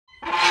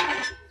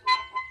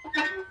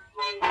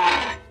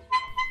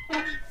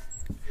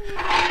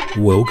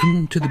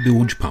Welcome to the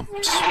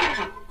Bilgepumps,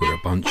 where a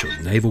bunch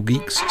of naval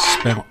geeks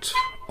spout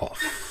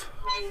off.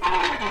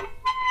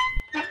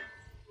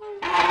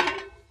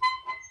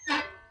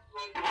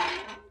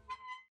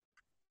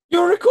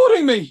 You're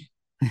recording me!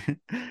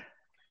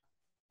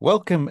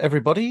 Welcome,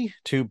 everybody,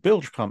 to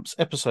Bilgepumps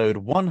episode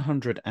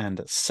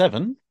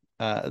 107.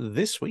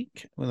 This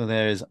week,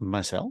 there is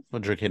myself,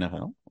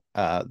 Drakinafel.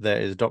 There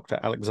is Dr.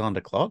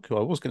 Alexander Clark, who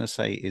I was going to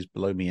say is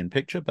below me in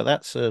picture, but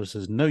that serves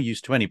as no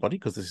use to anybody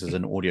because this is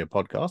an audio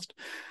podcast.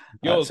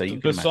 You're so you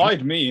can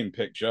beside imagine. me in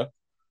picture.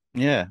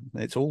 Yeah,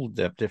 it's all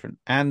different.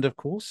 And of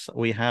course,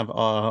 we have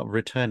our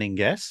returning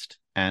guest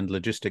and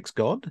logistics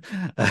god,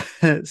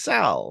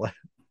 Sal.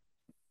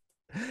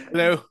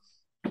 Hello.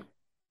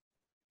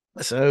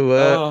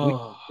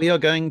 So we are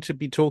going to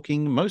be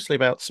talking mostly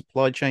about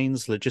supply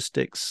chains,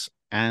 logistics,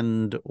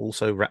 and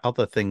also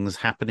other things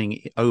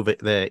happening over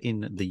there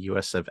in the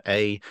US of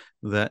A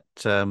that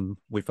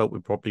we felt we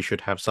probably should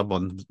have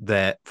someone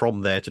there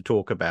from there to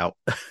talk about.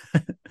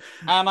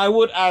 And I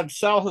would add,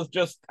 Sal has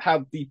just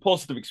had the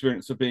positive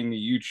experience of being a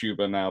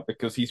YouTuber now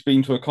because he's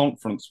been to a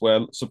conference where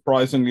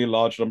surprisingly a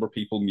large number of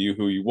people knew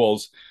who he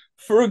was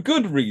for a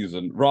good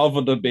reason,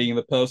 rather than being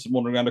the person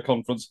wandering around a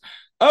conference.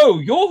 Oh,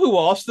 you're who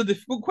asked the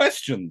difficult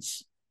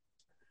questions.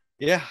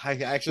 Yeah, I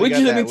actually which got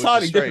is that, an entirely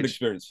which is different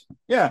experience.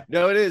 Yeah.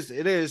 No, it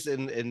is.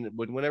 And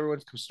when everyone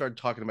started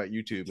talking about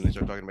YouTube and they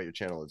start talking about your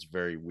channel, it's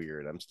very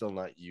weird. I'm still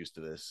not used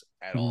to this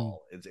at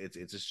all.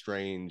 It's a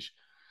strange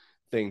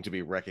thing to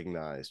be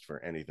recognized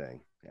for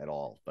anything at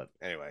all. But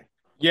anyway.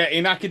 Yeah,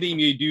 in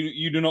academia,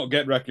 you do not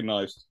get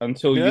recognized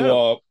until you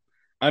are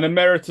an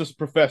emeritus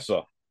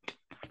professor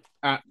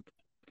at,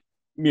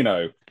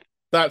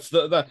 that's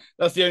the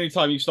only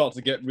time you start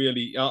to get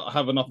really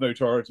have enough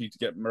notoriety to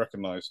get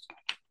recognized.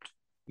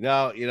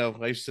 Now,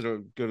 I used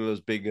to go to those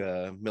big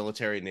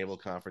military naval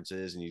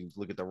conferences and you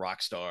look at the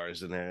rock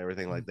stars and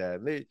everything like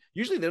that. They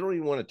don't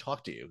even want to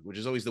talk to you, which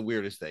is always the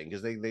weirdest thing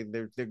because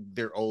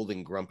they're old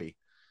and grumpy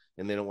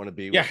and they don't want to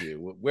be with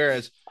you.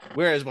 Whereas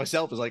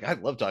myself is like, I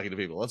love talking to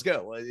people. Let's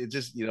go. It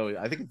just,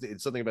 I think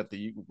it's something about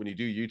when you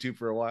do YouTube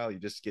for a while, you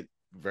just get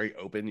very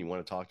open. You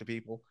want to talk to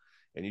people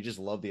and you just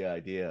love the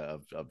idea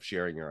of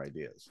sharing your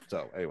ideas.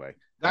 So anyway,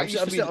 I'm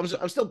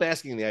still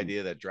basking in the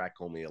idea that Drac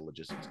called me a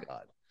logistics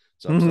god.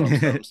 So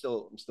I'm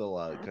still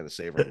kind of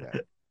savoring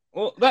that.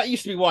 Well, that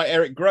used to be why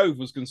Eric Grove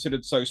was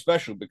considered so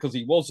special, because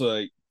he was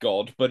a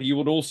god, but he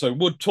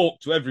would talk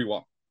to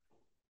everyone.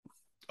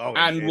 Oh,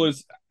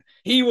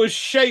 he was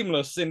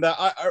shameless in that.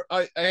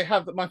 I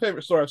have my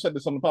favorite story. I've said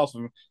this on the past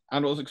of him,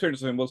 and what was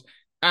experienced of him was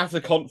at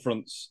a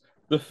conference.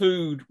 The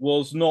food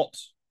was not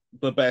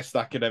the best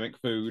academic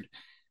food,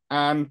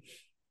 and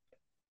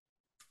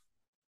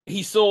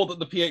he saw that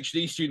the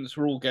PhD students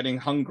were all getting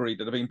hungry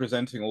that have been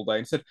presenting all day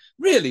and said,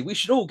 really, we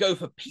should all go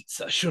for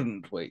pizza,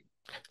 shouldn't we?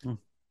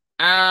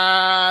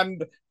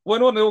 And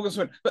when one of the organs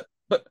went,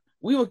 but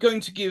we were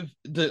going to give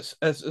this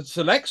as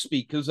select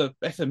speakers a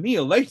better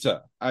meal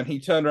later. And he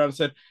turned around and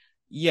said,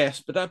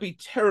 yes, but that'd be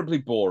terribly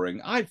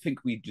boring. I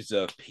think we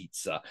deserve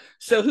pizza.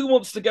 So who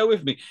wants to go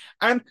with me?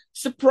 And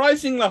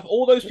surprisingly enough,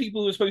 all those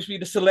people who were supposed to be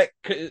the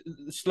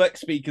select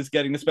speakers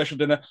getting the special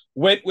dinner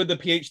went with the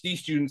PhD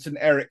students and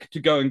Eric to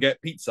go and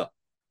get pizza.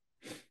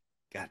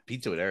 God,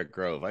 pizza with Eric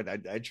Grove.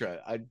 I'd try.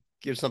 I'd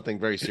give something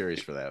very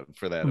serious for that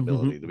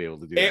ability to be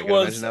able to do that. I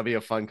imagine that'd be a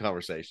fun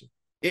conversation.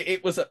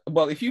 It was,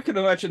 well, if you can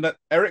imagine that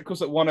Eric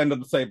was at one end of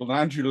the table and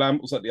Andrew Lamb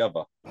was at the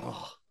other.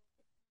 Oh.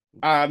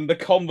 And the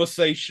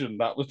conversation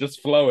that was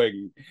just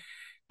flowing,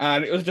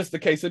 and it was just the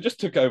case. I just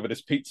took over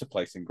this pizza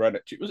place in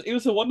Greenwich. It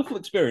was a wonderful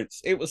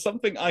experience. It was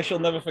something I shall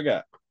never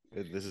forget.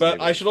 But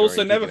I shall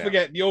also never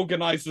forget the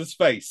organizers'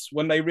 face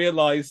when they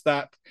realized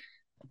that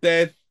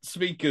their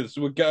speakers.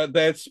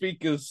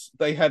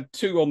 They had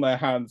two on their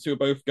hands who were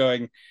both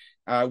going,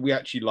 we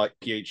actually like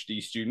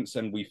PhD students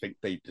and we think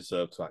they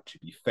deserve to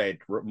actually be fed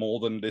more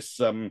than this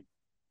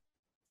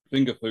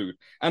finger food.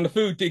 And the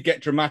food did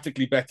get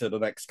dramatically better the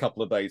next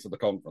couple of days of the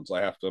conference, I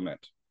have to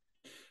admit.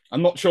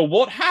 I'm not sure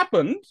what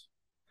happened,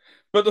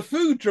 but the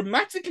food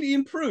dramatically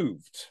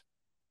improved.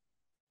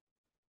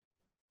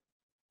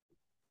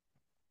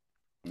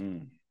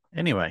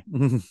 Anyway.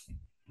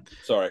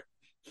 Sorry.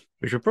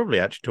 We should probably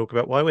actually talk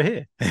about why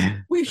we're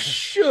here. We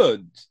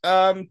should.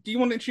 Do you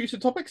want to introduce the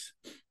topics?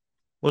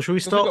 Well, should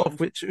we start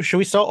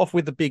off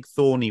with the big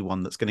thorny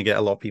one that's going to get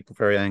a lot of people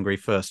very angry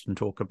first and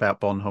talk about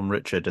Bonhomme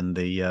Richard and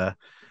the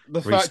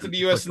fact that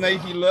the US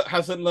Navy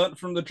hasn't learnt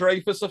from the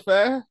Dreyfus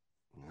affair?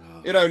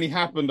 It only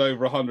happened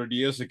over 100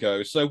 years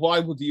ago. So why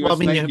would the US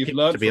Navy have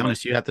learnt? To be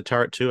honest, you had the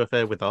Turret 2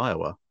 affair with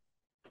Iowa.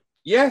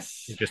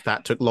 Yes. It's just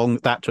that took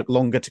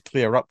longer to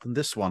clear up than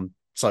this one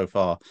so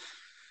far.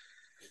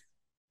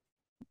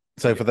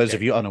 So for those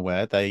of you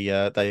unaware, they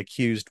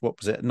accused, what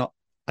was it?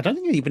 I don't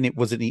think it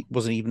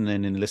wasn't even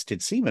an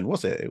enlisted seaman,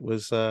 was it? It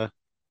was what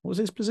was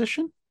his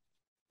position?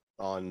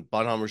 On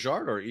Bonhomme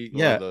Richard or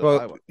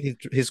Iowa?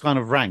 His kind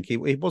of rank. He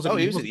wasn't.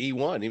 He was an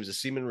E1. He was a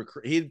seaman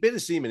recruit. He had been a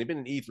seaman. He'd been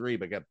an E3,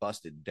 but got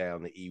busted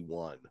down to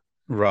E1.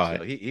 Right.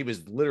 So he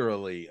was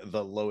literally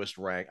the lowest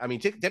rank. I mean,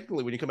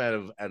 technically, when you come out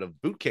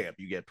of boot camp,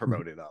 you get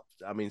promoted up.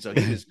 I mean, so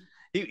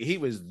he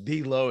was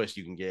the lowest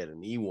you can get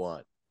an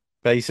E1.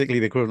 Basically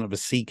the equivalent of a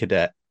sea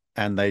cadet,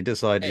 and they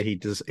decided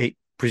he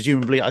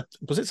presumably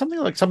was it something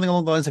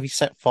along the lines of he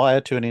set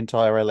fire to an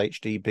entire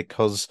LHD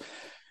because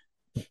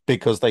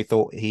they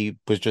thought he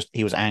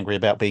was angry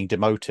about being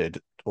demoted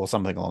or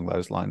something along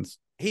those lines.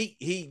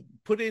 He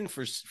put in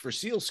for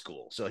SEAL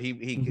school, so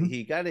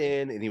he got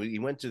in and he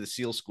went to the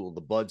SEAL school,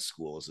 the Bud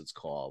School as it's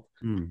called,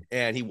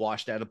 and he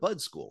washed out of Bud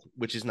School,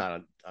 which is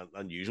not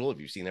unusual if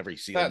you've seen every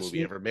SEAL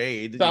movie ever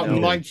made. About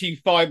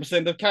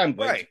 95% of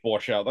candidates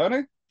wash out, don't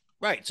they?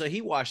 Right. So he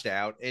washed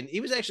out, and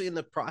he was actually in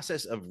the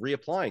process of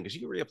reapplying because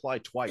you can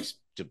reapply twice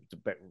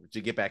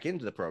to get back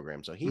into the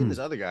program. So he and this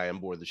other guy on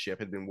board the ship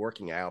had been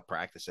working out,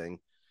 practicing,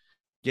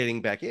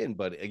 getting back in,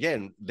 but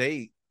again,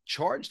 they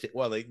charged it.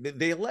 Well,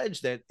 they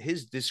alleged that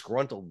his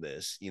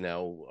disgruntledness,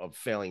 of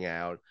failing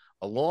out,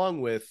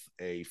 along with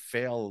a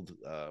failed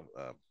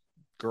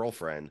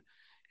girlfriend,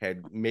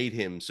 had made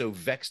him so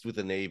vexed with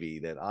the Navy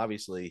that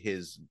obviously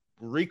his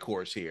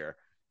recourse here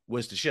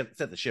was to set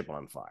the ship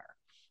on fire.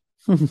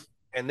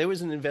 And there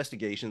was an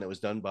investigation that was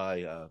done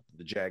by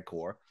the JAG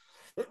Corps.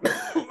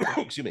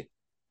 Excuse me.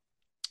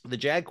 The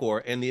JAG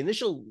Corps, and the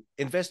initial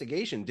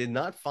investigation did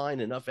not find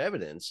enough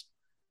evidence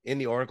in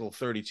the Article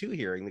 32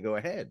 hearing to go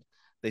ahead.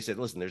 They said,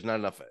 listen, there's not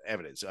enough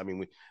evidence. I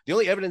mean, the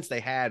only evidence they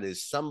had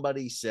is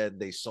somebody said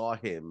they saw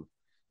him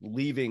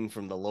leaving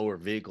from the lower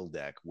vehicle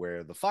deck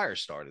where the fire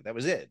started. That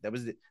was it. That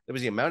was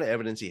the amount of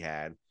evidence he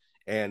had.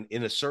 And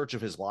in a search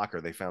of his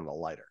locker, they found a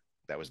lighter.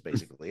 That was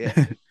basically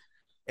it.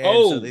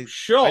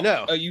 Sure. I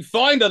know. You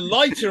find a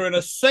lighter in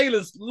a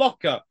sailor's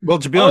locker. Well,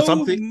 to be honest,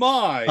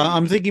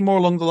 I'm thinking more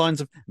along the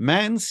lines of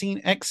man seen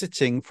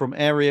exiting from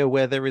area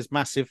where there is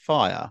massive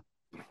fire.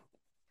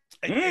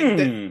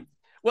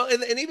 Well,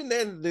 and even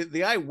then,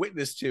 the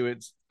eyewitness to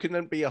it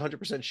couldn't be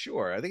 100%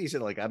 sure. I think he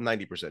said, like, I'm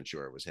 90%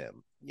 sure it was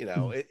him,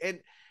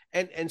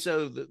 and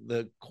so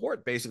the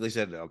court basically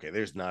said, okay,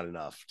 there's not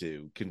enough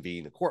to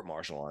convene a court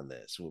martial on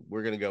this.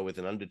 We're going to go with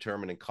an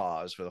undetermined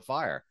cause for the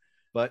fire.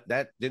 But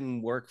that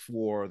didn't work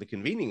for the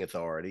convening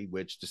authority,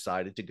 which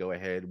decided to go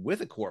ahead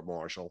with a court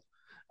martial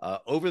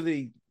over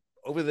the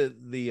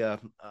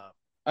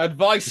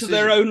advice decision of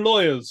their own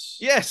lawyers.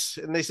 Yes,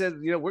 and they said,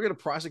 we're going to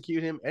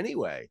prosecute him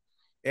anyway.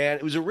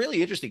 And it was a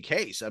really interesting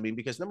case. I mean,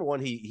 because number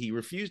one, he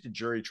refused a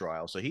jury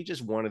trial, so he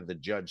just wanted the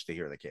judge to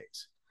hear the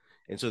case.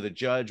 And so the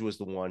judge was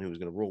the one who was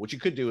going to rule, which you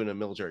could do in a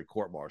military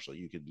court martial.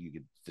 You could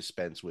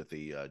dispense with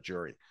the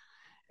jury.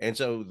 And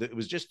so it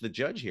was just the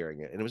judge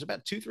hearing it. And it was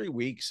about 2-3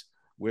 weeks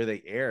where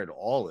they aired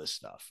all this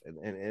stuff, and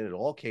it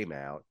all came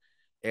out.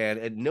 And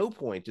at no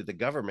point did the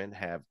government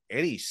have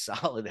any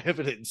solid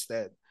evidence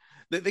that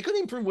they couldn't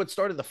even prove what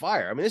started the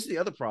fire. I mean, this is the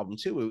other problem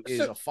too, is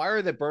a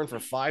fire that burned for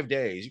 5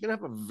 days. You're going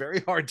to have a very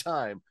hard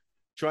time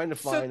trying to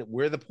find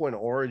where the point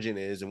of origin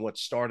is and what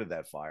started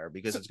that fire,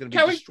 because it's going to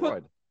be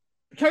destroyed.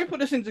 Can we put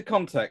this into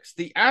context?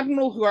 The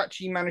admiral who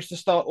actually managed to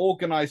start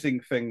organizing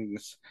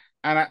things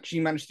and actually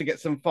managed to get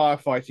some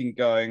firefighting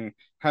going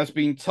has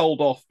been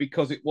told off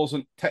because it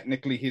wasn't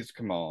technically his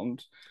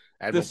command.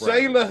 Admiral the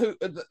sailor who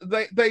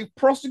they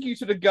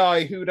prosecuted a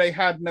guy who they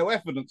had no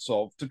evidence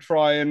of to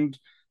try and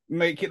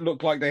make it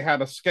look like they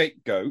had a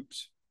scapegoat.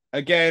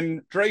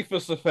 Again,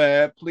 Dreyfus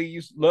affair.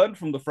 Please learn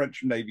from the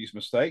French Navy's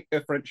mistake,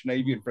 French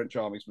Navy and French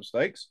Army's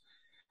mistakes,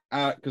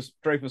 because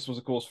Dreyfus was,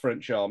 of course,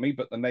 French Army,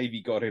 but the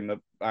Navy got in the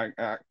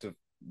act of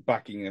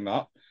backing them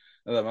up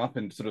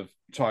and sort of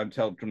try and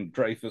tell them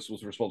Dreyfus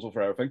was responsible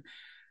for everything.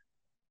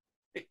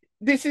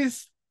 This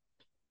is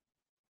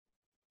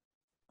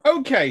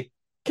okay.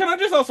 Can I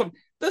just ask something?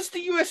 Does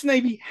the US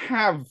Navy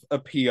have a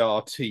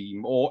PR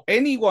team or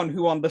anyone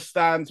who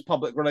understands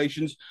public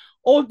relations,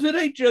 or do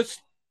they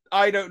just,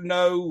 I don't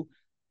know,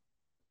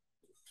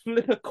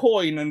 flip a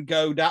coin and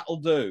go,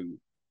 that'll do?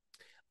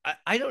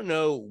 I don't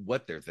know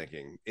what they're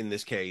thinking in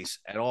this case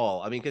at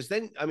all. I mean, because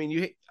then,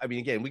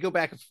 again, we go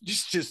back,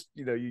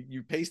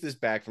 you paste this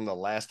back from the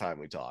last time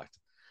we talked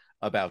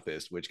about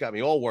this, which got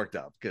me all worked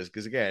up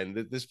because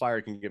again, this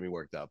fire can get me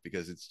worked up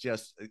because it's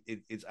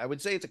I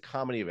would say it's a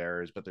comedy of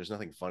errors, but there's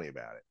nothing funny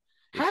about it.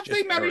 Have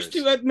they managed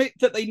to admit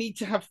that they need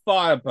to have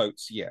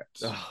fireboats yet?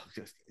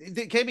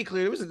 It can't be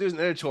clear. There was an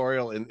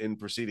editorial in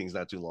Proceedings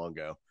not too long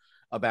ago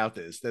about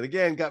this that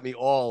again got me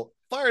all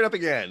fired up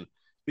again,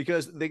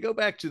 because they go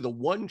back to the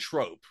one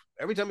trope.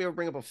 Every time you ever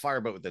bring up a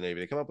fireboat with the Navy,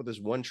 they come up with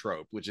this one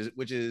trope, which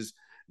is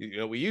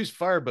we used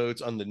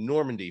fireboats on the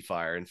Normandy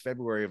fire in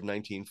February of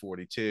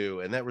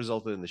 1942, and that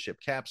resulted in the ship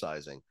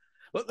capsizing.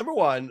 Well, number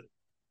one,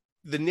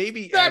 the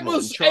Navy admiral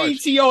was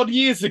 80 odd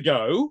years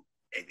ago.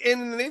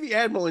 And the Navy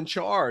admiral in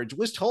charge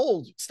was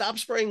told, stop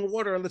spraying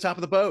water on the top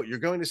of the boat. You're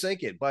going to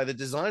sink it, by the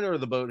designer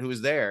of the boat who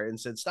was there, and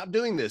said, stop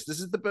doing this.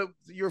 This is the boat.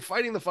 You're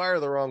fighting the fire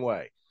the wrong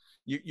way.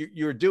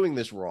 You're doing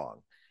this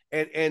wrong.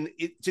 And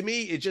to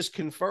me, it just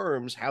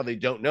confirms how they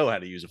don't know how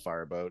to use a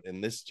fireboat.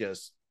 And this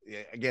just,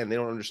 again, they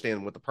don't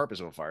understand what the purpose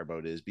of a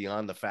fireboat is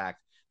beyond the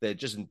fact that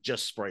doesn't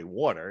just spray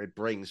water. It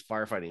brings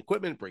firefighting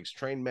equipment, brings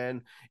trained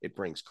men, it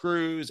brings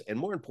crews, and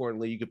more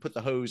importantly, you could put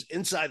the hose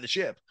inside the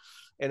ship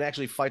and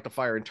actually fight the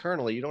fire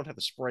internally. You don't have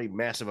to spray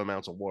massive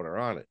amounts of water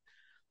on it.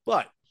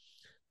 But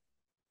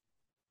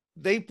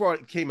they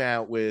came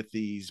out with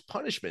these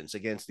punishments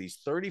against these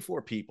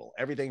 34 people,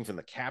 everything from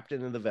the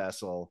captain of the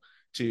vessel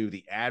to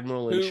the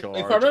admiral in charge.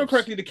 If I remember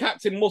correctly, the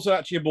captain wasn't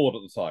actually aboard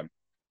at the time.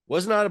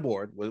 Was not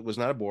aboard. Was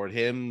not aboard.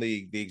 Him,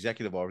 the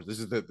executive officer. This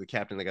is the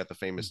captain that got the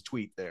famous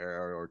tweet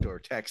there or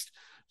text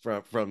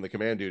from the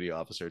command duty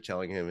officer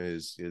telling him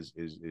his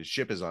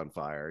ship is on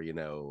fire.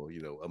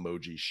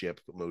 Emoji ship,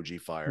 emoji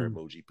fire,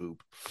 emoji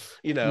poop.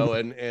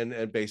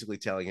 And basically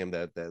telling him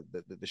that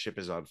the ship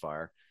is on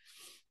fire.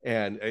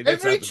 And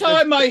every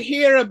time I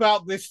hear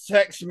about this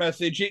text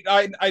message,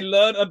 I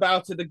learn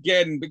about it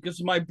again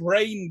because my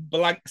brain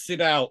blanks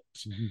it out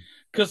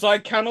because I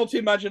cannot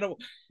imagine.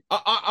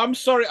 I'm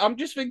sorry, I'm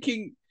just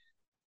thinking,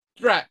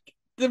 Drac,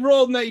 the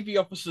Royal Navy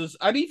officers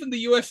and even the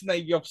US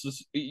Navy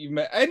officers you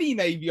met, any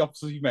Navy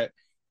officers you met,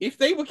 if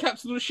they were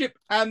captain of a ship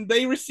and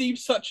they received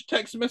such a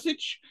text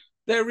message,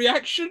 their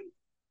reaction.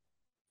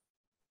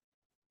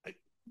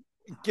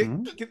 Get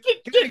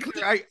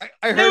clear. I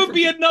heard there would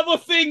be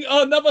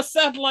another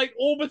satellite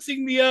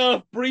orbiting the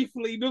Earth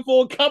briefly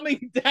before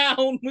coming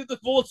down with the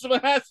force of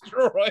an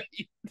asteroid.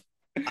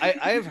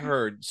 I have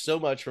heard so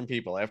much from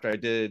people after I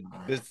did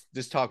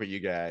this talk with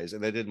you guys,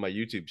 and I did my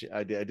YouTube.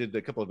 I did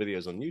a couple of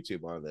videos on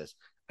YouTube on this.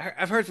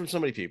 I've heard from so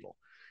many people,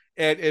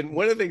 and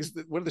one of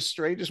the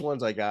strangest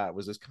ones I got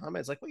was this comment.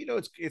 It's like, well,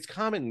 it's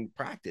common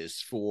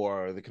practice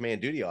for the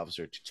command duty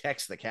officer to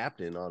text the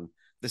captain on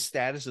the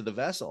status of the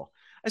vessel.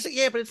 I said,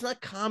 yeah, but it's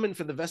not common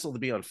for the vessel to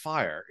be on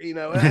fire. I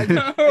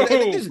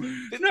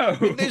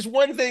think there's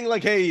one thing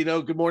like, hey,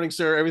 good morning,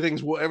 sir.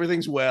 Everything's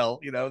well.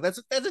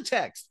 That's a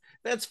text.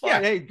 That's fine.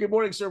 Yeah. Hey, good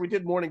morning, sir. We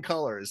did morning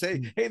colors.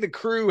 Hey, the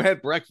crew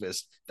had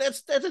breakfast.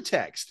 That's a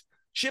text.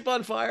 Ship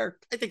on fire.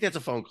 I think that's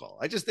a phone call.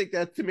 I just think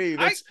that to me,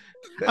 it's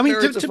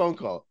a phone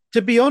call.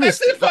 To be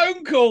honest, that's a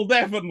phone call,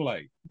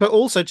 definitely. But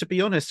also, to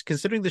be honest,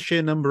 considering the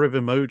sheer number of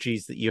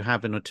emojis that you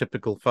have in a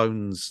typical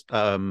phone's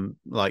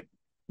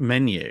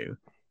menu,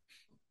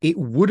 it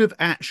would have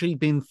actually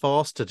been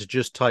faster to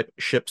just type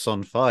 "ships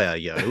on fire,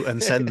 yo,"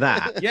 and send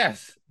that.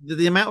 Yes.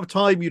 The amount of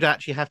time you'd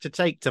actually have to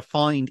take to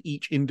find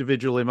each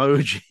individual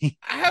emoji.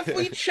 Have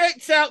we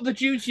checked out the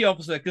duty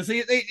officer? Because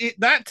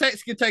that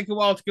text could take a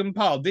while to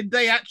compile. Did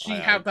they actually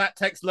have that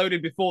text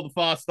loaded before the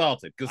fire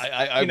started? Because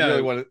I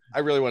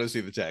really want to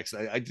see the text.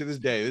 I to this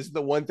day, this is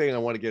the one thing I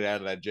want to get out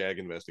of that JAG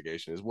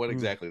investigation is what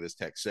exactly this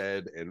text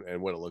said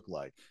and what it looked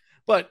like.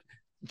 But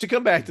to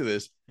come back to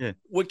this,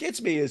 what gets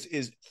me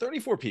is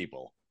 34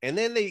 people. And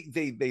then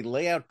they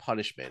lay out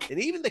punishment. And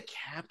even the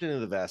captain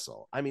of the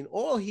vessel, I mean,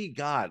 all he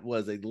got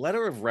was a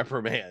letter of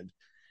reprimand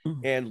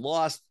and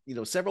lost,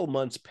 several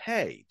months'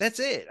 pay. That's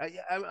it.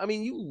 I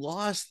mean, you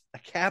lost a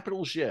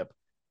capital ship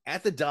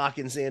at the dock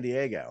in San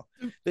Diego.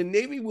 The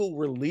Navy will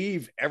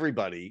relieve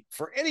everybody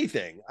for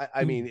anything.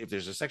 I mean, if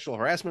there's a sexual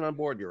harassment on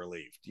board, you're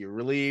relieved. You're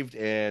relieved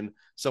and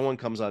someone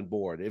comes on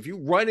board. If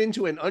you run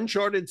into an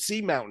uncharted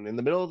sea mountain in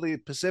the middle of the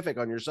Pacific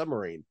on your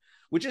submarine,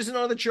 which isn't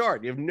on the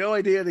chart, you have no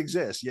idea it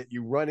exists, yet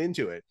you run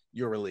into it,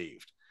 you're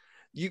relieved.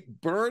 You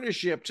burn a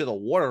ship to the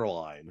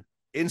waterline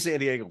in San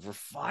Diego for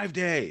 5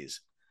 days.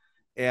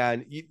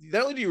 And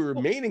not only do you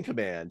remain in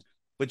command,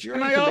 but you're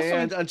in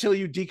command until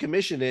you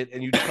decommission it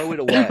and you tow it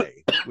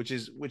away,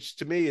 which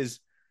to me is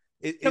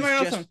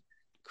just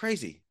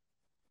crazy.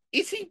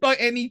 Is he by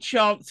any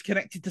chance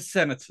connected to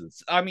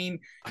senators? I mean,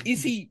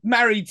 is he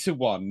married to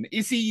one?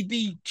 Is he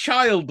the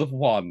child of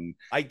one?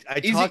 I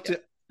talked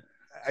to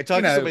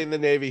somebody in the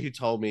Navy who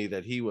told me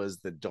that he was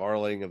the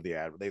darling of the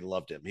admiral. They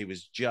loved him. He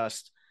was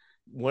just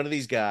one of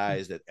these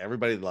guys that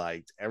everybody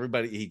liked.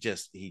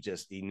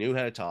 He knew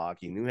how to talk.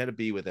 He knew how to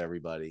be with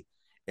everybody.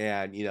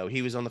 And,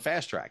 he was on the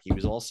fast track. He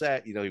was all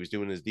set. He was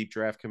doing his deep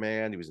draft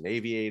command. He was an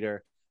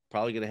aviator,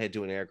 probably going to head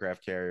to an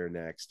aircraft carrier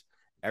next.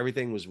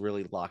 Everything was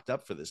really locked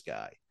up for this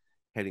guy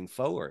heading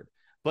forward.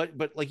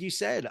 But like you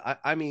said,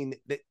 I mean,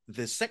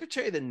 the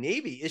Secretary of the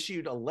Navy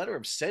issued a letter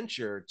of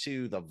censure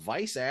to the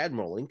Vice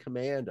Admiral in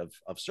command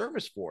of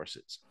service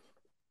forces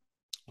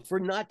for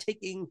not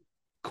taking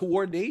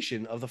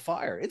coordination of the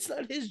fire. It's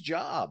not his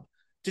job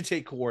to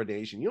take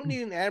coordination. You don't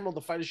need an admiral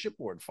to fight a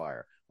shipboard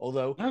fire.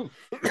 Although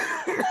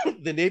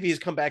the Navy has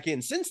come back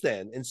in since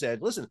then and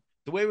said, listen,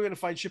 the way we're going to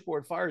fight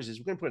shipboard fires is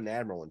we're going to put an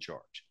admiral in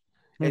charge.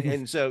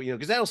 And so,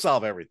 because that'll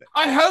solve everything.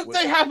 I hope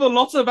they have a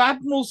lot of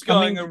admirals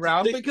going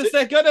around because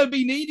they're going to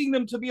be needing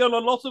them to be on a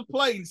lot of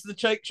planes to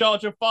take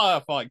charge of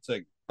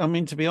firefighting. I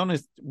mean, to be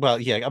honest, well,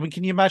 yeah. I mean,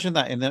 can you imagine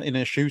that in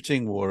a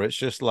shooting war? It's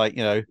just like,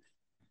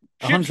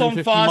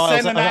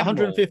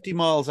 150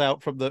 miles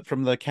out from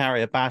the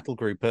carrier battle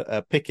group,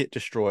 a picket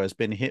destroyer has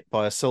been hit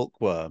by a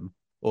silkworm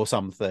or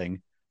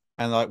something.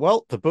 And like,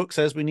 well, the book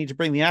says we need to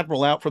bring the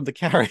admiral out from the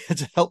carrier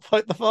to help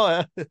fight the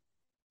fire.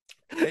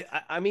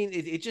 I mean,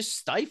 it just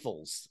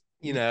stifles,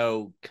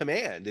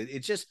 command. It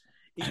just,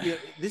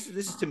 this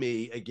is to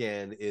me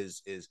again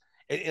is,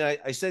 and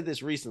I said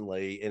this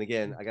recently, and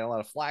again, I got a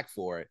lot of flack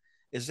for it.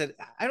 is that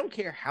I don't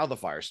care how the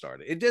fire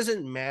started. It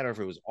doesn't matter if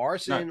it was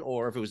arson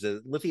or if it was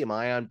a lithium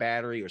ion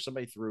battery or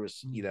somebody threw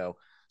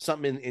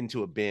something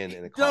into a bin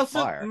and it caught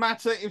fire. Doesn't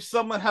matter if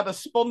someone had a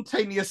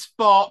spontaneous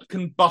fart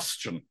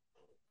combustion.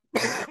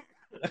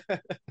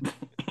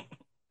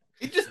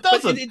 It just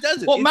doesn't. It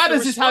doesn't. What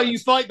matters is how you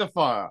fight the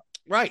fire.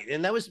 Right.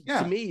 And that was,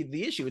 to me,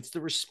 the issue. It's the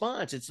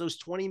response. It's those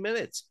 20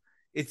 minutes.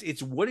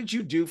 It's what did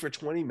you do for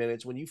 20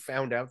 minutes when you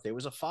found out there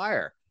was a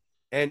fire?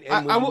 And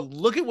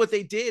look at what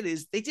they did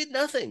is they did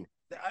nothing.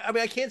 I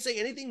mean, I can't say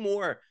anything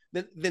more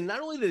than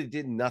not only that they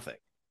did nothing,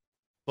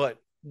 but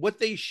what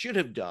they should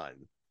have done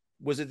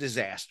was a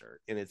disaster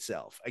in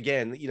itself.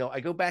 Again, I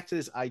go back to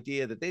this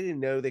idea that they didn't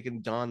know they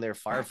can don their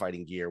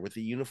firefighting gear with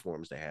the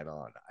uniforms they had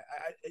on.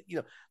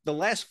 The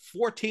last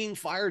 14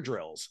 fire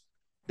drills,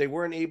 they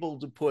weren't able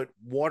to put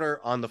water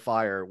on the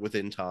fire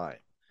within time.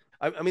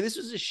 I mean, this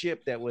was a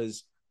ship that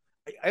was,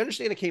 I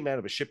understand it came out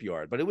of a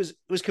shipyard, but it was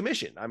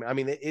commissioned. I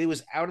mean, it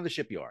was out of the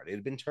shipyard. It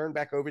had been turned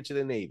back over to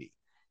the Navy.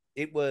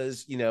 It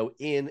was,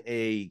 in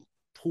a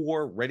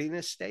poor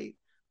readiness state,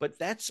 but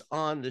that's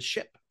on the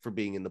ship for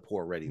being in the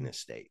poor readiness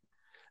state.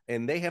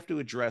 And they have to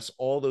address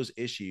all those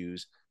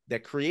issues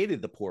that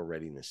created the poor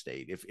readiness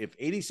state. If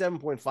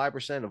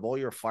 87.5% of all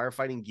your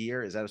firefighting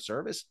gear is out of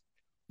service,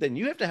 then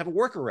you have to have a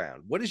workaround.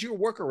 What is your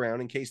workaround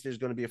in case there's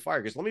going to be a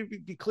fire? Because let me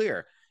be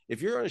clear.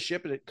 If you're on a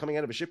ship and coming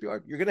out of a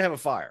shipyard, you're going to have a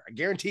fire. I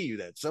guarantee you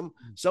that.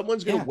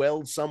 Someone's going to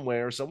weld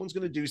somewhere, someone's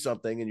going to do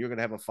something, and you're going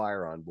to have a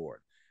fire on board.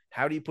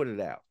 How do you put it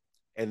out?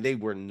 And they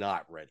were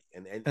not ready.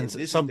 And this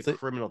is the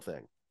criminal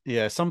thing.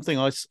 Yeah, something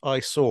I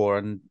saw,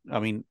 and I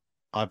mean,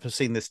 I've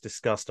seen this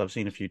discussed. I've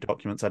seen a few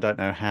documents. I don't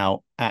know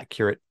how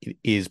accurate it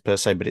is per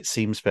se, but it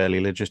seems fairly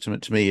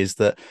legitimate to me, is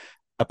that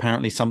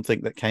apparently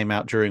something that came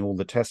out during all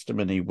the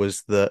testimony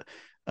was that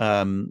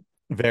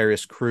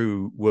various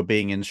crew were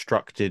being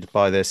instructed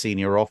by their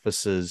senior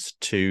officers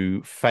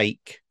to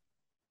fake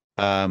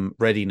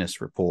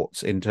readiness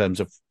reports in terms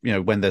of,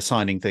 when they're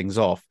signing things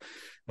off,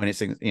 when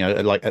it's,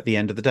 like at the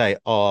end of the day,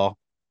 are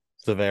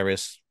the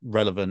various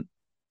relevant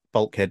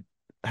bulkhead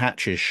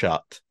hatches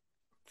shut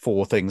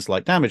for things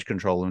like damage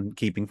control and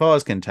keeping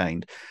fires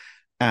contained.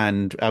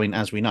 And I mean,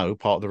 as we know,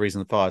 part of the reason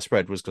the fire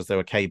spread was because there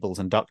were cables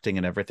and ducting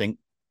and everything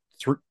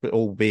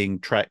all being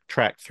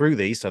tracked through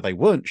these, so they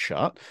weren't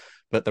shut.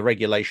 But the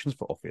regulations,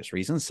 for obvious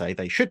reasons, say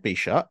they should be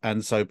shut.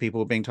 And so people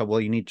were being told,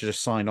 well, you need to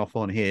just sign off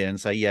on here and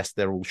say, yes,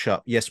 they're all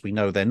shut. Yes, we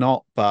know they're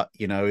not. But,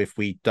 if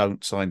we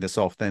don't sign this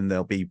off, then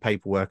there'll be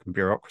paperwork and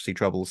bureaucracy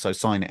trouble. So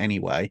sign it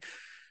anyway,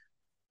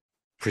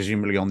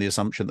 presumably on the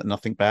assumption that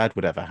nothing bad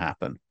would ever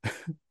happen.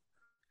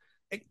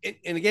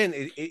 And again,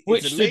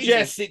 which it's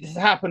suggests it's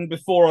happened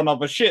before on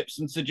other ships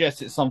and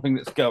suggests it's something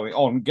that's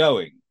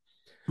ongoing.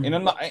 In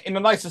a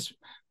nicest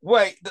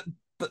way.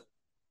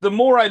 The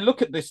more I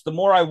look at this, the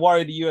more I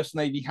worry the US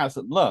Navy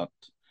hasn't learned.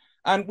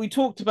 And we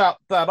talked about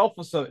that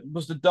officer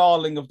was the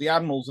darling of the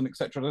admirals and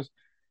etc.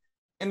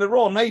 In the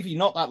Royal Navy,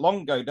 not that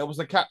long ago, there was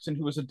a captain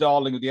who was a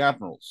darling of the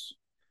admirals.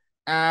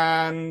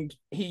 And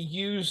he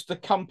used the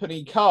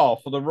company car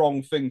for the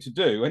wrong thing to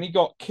do, and he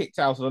got kicked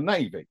out of the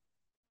Navy.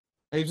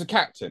 He was a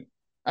captain.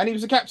 And he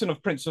was a captain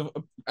of Prince of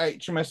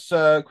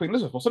HMS Queen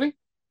Elizabeth, wasn't he?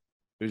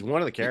 He was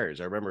one of the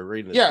carriers. I remember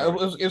reading. Yeah, it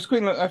was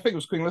Queen. I think it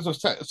was Queen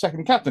Elizabeth's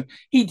second captain.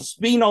 He'd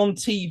been on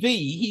TV.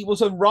 He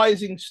was a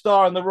rising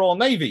star in the Royal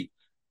Navy.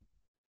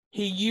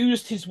 He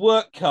used his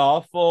work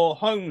car for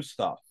home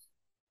stuff.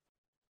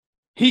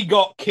 He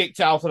got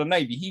kicked out of the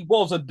Navy. He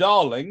was a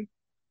darling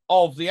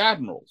of the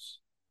admirals.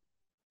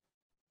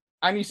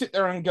 And you sit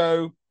there and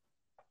go,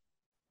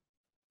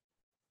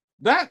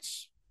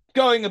 that's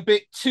going a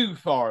bit too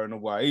far in a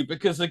way,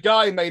 because the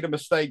guy made a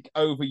mistake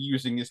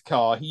overusing his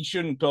car. He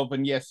shouldn't have,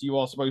 and yes, you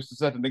are supposed to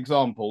set an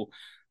example,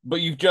 but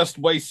you've just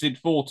wasted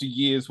 40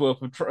 years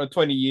worth of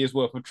 20 years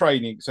worth of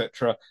training,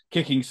 etc.,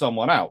 kicking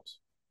someone out.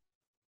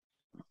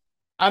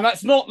 And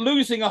that's not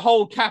losing a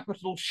whole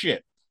capital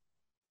ship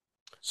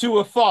to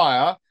a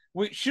fire,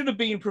 which should have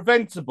been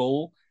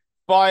preventable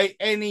by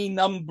any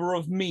number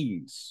of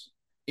means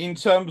in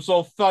terms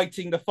of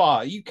fighting the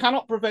fire. You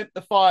cannot prevent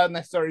the fire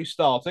necessarily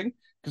starting,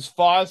 because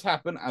fires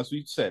happen, as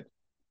we've said.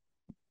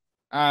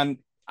 And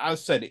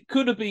as said, it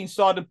could have been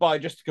started by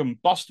just a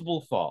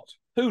combustible fart.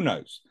 Who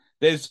knows?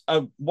 There's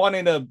a 1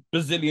 in a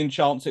bazillion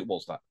chance it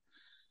was that.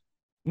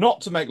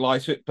 Not to make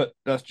light of it, but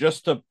that's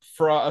just so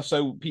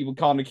people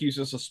can't accuse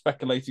us of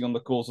speculating on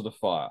the cause of the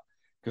fire.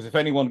 Because if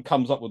anyone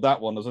comes up with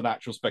that one as an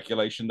actual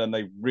speculation, then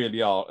they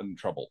really are in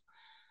trouble.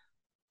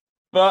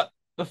 But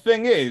the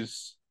thing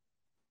is,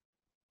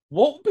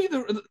 what would be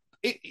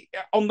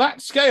on that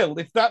scale,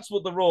 if that's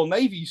what the Royal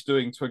Navy's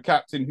doing to a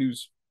captain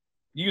who's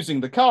using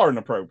the car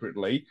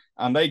inappropriately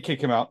and they kick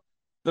him out,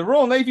 the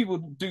Royal Navy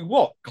would do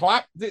what?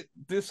 Clap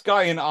this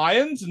guy in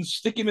irons and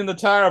stick him in the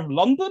Tower of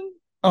London?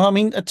 Oh, I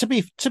mean, to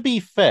be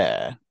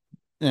fair,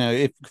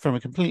 if from a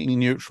completely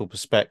neutral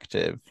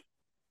perspective,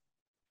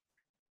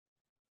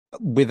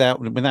 without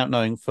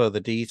knowing further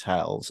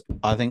details,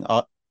 I think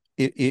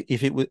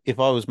if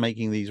I was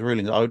making these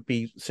rulings, I would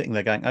be sitting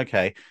there going,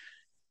 okay,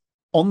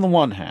 on the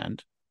one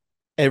hand,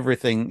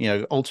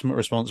 everything, ultimate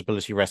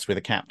responsibility rests with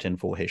a captain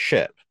for his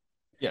ship.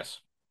 Yes.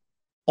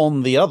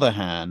 On the other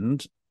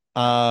hand,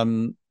 I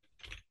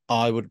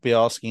would be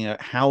asking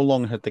how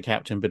long had the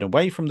captain been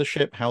away from the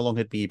ship? How long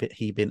had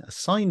he been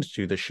assigned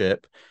to the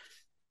ship?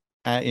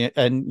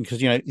 And because,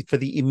 for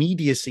the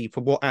immediacy, for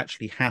what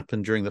actually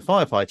happened during the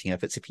firefighting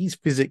efforts, if he's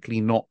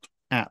physically not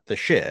at the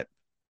ship,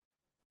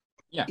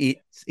 yeah,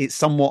 it's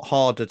somewhat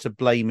harder to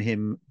blame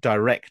him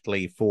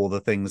directly for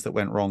the things that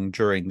went wrong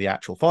during the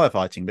actual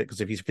firefighting, because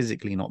if he's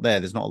physically not there,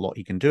 there's not a lot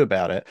he can do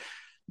about it.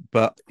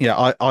 But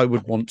I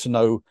would want to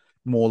know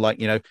more,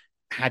 like,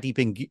 had he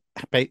been,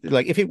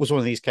 like, if it was one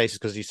of these cases,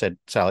 because you said,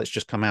 Sal, it's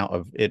just come out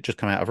of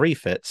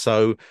refit,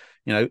 so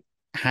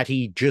had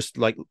he just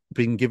like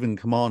been given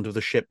command of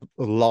the ship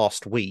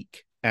last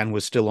week and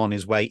was still on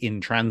his way in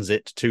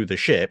transit to the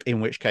ship, in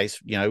which case,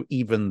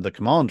 even the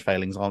command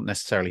failings aren't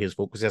necessarily his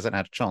fault because he hasn't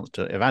had a chance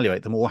to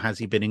evaluate them, or has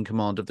he been in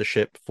command of the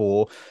ship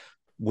for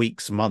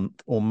weeks,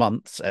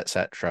 months,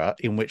 etc.,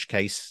 in which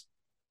case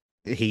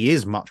he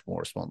is much more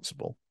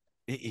responsible.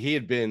 He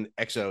had been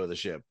XO of the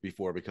ship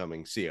before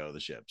becoming CO of the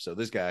ship. So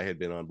this guy had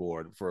been on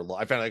board for a long.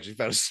 I actually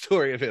found a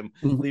story of him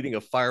leading a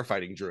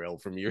firefighting drill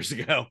from years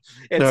ago.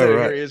 And so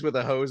here he is with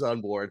a hose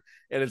on board.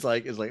 And it's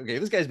like, okay,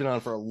 this guy's been on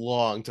for a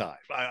long time.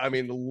 I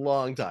mean, a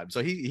long time.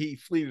 So he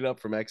fleeted up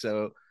from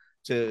XO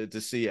to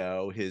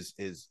CO. His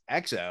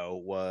XO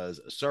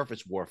was a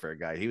surface warfare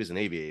guy. He was an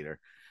aviator.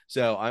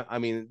 So I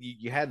mean,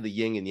 you had the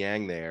yin and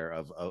yang there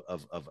of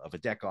a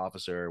deck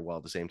officer, while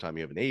at the same time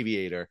you have an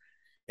aviator.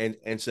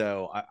 And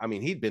so I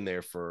mean, he'd been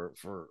there for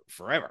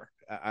forever.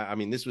 I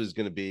mean, this was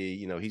going to be,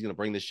 he's going to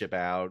bring this ship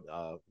out,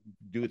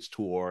 do its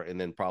tour, and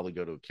then probably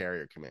go to a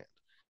carrier command.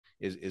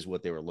 Is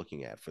what they were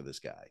looking at for this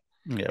guy.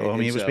 Yeah, well, I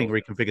mean, it was being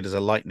reconfigured as a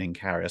lightning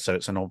carrier, so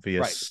it's an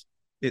obvious,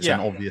 an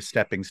obvious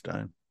stepping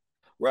stone.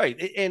 Right,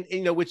 and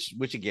which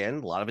again,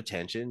 a lot of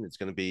attention. It's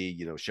going to be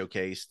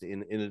showcased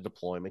in a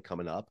deployment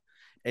coming up,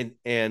 and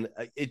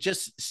it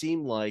just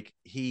seemed like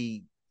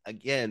he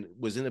again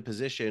was in a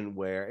position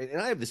where, and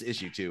I have this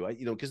issue too,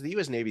 because the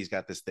U.S. Navy's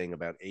got this thing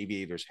about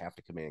aviators have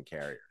to command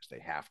carriers. They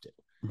have to.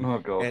 Oh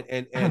god.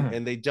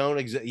 And they don't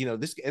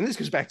this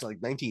goes back to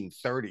like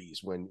 1930s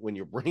when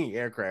you're bringing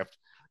aircraft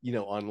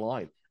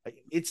online.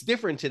 It's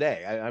different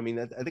today. I mean,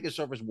 I think a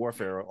surface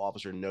warfare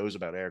officer knows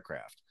about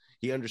aircraft.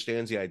 He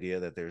understands the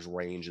idea that there's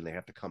range and they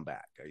have to come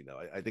back.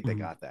 I think they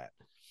got that.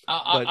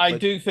 I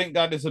do think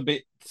that is a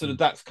bit sort of,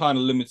 that's kind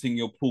of limiting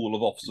your pool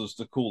of officers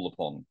to call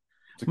upon.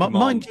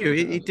 Mind you,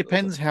 it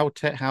depends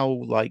how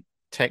like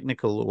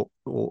technical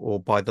or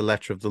by the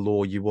letter of the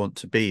law you want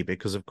to be,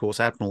 because of course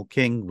Admiral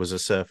King was a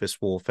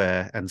surface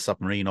warfare and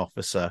submarine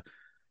officer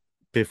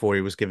before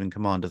he was given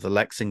command of the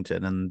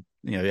Lexington, and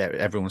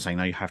everyone's saying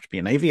no, you have to be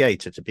an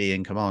aviator to be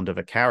in command of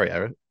a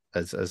carrier,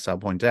 as I'll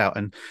point out,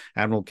 and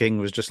Admiral King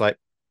was just like,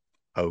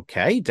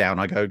 okay, down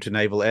I go to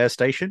Naval Air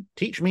Station,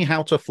 teach me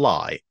how to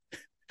fly.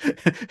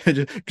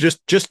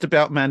 just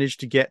about managed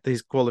to get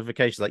these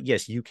qualifications. Like,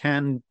 yes, you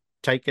can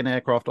take an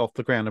aircraft off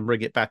the ground and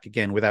bring it back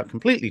again without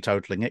completely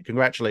totaling it.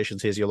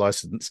 Congratulations, here's your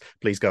license.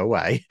 Please go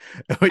away.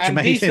 Which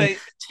made him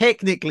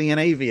technically an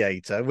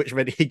aviator, which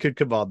meant he could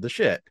command the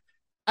ship.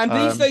 And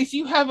these days,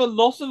 you have a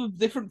lot of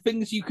different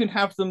things you can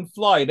have them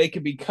fly. They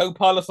could be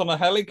co-pilots on a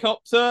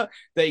helicopter.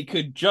 They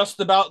could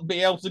just about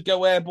be able to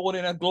go airborne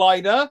in a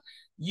glider.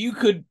 You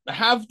could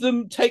have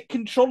them take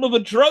control of a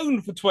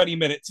drone for 20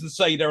 minutes and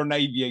say they're an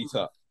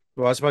aviator.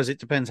 Well, I suppose it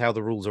depends how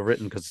the rules are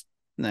written, because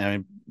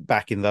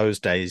back in those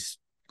days,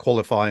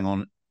 qualifying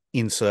on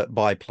insert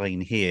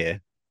biplane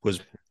here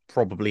was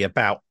probably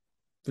about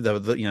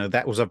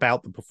that was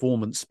about the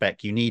performance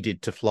spec you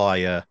needed to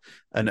fly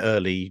an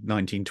early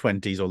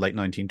 1920s or late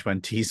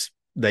 1920s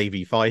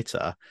Navy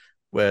fighter,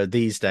 where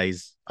these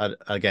days,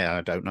 again,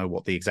 I don't know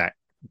what the exact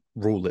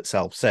rule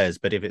itself says,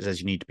 but if it says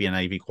you need to be a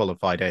Navy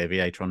qualified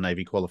aviator on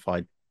Navy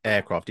qualified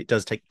aircraft, it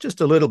does take just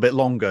a little bit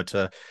longer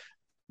to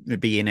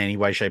be in any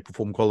way, shape, or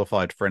form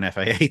qualified for an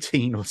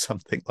FA-18 or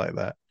something like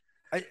that.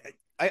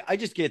 I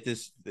just get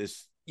this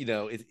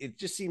it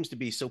just seems to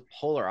be so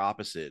polar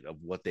opposite of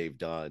what they've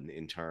done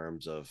in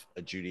terms of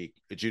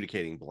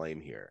adjudicating blame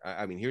here.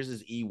 I mean, here's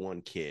this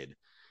E1 kid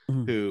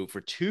who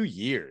for 2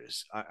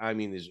 years, I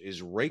mean,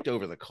 is raked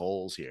over the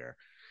coals here,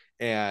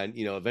 and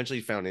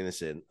eventually found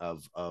innocent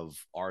of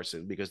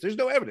arson because there's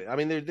no evidence. I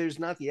mean, there's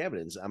not the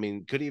evidence. I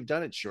mean, could he have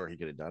done it? Sure, he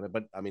could have done it,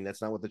 but I mean,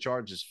 that's not what the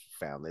charges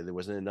found. There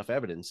wasn't enough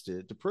evidence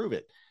to prove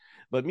it.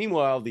 But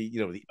meanwhile,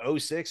 the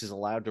 06 is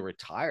allowed to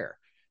retire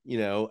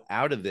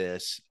out of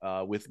this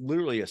with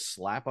literally a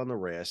slap on the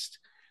wrist.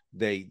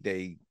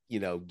 They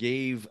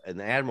gave an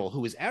admiral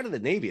who was out of the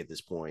Navy at this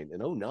point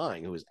in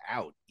 09, who was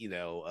out,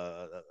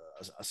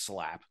 a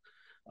slap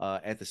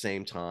at the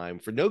same time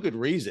for no good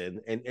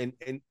reason.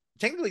 And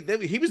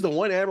technically he was the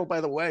one admiral,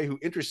 by the way, who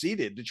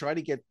interceded to try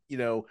to get,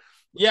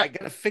 I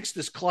gotta fix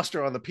this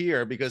cluster on the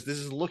pier because this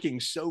is looking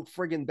so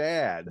friggin'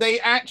 bad. They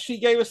actually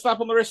gave a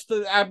slap on the wrist to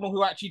the admiral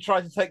who actually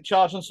tried to take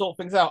charge and sort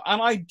things out.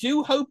 And I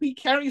do hope he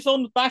carries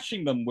on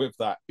bashing them with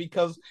that,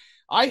 because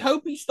I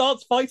hope he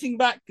starts fighting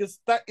back, because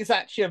that is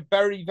actually a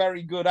very,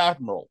 very good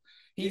admiral.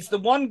 He's the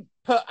one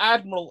per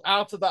admiral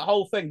out of that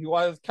whole thing, who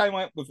I came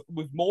out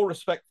with more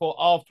respect for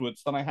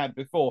afterwards than I had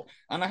before.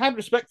 And I had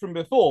respect for him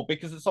before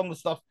because of some of the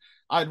stuff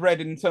I'd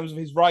read in terms of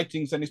his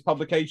writings and his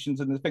publications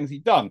and the things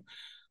he'd done.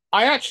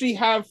 I actually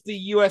have the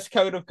US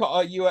code of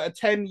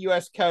 10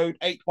 US code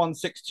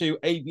 8162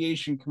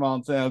 aviation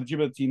commands and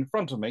eligibility in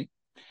front of me.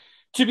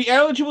 To be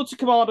eligible to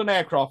command an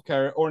aircraft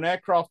carrier or an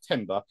aircraft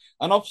tender,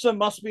 an officer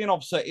must be an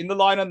officer in the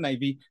line of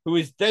Navy who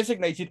is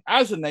designated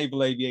as a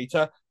naval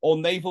aviator or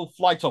naval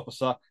flight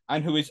officer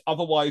and who is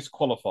otherwise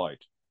qualified.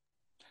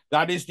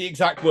 That is the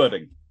exact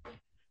wording.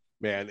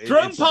 Man,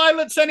 drone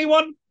pilots,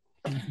 anyone?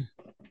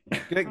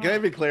 Can I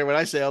be clear? When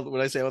I sailed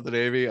with the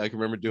Navy, I can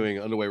remember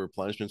doing underway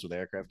replenishments with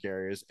aircraft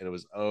carriers, and it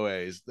was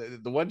always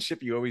the one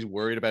ship you always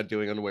worried about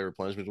doing underway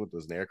replenishments with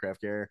was an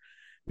aircraft carrier,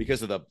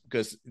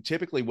 because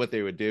typically what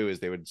they would do is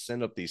they would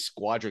send up these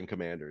squadron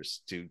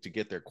commanders to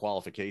get their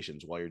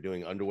qualifications while you're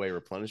doing underway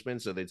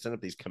replenishment. So they'd send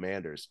up these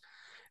commanders,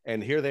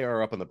 and here they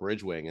are up on the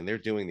bridge wing, and they're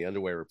doing the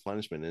underway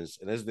replenishment.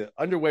 And as the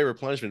underway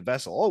replenishment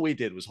vessel, all we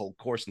did was hold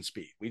course and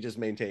speed. We just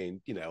maintained,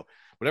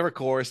 whatever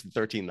course and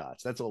 13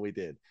 knots. That's all we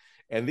did.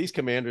 And these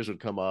commanders would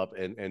come up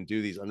and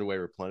do these underway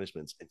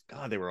replenishments. And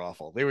God, they were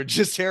awful. They were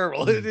just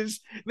terrible.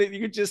 You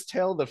could just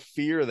tell the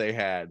fear they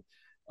had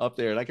up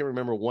there. And I can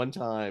remember one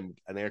time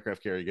an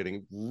aircraft carrier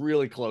getting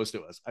really close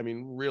to us. I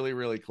mean, really,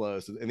 really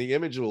close. And the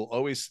image will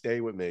always stay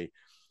with me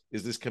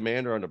is this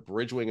commander on the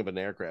bridge wing of an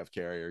aircraft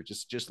carrier,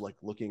 just like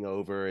looking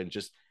over and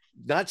just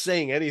not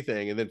saying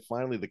anything. And then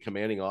finally the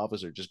commanding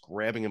officer just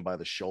grabbing him by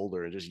the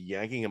shoulder and just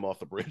yanking him off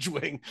the bridge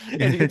wing.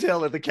 And you can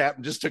tell that the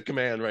captain just took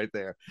command right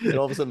there. And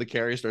all of a sudden the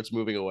carrier starts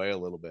moving away a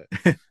little bit.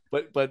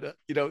 But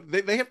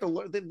they have to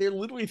learn. They're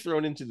literally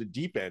thrown into the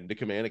deep end to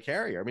command a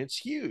carrier. I mean, it's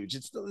huge.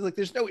 It's like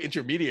there's no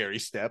intermediary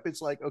step.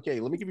 It's like, okay,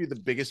 let me give you the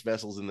biggest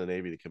vessels in the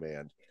Navy to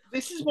command.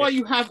 This is why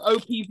you have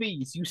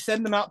OPVs. You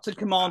send them out to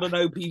command an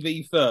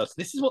OPV first.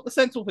 This is what the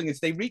central thing is.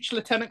 They reach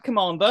lieutenant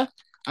commander,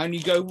 and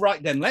you go,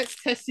 right then,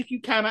 let's test if you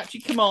can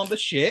actually command a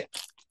ship.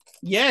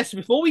 Yes,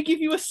 before we give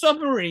you a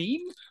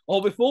submarine,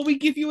 or before we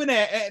give you an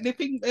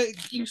anything,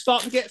 you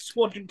start to get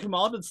squadron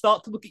command and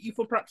start to look at you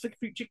for perhaps a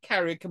future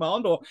carrier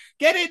command, or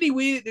get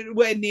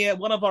anywhere near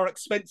one of our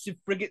expensive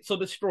frigates or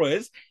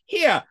destroyers.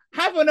 Here,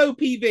 have an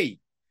OPV.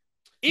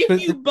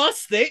 If you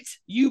bust it,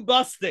 you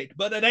bust it,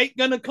 but it ain't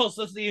going to cost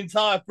us the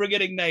entire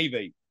frigating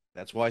Navy.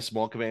 That's why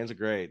small commands are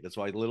great. That's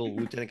why little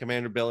lieutenant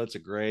commander billets are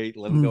great.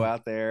 Let them go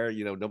out there.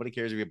 Nobody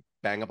cares if you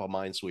bang up a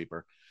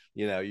minesweeper.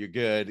 You're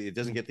good. It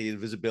doesn't get the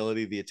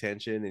invisibility, the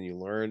attention, and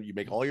you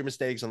make all your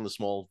mistakes on the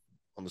small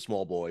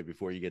boy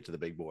before you get to the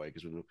big boy.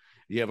 Because when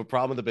you have a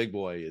problem with the big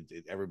boy,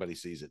 everybody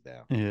sees it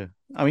now. Yeah.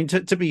 I mean,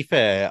 to be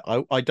fair,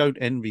 I don't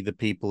envy the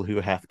people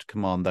who have to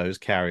command those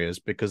carriers,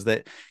 because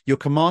you're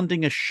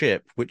commanding a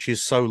ship which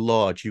is so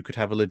large you could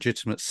have a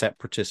legitimate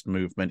separatist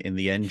movement in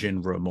the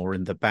engine room or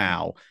in the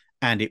bow,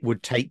 and it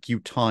would take you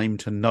time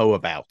to know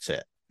about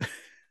it.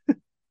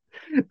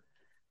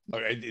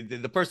 Okay,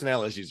 the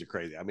personnel issues are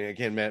crazy. I mean, I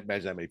can't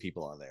imagine that many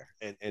people on there.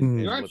 And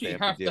you actually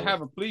have to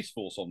have a police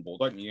force on board,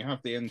 don't you? You have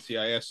the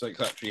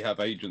NCIS actually have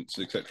agents,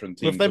 etc. And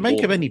teams. If they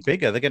make them any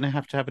bigger, they're going to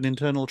have an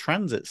internal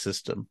transit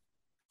system.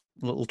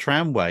 A little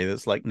tramway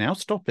that's like now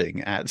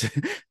stopping at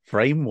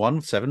frame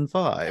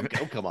 175.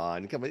 Oh, come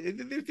on.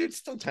 They're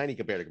still tiny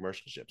compared to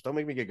commercial ships. Don't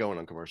make me get going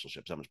on commercial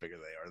ships, how much bigger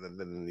they are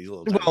than these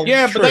little tiny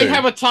ships. But they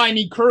have a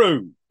tiny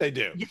crew. They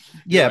do.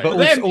 Yeah,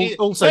 right. But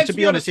also to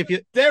be honest,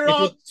 there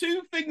are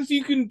two things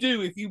you can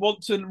do if you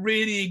want to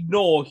really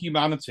ignore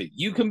humanity.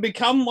 You can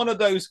become one of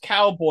those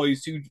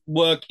cowboys who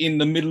work in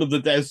the middle of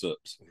the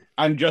desert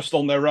and just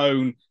on their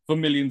own for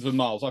millions of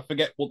miles. I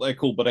forget what they're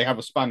called, but they have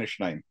a Spanish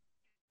name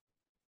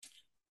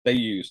they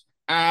use.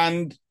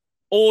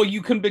 Or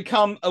you can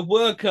become a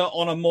worker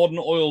on a modern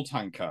oil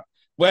tanker,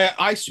 where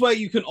I swear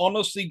you can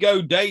honestly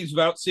go days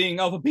without seeing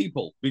other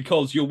people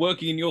because you're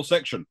working in your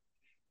section.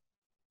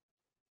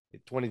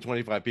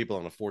 25 people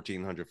on a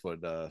 1,400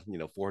 foot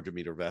 400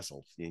 meter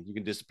vessel. You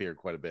can disappear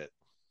quite a bit.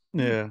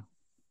 Yeah.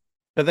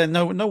 But then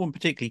no one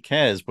particularly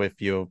cares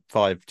if you're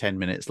 5-10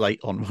 minutes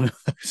late on one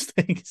of those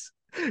things.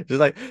 Just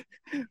like,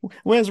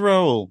 where's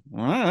Raoul?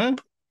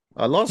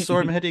 I last saw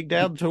him heading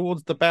down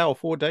towards the bow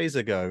 4 days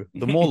ago.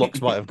 The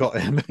Morlocks might have got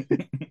him.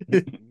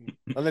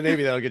 On the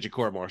Navy, that'll get you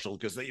court-martialed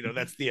because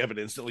that's the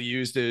evidence they'll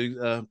use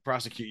to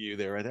prosecute you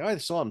there. Right there, I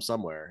saw him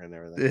somewhere and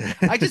everything.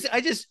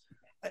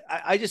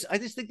 I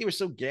just think they were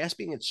so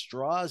gasping at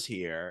straws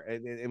here,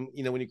 and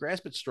when you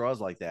grasp at straws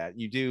like that,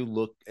 you do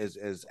look,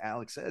 as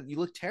Alex said, you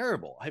look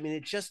terrible. I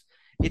mean,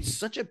 it's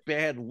such a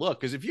bad look,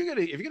 because if you're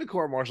gonna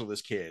court-martial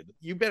this kid,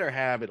 you better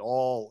have it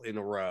all in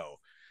a row,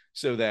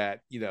 so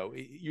that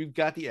you've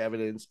got the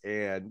evidence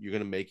and you're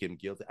going to make him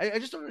guilty. I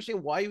just don't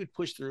understand why you would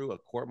push through a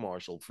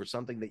court-martial for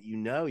something that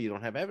you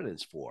don't have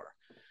evidence for,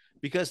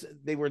 because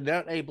they were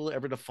not able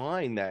ever to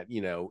find that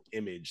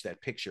image,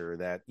 that picture,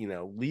 that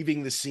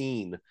leaving the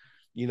scene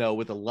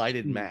with a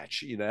lighted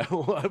match,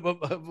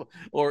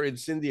 or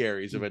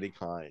incendiaries of any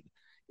kind.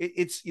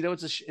 It's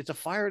a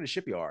fire in a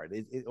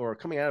shipyard, or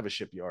coming out of a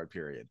shipyard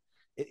period.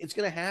 It's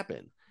going to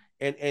happen,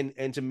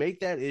 and to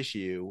make that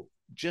issue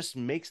just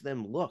makes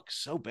them look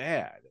so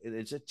bad.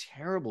 It's a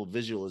terrible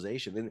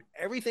visualization, and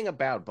everything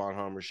about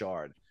Bonhomme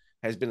Richard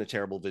has been a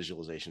terrible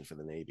visualization for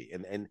the Navy.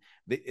 And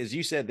as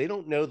you said, they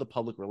don't know the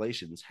public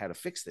relations how to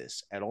fix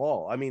this at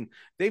all. I mean,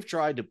 they've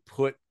tried to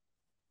put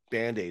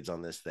band-aids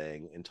on this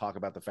thing and talk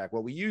about the fact,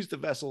 well, we used the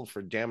vessel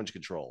for damage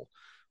control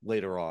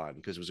later on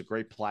because it was a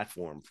great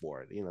platform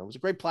for it. You know, it was a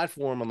great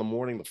platform on the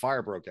morning the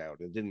fire broke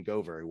out. It didn't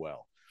go very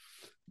well.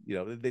 You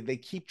know, they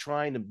keep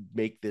trying to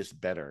make this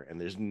better,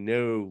 and there's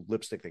no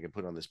lipstick they can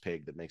put on this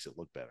pig that makes it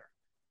look better.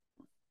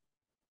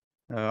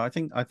 I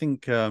think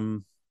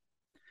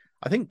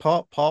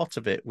part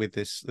of it with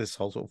this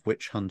whole sort of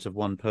witch hunt of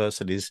one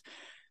person is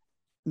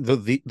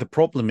the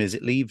problem is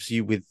it leaves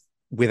you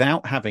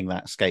without having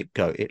that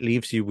scapegoat, it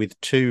leaves you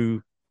with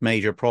two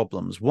major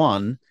problems.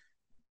 One,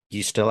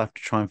 you still have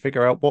to try and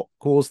figure out what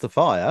caused the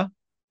fire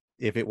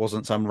if it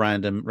wasn't some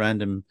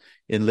random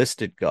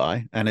enlisted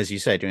guy. And as you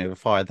said, you know, a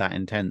fire that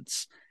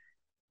intense,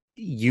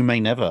 you may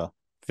never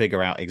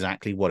figure out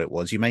exactly what it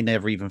was. You may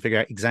never even figure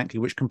out exactly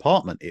which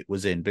compartment it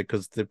was in,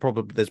 because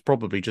there's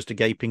probably just a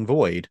gaping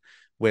void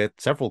where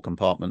several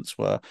compartments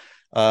were.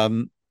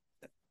 And,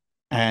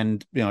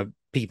 you know,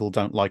 people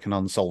don't like an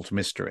unsolved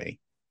mystery.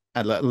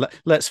 And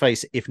let's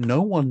face it, if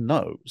no one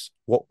knows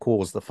what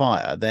caused the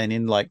fire, then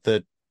in like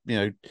the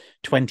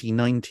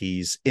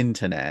 2090s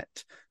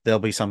internet, there'll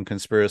be some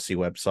conspiracy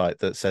website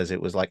that says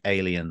it was like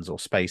aliens or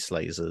space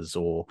lasers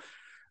or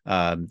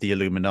the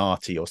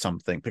Illuminati or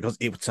something, because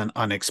it was an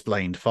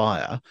unexplained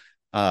fire,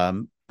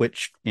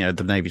 which, you know,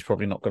 the Navy's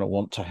probably not going to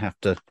want to have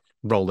to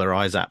roll their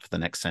eyes at for the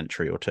next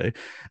century or two.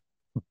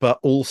 But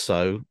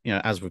also, you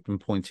know, as we've been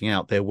pointing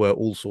out, there were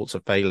all sorts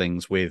of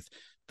failings with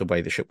the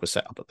way the ship was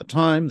set up at the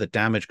time, the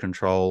damage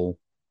control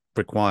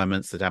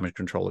requirements, the damage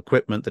control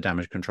equipment, the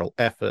damage control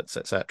efforts,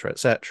 etc.,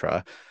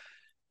 etc.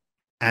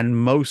 And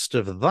most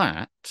of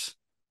that,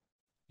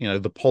 you know,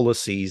 the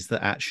policies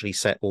that actually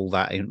set all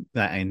that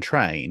in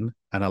train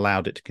and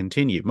allowed it to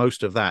continue,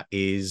 most of that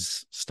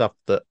is stuff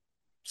that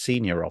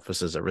senior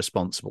officers are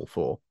responsible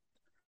for.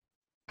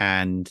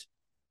 And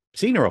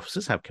senior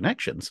officers have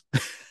connections.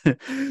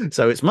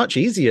 So it's much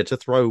easier to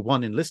throw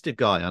one enlisted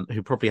guy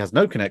who probably has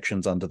no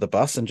connections under the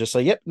bus and just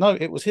say, yep, no,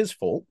 it was his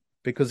fault.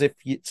 Because if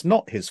it's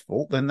not his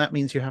fault, then that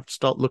means you have to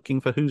start looking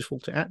for whose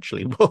fault it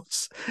actually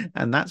was.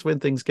 And that's when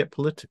things get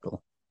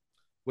political.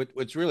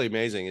 What's really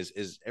amazing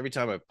is every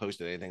time I've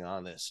posted anything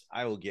on this,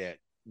 I will get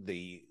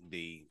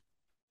the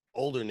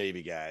older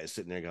Navy guys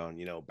sitting there going,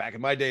 you know, back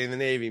in my day in the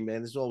Navy,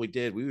 man, this is all we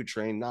did. We would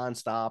train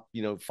nonstop,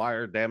 you know,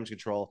 fire, damage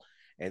control.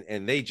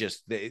 And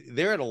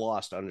they're at a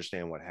loss to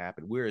understand what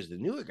happened. Whereas the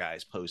newer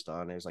guys post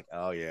on there, it's like,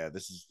 oh yeah,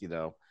 this is,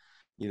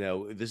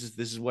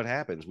 this is what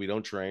happens. We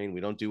don't train.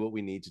 We don't do what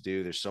we need to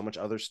do. There's so much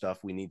other stuff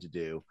we need to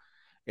do.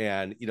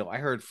 And, you know, I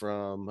heard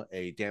from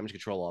a damage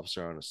control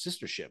officer on a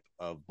sister ship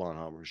of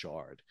Bonhomme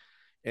Richard.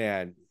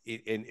 And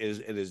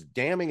as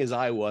damning as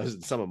I was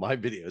in some of my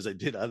videos I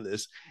did on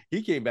this,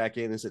 he came back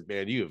in and said,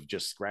 man, you have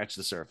just scratched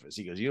the surface.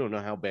 He goes, you don't know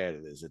how bad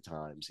it is at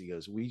times. He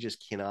goes, we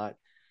just cannot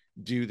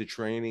do the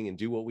training and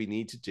do what we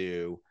need to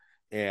do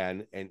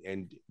and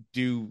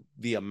do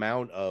the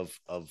amount of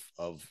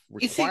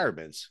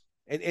requirements.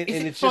 And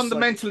it's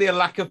fundamentally like a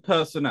lack of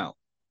personnel.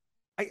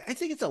 I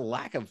think it's a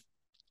lack of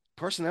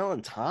personnel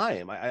and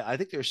time. I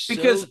think there's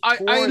because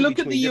I look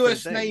at the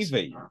US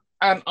Navy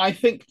and I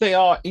think they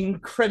are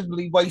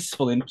incredibly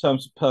wasteful in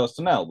terms of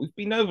personnel. We've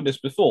been over this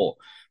before.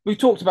 We've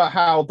talked about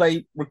how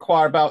they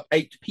require about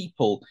 8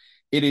 people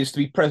it is to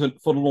be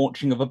present for the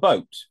launching of a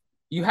boat.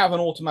 You have an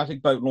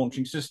automatic boat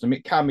launching system.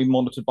 It can be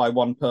monitored by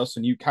one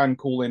person. You can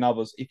call in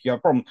others if you have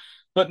a problem.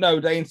 But no,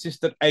 they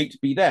insist that 8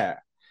 be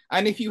there.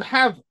 And if you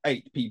have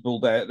 8 people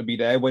there to be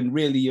there when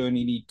really you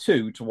only need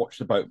 2 to watch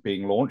the boat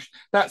being launched,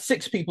 that's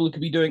 6 people who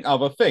could be doing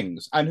other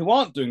things and who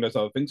aren't doing those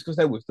other things because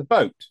they're with the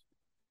boat.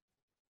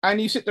 And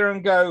you sit there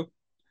and go,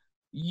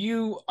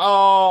 you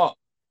are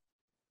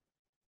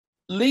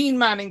lean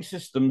manning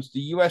systems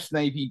the US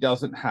Navy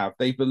doesn't have.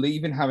 They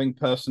believe in having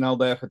personnel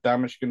there for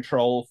damage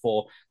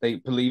control, they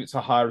believe it's a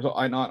higher result.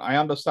 I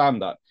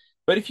understand that.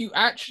 But if you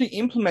actually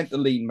implement the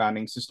lean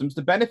manning systems,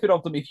 the benefit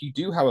of them, if you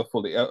do have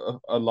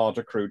a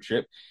larger crude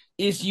ship,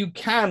 is you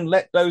can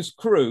let those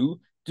crew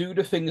do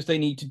the things they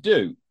need to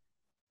do.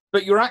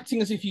 But you're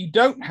acting as if you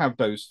don't have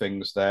those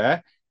things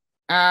there,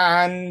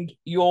 and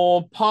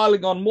you're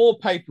piling on more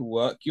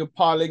paperwork, you're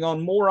piling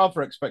on more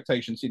other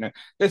expectations. You know,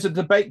 there's a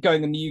debate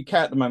going in the UK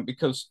at the moment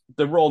because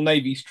the Royal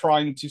Navy's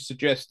trying to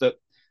suggest that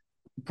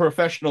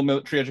professional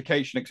military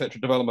education,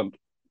 etc., development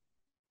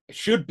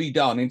should be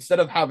done instead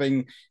of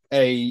having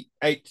a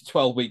 8 to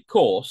 12 week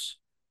course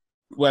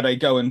where they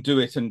go and do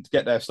it and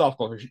get their staff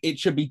qualification. It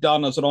should be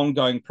done as an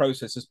ongoing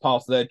process as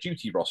part of their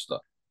duty roster.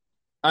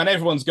 And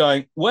everyone's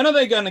going, when are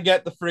they going to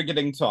get the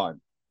frigating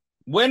time?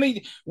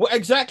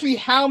 Exactly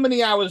how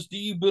many hours do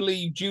you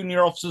believe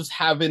junior officers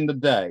have in the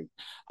day?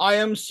 I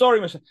am sorry,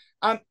 Mr.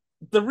 And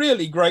the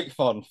really great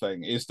fun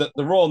thing is that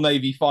the Royal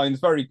Navy finds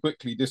very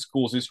quickly this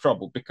causes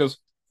trouble because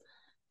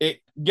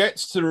it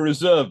gets to the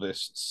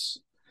reservists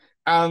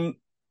and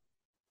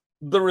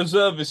the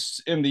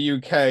reservists in the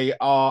UK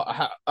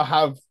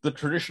have the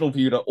traditional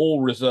view that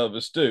all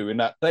reservists do, in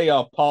that they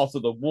are part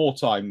of the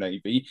wartime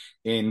navy.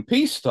 In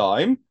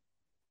peacetime,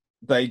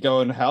 they go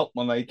and help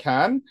when they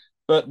can,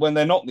 but when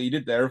they're not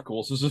needed, they're of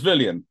course a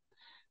civilian.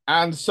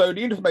 And so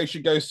the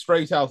information goes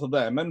straight out of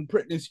them, and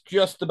Britain is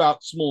just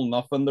about small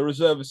enough, and the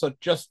reservists are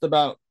just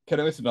about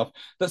enough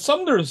that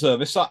some of the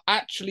reservists are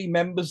actually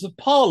members of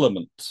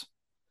parliament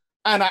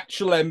and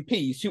actual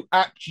MPs who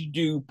actually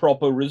do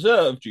proper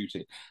reserve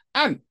duty.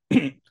 And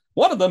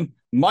one of them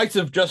might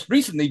have just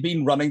recently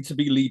been running to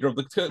be leader of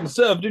the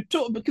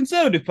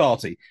Conservative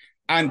Party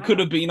and could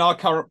have been our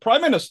current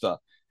Prime Minister.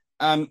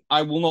 And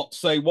I will not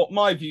say what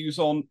my views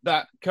on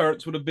that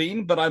occurrence would have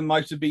been, but I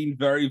might have been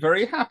very,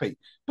 very happy.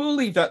 But we'll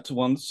leave that to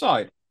one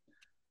side.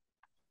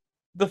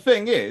 The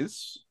thing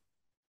is,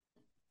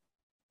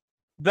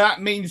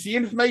 that means the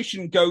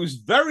information goes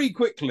very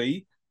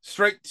quickly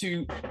straight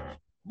to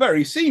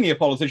very senior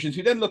politicians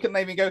who then look at the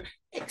Navy and go,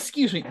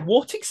 excuse me,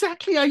 what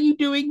exactly are you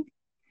doing?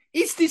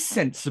 Is this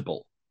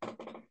sensible?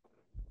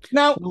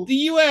 Now, the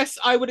US,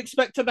 I would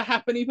expect it to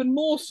happen even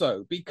more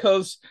so,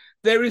 because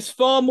there is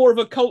far more of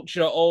a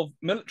culture of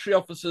military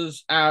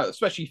officers,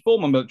 especially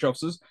former military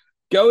officers,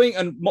 going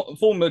and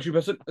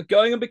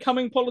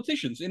becoming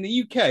politicians. In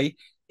the UK,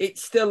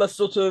 it's still a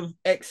sort of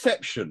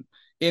exception.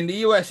 In the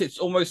US, it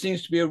almost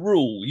seems to be a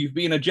rule. You've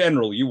been a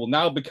general, you will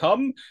now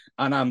become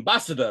an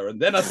ambassador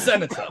and then a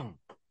senator.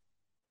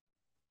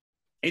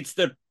 It's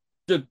the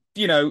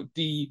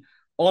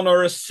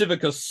honoris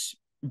civicus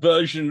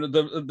version,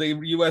 the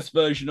US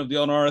version of the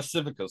honoris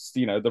civicus,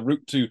 the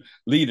route to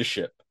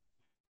leadership.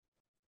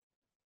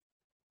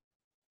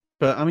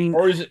 But I mean,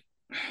 or is it?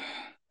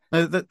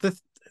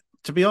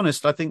 To be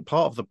honest, I think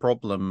part of the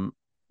problem,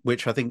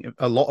 which I think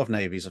a lot of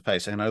navies are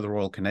facing, I know the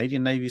Royal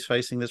Canadian Navy is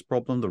facing this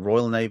problem. The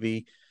Royal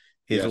Navy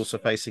is also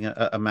facing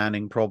a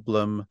manning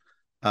problem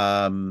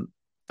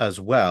as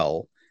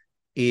well,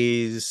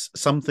 is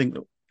something,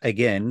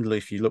 again,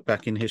 if you look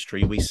back in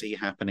history, we see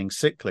happening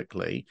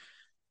cyclically.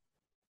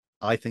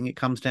 I think it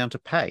comes down to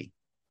pay,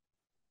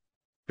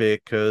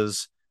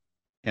 because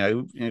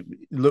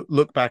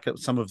look back at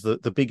some of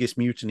the biggest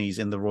mutinies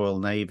in the Royal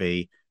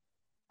Navy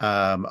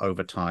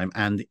over time,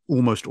 and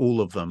almost all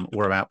of them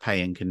were about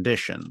pay and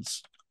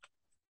conditions,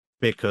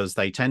 because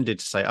they tended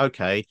to say,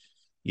 okay,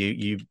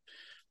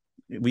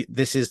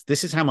 this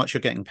is how much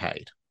you're getting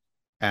paid,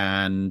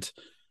 and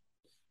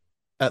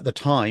at the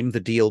time the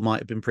deal might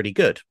have been pretty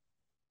good,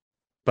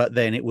 but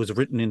then it was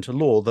written into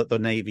law that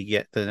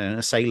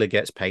a sailor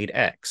gets paid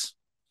X.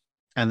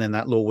 And then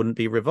that law wouldn't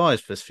be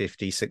revised for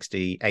 50,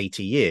 60,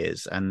 80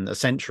 years. And a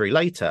century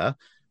later,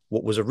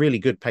 what was a really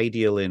good pay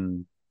deal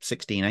in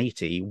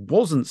 1680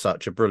 wasn't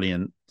such a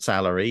brilliant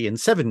salary in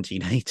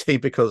 1780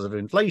 because of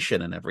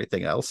inflation and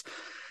everything else.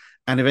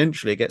 And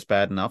eventually it gets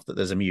bad enough that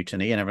there's a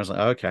mutiny and everyone's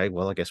like, okay,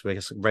 well, I guess we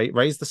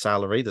raise the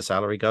salary. The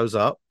salary goes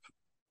up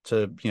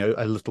to,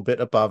 a little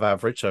bit above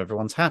average. So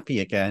everyone's happy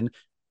again.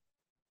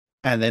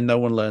 And then no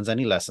one learns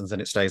any lessons,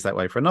 and it stays that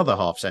way for another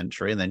half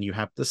century. And then you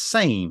have the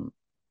same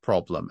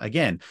problem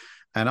again.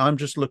 And I'm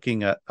just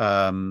looking at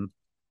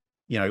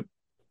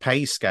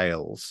pay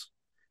scales,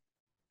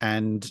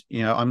 and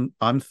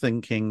I'm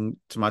thinking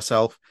to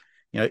myself,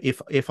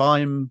 if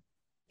I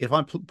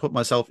put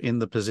myself in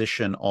the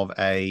position of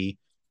a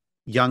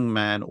young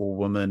man or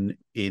woman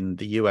in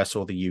the US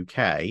or the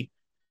UK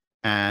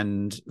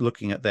and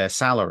looking at their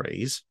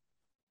salaries,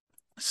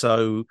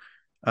 so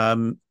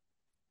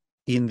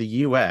in the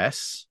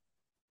US,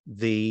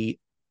 the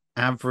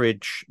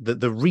average,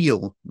 the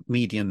real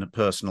median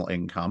personal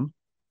income,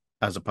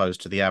 as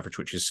opposed to the average,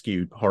 which is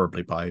skewed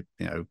horribly by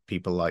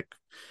people like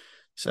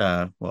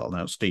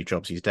Steve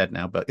Jobs, he's dead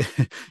now, but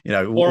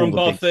Warren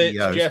Buffett,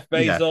 Jeff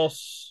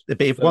Bezos.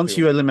 But once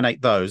you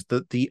eliminate those,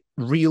 the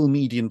real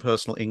median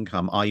personal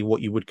income, i.e.,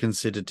 what you would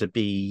consider to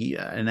be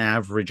an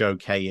average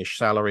okay-ish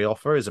salary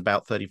offer, is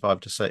about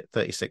 $35,000 to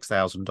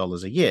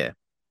 $36,000 a year.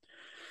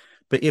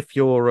 But if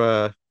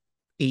you're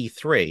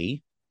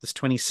E3, that's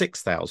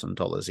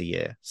 $26,000 a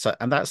year. So,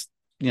 and that's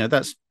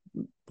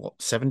what,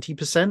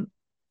 70%.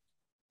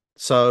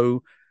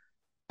 So,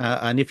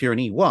 and if you're an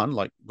E1,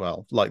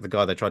 like the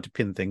guy they tried to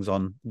pin things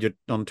on, you're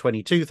on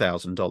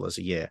 $22,000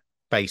 a year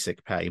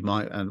basic pay,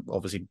 and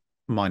obviously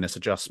minus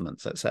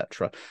adjustments,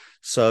 etc.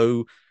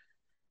 So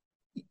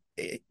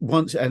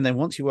once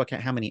you work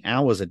out how many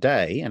hours a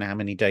day and how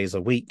many days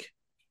a week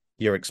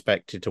you're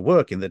expected to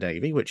work in the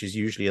Navy, which is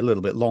usually a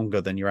little bit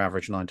longer than your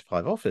average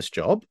 9-to-5 office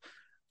job,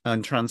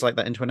 and translate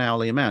that into an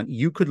hourly amount,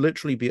 you could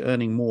literally be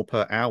earning more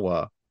per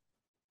hour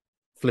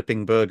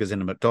flipping burgers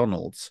in a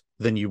McDonald's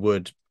than you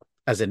would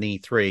as an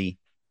E3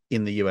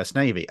 in the US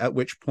Navy. At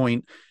which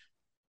point,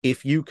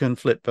 if you can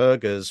flip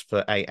burgers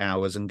for 8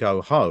 hours and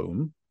go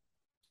home,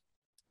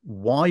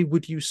 why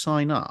would you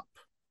sign up?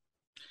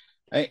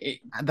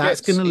 That's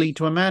going to lead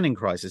to a manning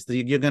crisis.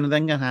 You're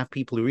going to have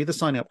people who are either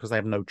signing up because they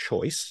have no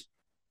choice,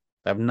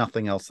 they have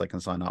nothing else they can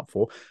sign up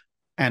for,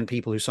 and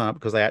people who sign up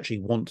because they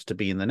actually want to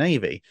be in the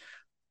Navy.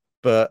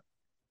 But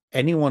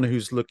anyone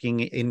who's looking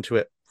into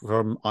it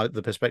from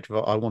the perspective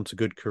of I want a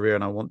good career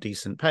and I want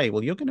decent pay,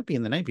 well, you're going to be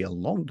in the Navy a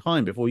long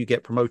time before you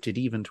get promoted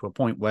even to a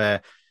point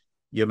where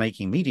you're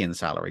making median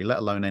salary, let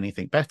alone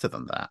anything better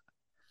than that.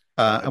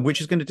 And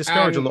which is going to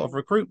discourage a lot of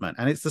recruitment.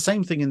 And it's the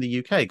same thing in the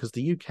UK, because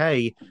the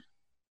UK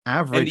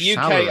average in the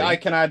UK, salary... I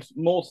can add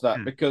more to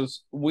that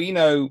because we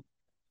know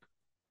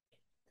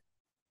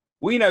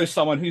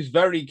someone who's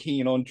very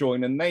keen on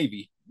joining the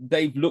Navy.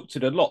 They've looked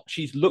at it a lot.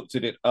 She's looked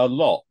at it a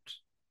lot.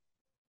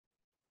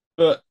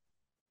 But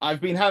I've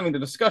been having a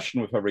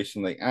discussion with her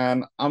recently,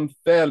 and I'm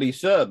fairly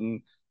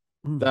certain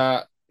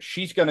that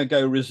she's going to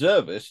go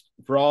reservist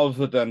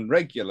rather than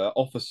regular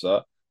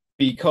officer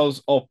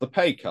because of the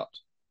pay cut.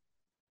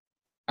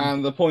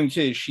 And the point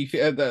is, she's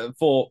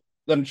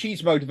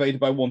motivated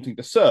by wanting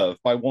to serve,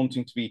 by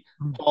wanting to be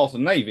part of the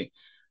Navy.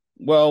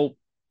 Well,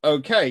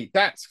 okay,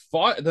 that's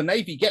fine. The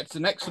Navy gets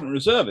an excellent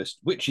reservist,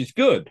 which is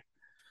good.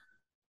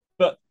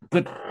 But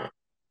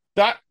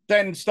that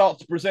then starts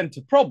to present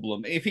a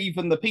problem if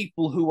even the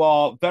people who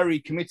are very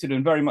committed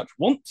and very much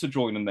want to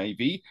join the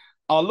Navy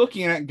are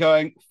looking at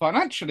going,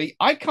 financially,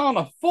 I can't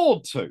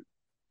afford to.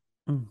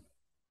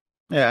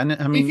 Yeah, and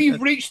I mean, if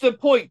you've reached the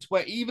point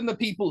where even the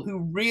people who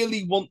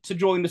really want to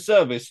join the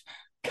service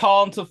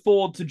can't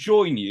afford to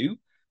join you,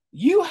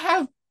 you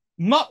have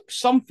mucked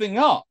something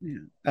up. Yeah.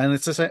 And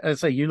it's I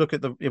say you look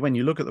at when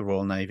you look at the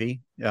Royal Navy,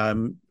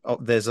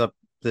 there's a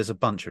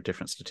bunch of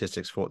different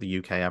statistics for what the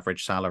UK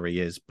average salary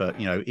is, but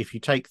if you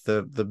take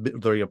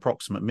the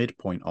approximate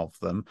midpoint of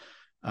them,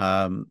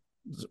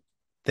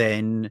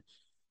 then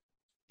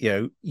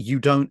you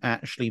don't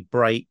actually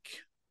break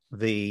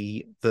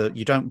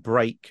you don't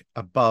break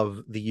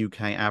above the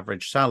UK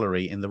average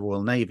salary in the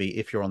Royal Navy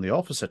if you're on the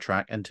officer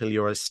track until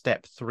you're a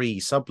step 3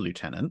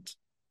 sub-lieutenant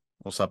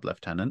or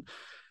sub-lieutenant.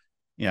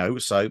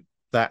 So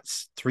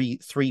that's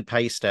three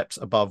pay steps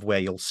above where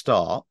you'll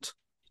start,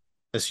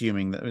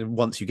 assuming that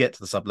once you get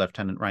to the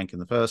sub-lieutenant rank in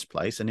the first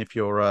place. And if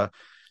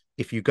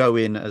you go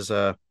in as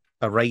a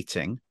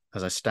rating,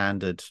 as a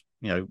standard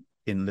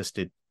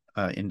enlisted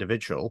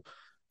individual,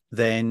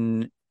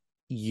 then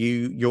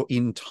your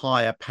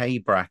entire pay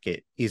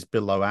bracket is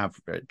below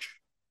average.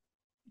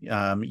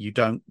 You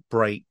don't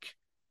break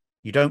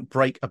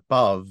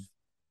above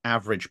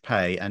average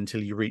pay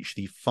until you reach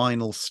the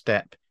final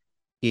step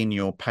in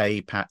your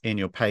pay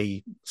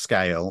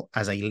scale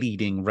as a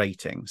leading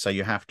rating. So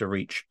you have to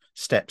reach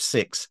step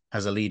 6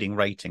 as a leading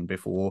rating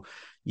before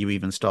you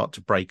even start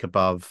to break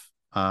above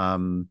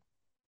standard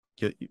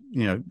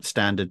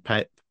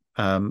pay,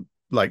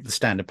 like the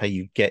standard pay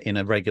you get in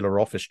a regular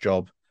office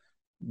job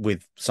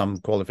with some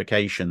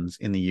qualifications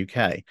in the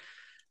UK.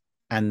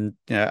 And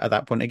at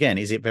that point, again,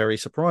 is it very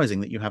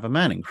surprising that you have a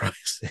manning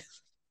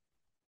crisis?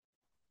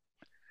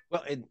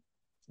 Well,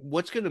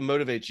 what's going to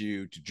motivate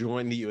you to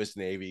join the U.S.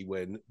 Navy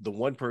when the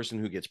one person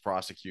who gets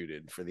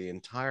prosecuted for the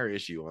entire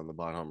issue on the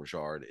Bonhomme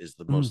Richard is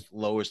the most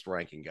lowest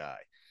ranking guy?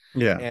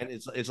 Yeah. And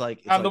it's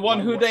like the one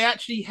who they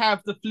actually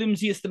have the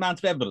flimsiest amount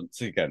of evidence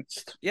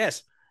against.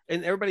 Yes.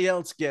 And everybody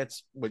else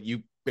gets what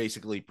you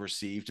basically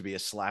perceive to be a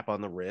slap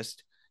on the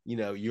wrist.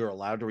 You're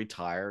allowed to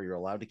retire. You're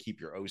allowed to keep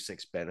your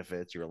 06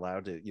 benefits. You're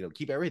allowed to,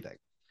 keep everything.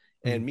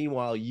 And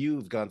meanwhile,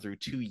 you've gone through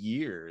 2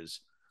 years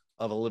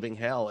of a living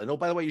hell. And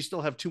by the way, you still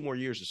have 2 more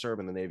years to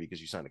serve in the Navy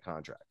because you signed a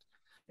contract.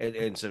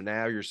 And so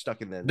now you're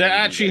stuck in the They're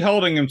actually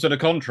holding him to the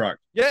contract.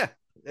 Yeah.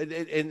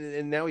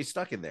 And now he's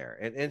stuck in there.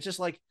 And it's just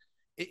like,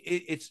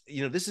 it's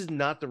this is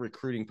not the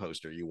recruiting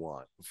poster you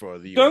want for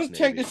the US Don't Navy.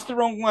 take this the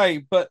wrong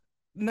way, but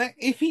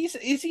is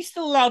he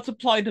still allowed to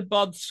apply to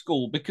Bud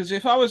School? Because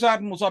if I was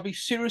admirals, I'd be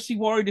seriously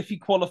worried if he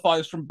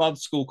qualifies from Bud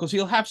School because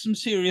he'll have some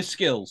serious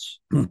skills.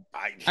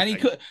 And he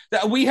could.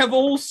 We have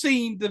all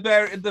seen the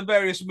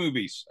various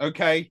movies,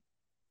 okay?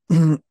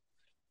 But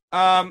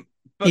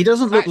he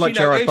doesn't look like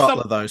Gerard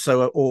Butler though,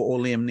 so or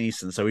Liam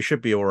Neeson, so he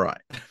should be all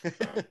right.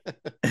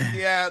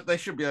 Yeah, they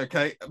should be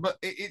okay. But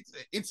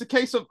it's a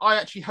case of I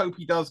actually hope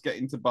he does get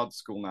into Bud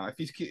School now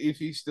if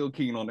he's still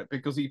keen on it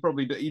because he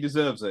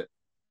deserves it.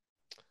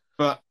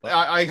 But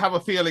I have a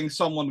feeling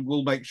someone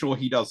will make sure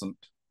he doesn't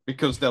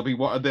because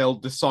they'll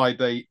decide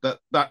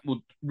that would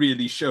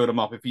really show him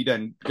up if he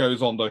then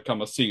goes on to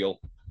become a SEAL.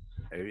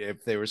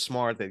 If they were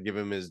smart, they'd give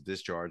him his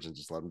discharge and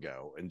just let him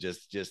go and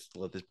just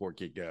let this poor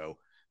kid go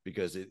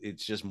because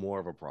it's just more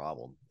of a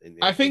problem.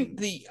 I think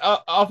the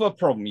other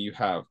problem you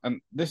have,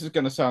 and this is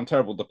going to sound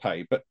terrible to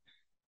pay, but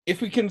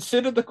if we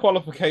consider the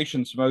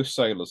qualifications most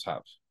sailors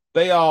have,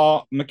 they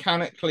are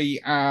mechanically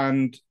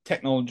and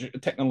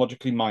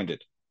technologically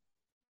minded.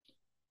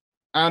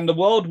 And the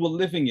world we're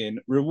living in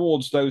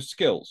rewards those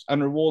skills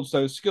and rewards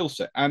those skill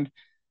set. And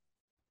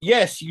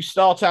yes, you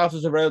start out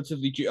as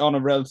on a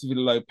relatively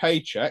low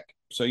paycheck,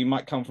 so you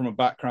might come from a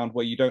background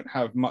where you don't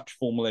have much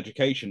formal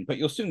education, but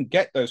you'll soon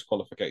get those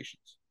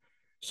qualifications.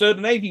 So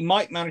the Navy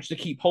might manage to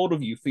keep hold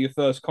of you for your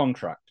first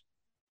contract,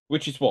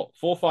 which is what,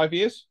 4 or 5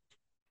 years?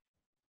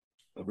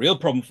 The real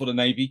problem for the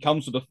Navy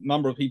comes with the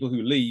number of people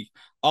who leave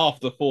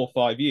after 4 or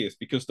 5 years,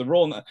 because the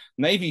Royal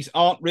Navies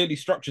aren't really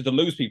structured to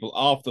lose people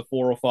after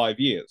 4 or 5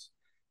 years.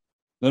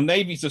 The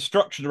navies are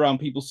structured around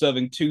people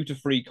serving 2 to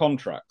 3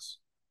 contracts.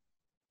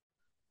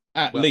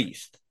 at Well,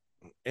 least.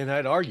 and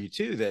I'd argue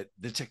too that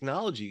the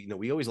technology,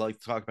 we always like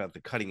to talk about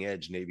the cutting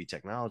edge Navy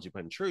technology,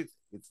 but in truth,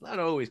 it's not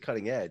always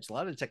cutting edge. A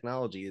lot of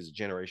technology is a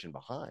generation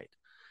behind.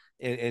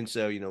 And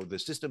so, the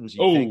systems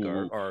you think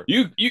Oh, are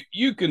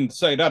you can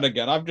say that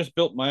again. I've just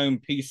built my own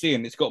PC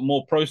and it's got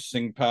more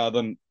processing power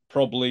than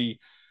probably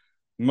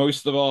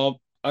most of our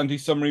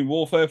anti-submarine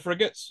warfare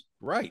frigates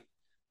right.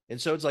 And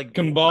so it's like,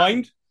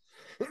 combined.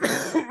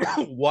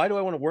 why do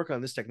I want to work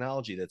on this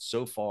technology that's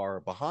so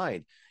far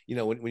behind?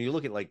 When you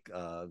look at like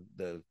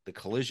the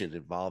collision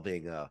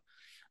involving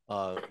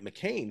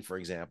McCain, for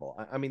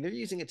example, I mean, they're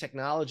using a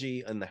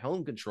technology in the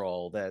helm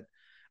control that,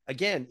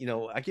 again,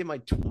 I give my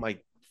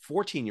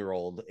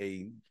 14-year-old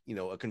a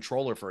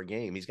controller for a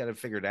game. He's got it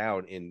figured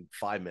out in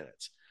 5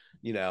 minutes,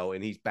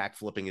 and he's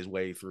backflipping his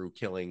way through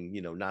killing,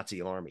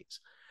 Nazi armies.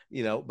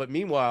 But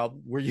meanwhile,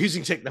 we're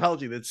using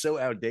technology that's so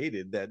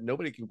outdated that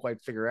nobody can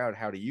quite figure out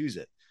how to use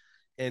it.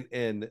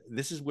 And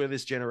this is where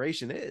this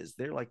generation is.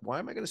 They're like, why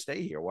am I going to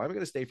stay here? Why am I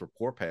going to stay for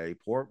poor pay,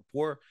 poor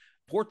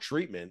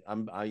treatment?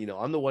 I'm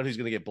the one who's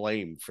going to get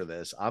blamed for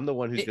this. I'm the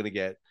one who's going to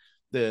get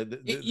the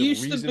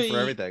reason for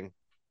everything.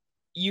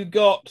 You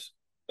got,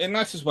 and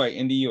that's his way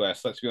in the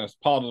US. Let's be honest.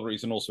 Part of the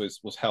reason also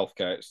was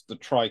healthcare. It's the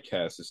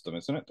TRICARE system,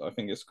 isn't it? I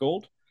think it's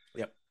called.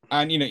 Yep.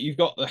 And you've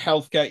got the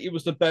healthcare. It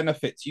was the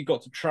benefits. You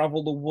got to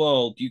travel the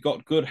world. You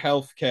got good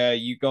healthcare.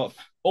 You got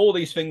all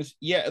these things.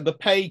 Yeah, the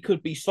pay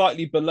could be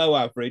slightly below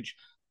average,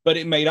 but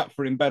it made up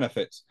for in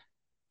benefits.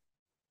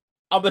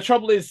 And the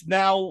trouble is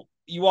now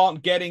you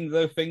aren't getting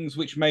the things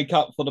which make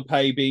up for the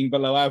pay being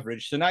below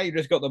average. So now you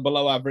just got the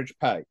below average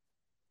pay,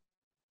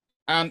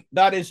 and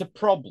that is a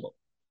problem.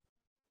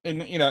 In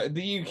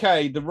the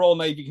UK, the Royal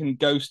Navy can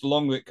ghost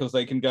along with it because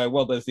they can go,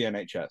 well, there's the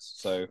NHS,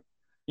 so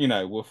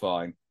we're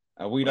fine.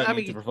 We don't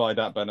need to provide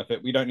that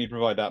benefit. We don't need to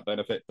provide that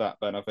benefit,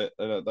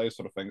 those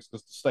sort of things,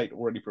 because the state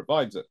already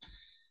provides it.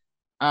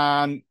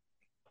 And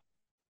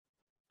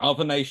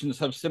other nations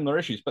have similar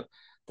issues. But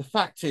the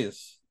fact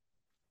is,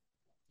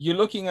 you're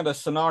looking at a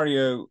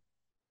scenario.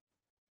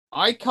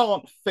 I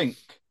can't think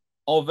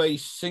of a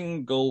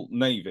single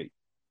navy,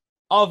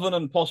 other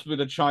than possibly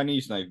the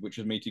Chinese Navy, which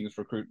is meeting its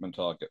recruitment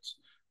targets.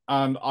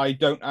 And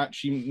not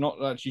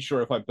actually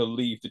sure if I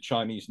believe the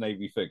Chinese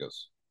Navy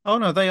figures. Oh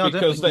no, they are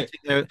because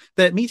definitely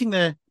they're meeting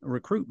their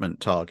recruitment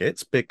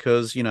targets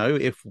because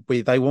if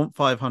they want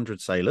 500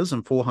 sailors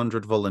and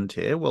 400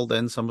 volunteer, well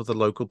then some of the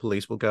local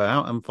police will go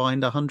out and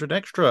find 100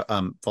 extra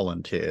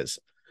volunteers.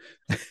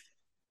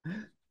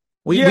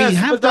 We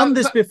have done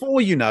this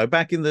before,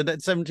 back in the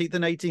 17th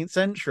and 18th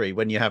century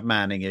when you have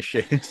manning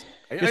issues.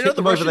 I know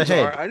the Russians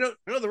are. I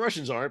know the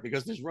Russians aren't,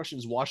 because there's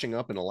Russians washing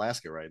up in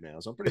Alaska right now.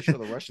 So I'm pretty sure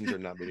the Russians are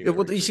not meeting.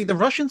 Well, you see, the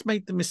Russians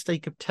made the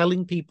mistake of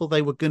telling people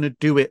they were going to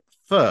do it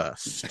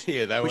first,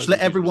 which let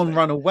everyone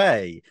run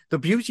away. The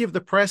beauty of the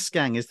press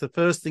gang is the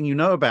first thing you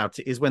know about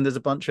it is when there's a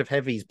bunch of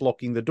heavies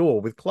blocking the door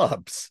with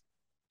clubs.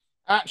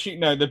 Actually,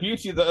 no. The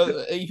beauty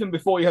of even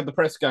before you have the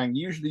press gang,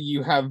 usually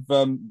you have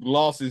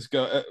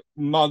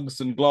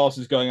mugs and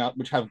glasses going out,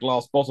 which have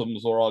glass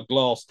bottoms or are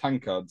glass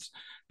tankards,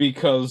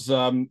 because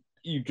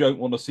you don't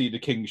want to see the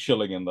king's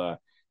shilling in there.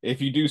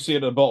 If you do see it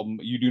at the bottom,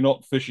 you do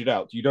not fish it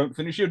out. You don't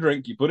finish your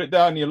drink. You put it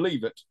down. You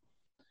leave it,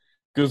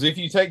 because if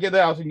you take it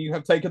out and you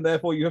have taken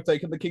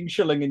the king's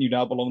shilling, and you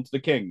now belong to the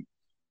king.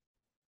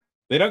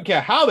 They don't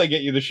care how they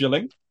get you the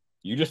shilling.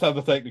 You just have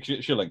to take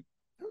the shilling.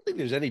 I don't think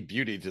there's any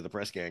beauty to the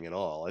press gang at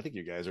all. I think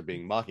you guys are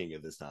being mocking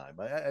it this time.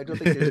 I don't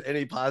think there's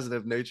any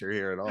positive nature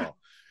here at all.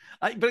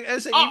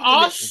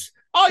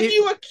 Are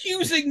you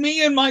accusing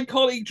me and my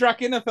colleague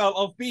Drakinafel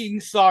of being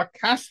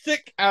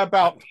sarcastic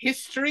about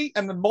history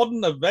and the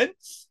modern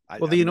events?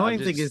 Well, the annoying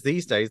thing is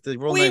these days the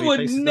Royal Navy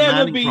faces the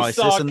manning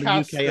crisis, and the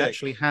UK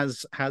actually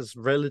has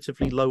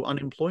relatively low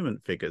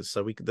unemployment figures,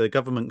 so the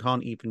government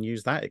can't even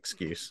use that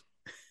excuse.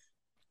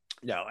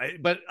 No,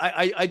 but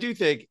I do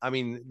think,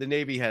 the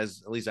Navy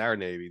has, at least our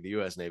Navy, the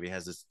U.S. Navy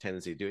has this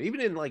tendency to do it.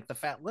 Even in like the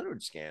Fat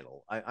Leonard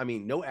scandal,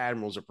 no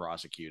admirals are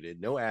prosecuted,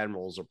 no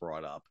admirals are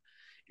brought up.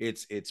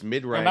 It's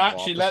mid-rank. And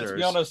actually, let's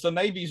be honest, the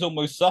Navy's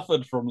almost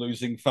suffered from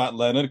losing Fat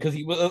Leonard, because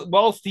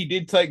whilst he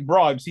did take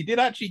bribes, he did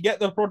actually get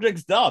the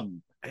projects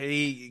done.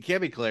 He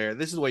can't be clear.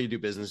 This is the way you do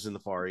business in the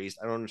Far East.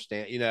 I don't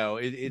understand.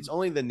 It's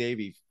only the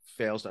Navy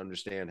fails to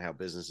understand how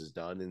business is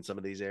done in some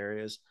of these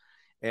areas.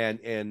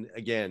 And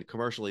again,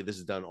 commercially, this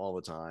is done all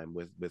the time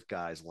with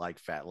guys like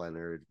Fat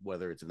Leonard,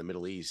 whether it's in the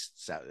Middle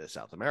East,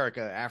 South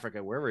America,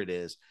 Africa, wherever it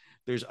is.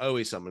 There's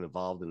always someone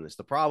involved in this.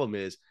 The problem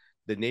is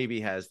the Navy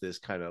has this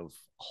kind of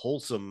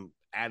wholesome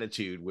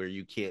attitude where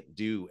you can't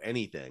do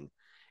anything.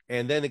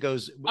 And then it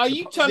goes. Are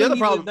you telling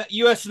me that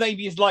US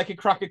Navy is like a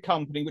cracker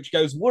company, which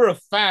goes, we're a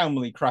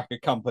family cracker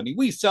company.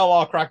 We sell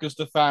our crackers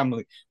to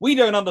family. We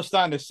don't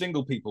understand if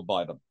single people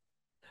buy them.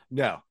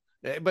 No.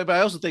 But I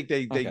also think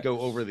they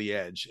go over the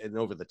edge and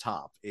over the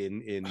top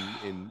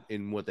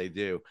in what they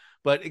do.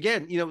 But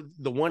again,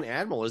 the one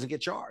admiral doesn't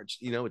get charged.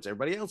 It's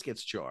everybody else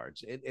gets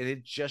charged. And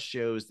it just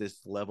shows this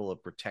level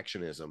of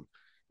protectionism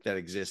that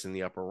exists in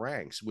the upper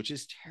ranks, which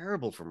is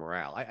terrible for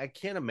morale. I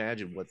can't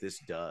imagine what this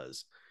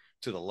does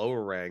to the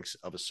lower ranks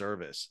of a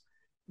service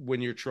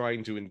when you're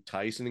trying to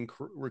entice and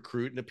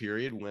recruit in a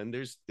period when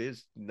there's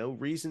no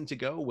reason to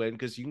go, when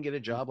because you can get a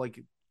job like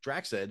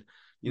Drax said,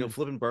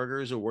 flipping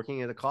burgers or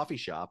working at a coffee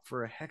shop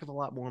for a heck of a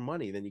lot more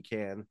money than you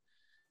can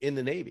in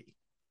the Navy.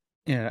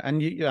 Yeah,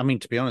 and I mean,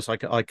 to be honest,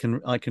 I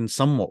can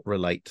somewhat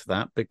relate to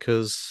that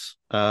because,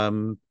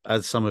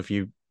 as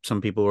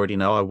some people already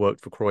know, I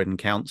worked for Croydon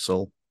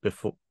Council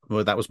before.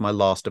 Well, that was my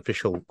last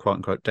official quote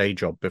unquote day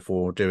job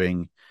before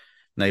doing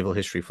naval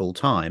history full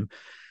time,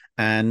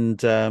 and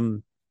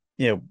the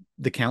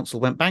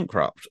council went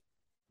bankrupt,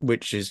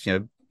 which is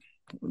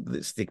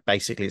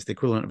basically it's the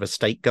equivalent of a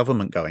state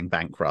government going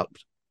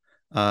bankrupt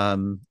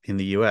in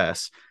the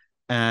US,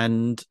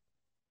 and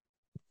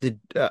the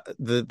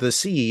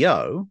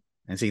CEO.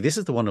 And see, this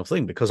is the wonderful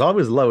thing, because I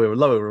was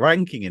lower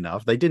ranking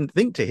enough, they didn't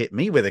think to hit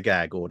me with a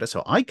gag order.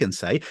 So I can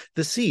say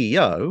the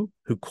CEO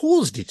who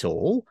caused it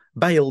all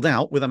bailed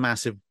out with a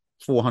massive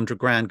 400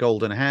 grand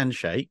golden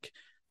handshake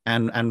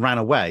and ran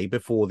away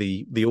before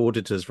the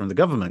auditors from the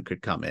government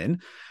could come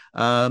in.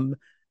 And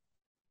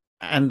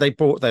they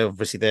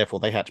obviously, therefore,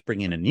 they had to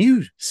bring in a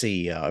new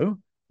CEO.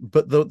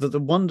 But the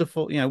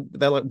wonderful,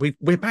 they're like,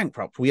 we're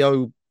bankrupt. We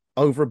owe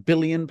over £1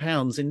 billion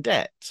in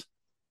debt.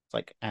 It's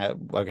like,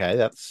 okay,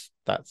 that's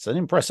an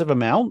impressive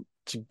amount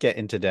to get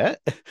into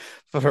debt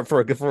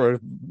for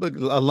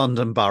a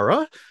London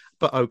borough,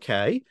 but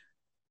okay.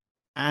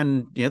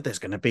 And there's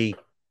going to be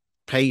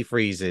pay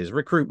freezes,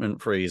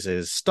 recruitment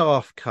freezes,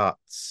 staff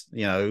cuts.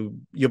 You're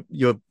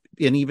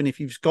and even if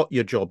you've got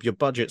your job, your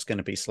budget's going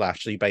to be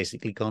slashed, so you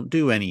basically can't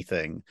do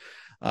anything,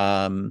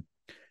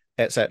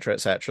 etc.,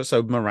 etc.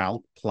 So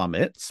morale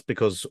plummets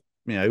because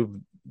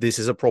this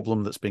is a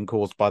problem that's been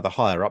caused by the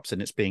higher ups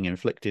and it's being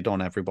inflicted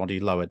on everybody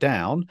lower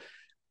down.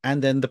 And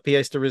then the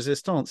pièce de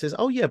résistance is,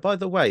 oh yeah, by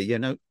the way,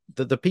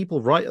 the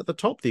people right at the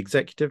top, the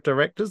executive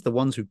directors, the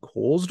ones who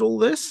caused all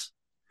this,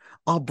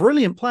 our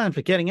brilliant plan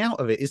for getting out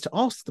of it is to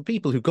ask the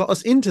people who got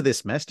us into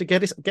this mess to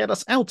get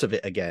us out of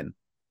it again,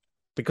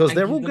 because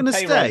they're all going to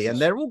stay and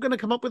they're all going to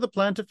come up with a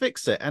plan to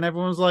fix it. And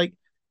everyone's like,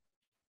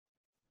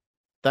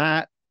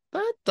 that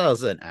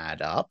doesn't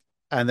add up.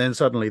 And then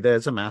suddenly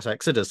there's a mass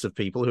exodus of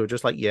people who are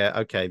just like, yeah,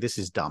 okay, this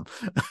is dumb.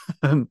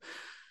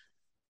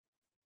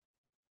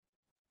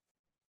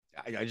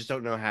 I just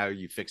don't know how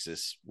you fix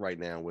this right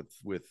now with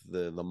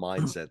the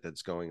mindset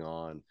that's going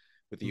on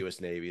with the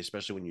U.S. Navy,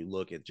 especially when you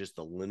look at just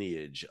the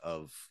lineage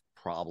of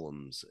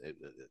problems,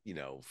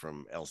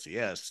 from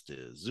LCS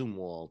to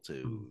Zumwalt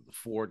to the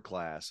Ford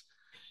class.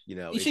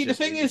 You see, the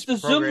thing is, the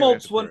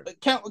Zumwalts were.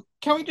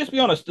 Can we just be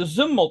honest? The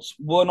Zumwalts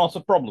were not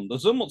a problem. The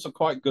Zumwalts are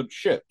quite good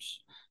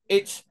ships.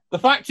 It's the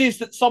fact is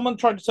that someone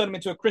tried to turn them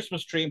into a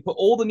Christmas tree and put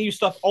all the new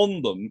stuff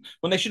on them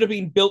when they should have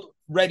been built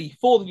ready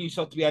for the new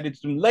stuff to be added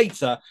to them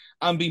later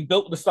and been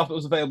built with the stuff that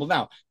was available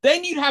now.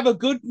 Then you'd have a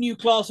good new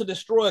class of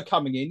destroyer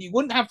coming in. You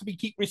wouldn't have to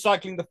keep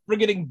recycling the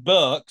frigating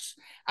Burks,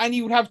 and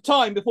you would have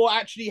time before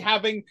actually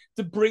having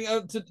to bring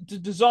to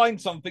design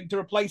something to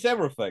replace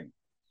everything.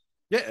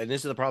 Yeah, and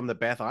this is the problem that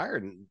Bath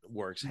Iron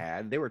Works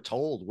had. They were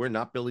told, we're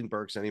not building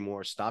Burks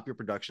anymore. Stop your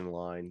production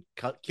line.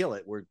 Kill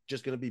it. We're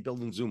just going to be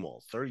building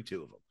Zumwalt,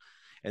 32 of them.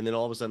 And then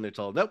all of a sudden they're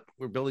told, nope,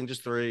 we're building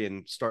just 3,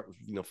 and start,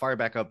 fire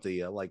back up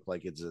the, like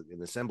it's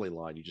an assembly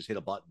line. You just hit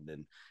a button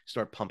and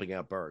start pumping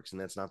out Burks. And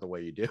that's not the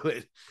way you do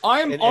it.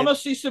 I'm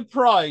honestly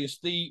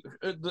surprised this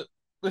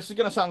is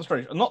going to sound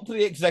strange. Not to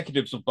the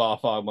executives of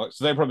Bath Iron Works.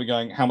 They're probably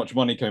going, how much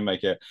money can we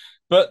make here?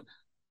 But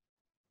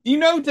you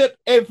know that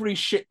every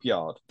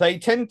shipyard, they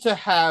tend to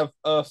have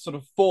a sort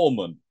of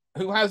foreman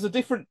who has a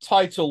different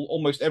title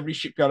almost every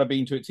shipyard I've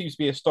been to. It seems to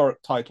be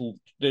historic title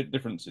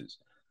differences.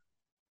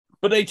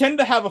 But they tend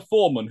to have a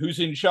foreman who's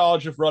in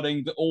charge of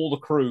running all the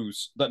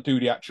crews that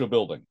do the actual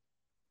building.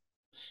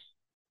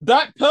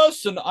 That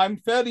person, I'm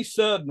fairly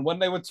certain, when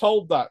they were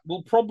told that,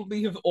 will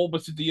probably have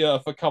orbited the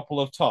Earth a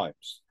couple of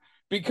times,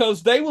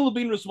 because they will have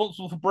been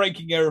responsible for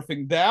breaking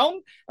everything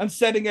down and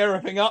setting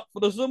everything up for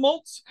the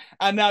Zumwalts,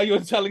 and now you're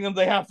telling them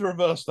they have to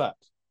reverse that.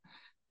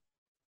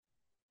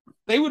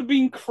 They would have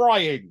been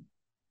crying.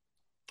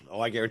 Oh,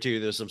 I guarantee you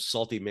there's some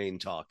salty Maine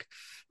talk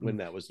when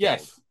that was told.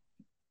 Yes.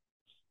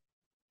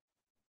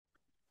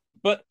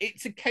 But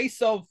it's a case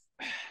of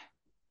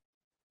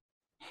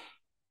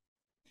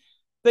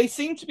they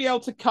seem to be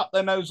able to cut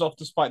their nose off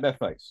to spite their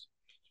face.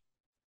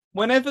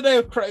 Whenever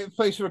they're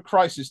faced with a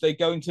crisis, they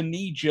go into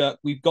knee-jerk,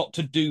 we've got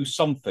to do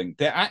something.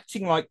 They're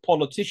acting like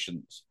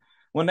politicians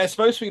when they're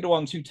supposed to be the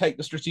ones who take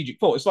the strategic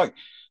thought. It's like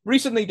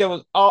recently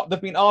there've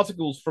been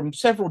articles from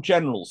several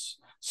generals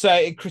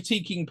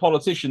critiquing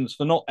politicians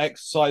for not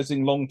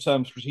exercising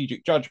long-term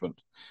strategic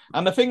judgment.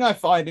 And the thing I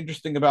find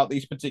interesting about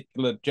these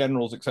particular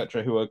generals,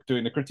 etc., who are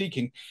doing the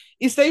critiquing,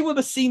 is they were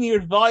the senior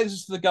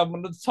advisors to the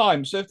government at the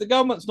time. So if the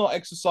government's not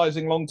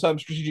exercising long-term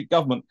strategic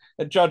judgment,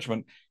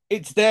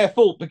 it's their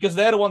fault, because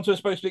they're the ones who are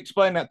supposed to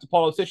explain that to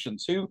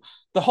politicians, who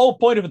the whole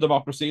point of a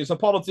democracy is a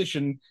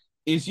politician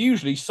is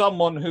usually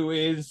someone who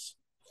is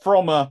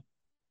theoretically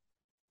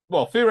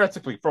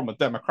from a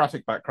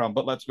democratic background,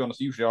 but let's be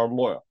honest, usually are a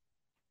lawyer.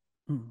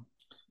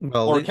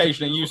 Well, or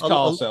occasionally used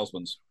car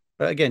salesmen.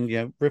 But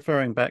again,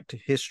 referring back to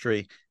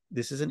history,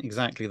 this isn't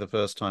exactly the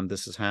first time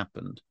this has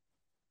happened.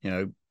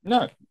 No.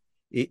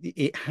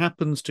 It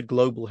happens to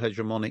global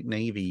hegemonic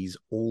navies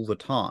all the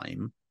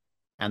time,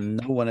 and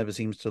no one ever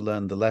seems to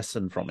learn the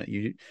lesson from it.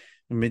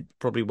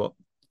 Probably what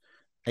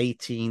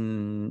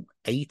 1880s,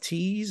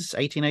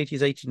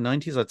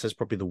 1890s, I'd say is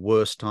probably the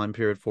worst time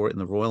period for it in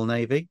the Royal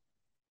Navy.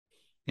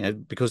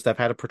 Because they've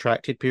had a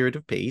protracted period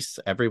of peace.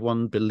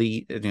 Everyone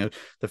the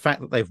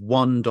fact that they've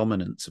won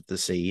dominance of the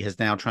sea has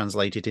now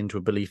translated into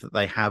a belief that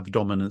they have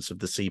dominance of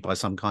the sea by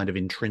some kind of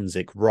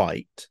intrinsic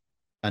right,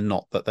 and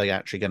not that they're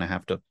actually going to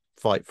have to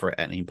fight for it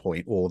at any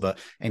point, or that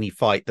any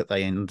fight that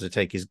they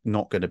undertake is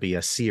not going to be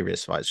a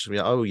serious fight. It's just be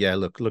like, oh yeah,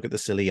 look at the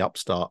silly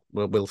upstart.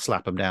 We'll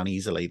slap them down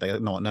easily. They're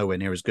not nowhere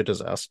near as good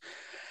as us.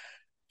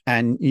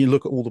 And you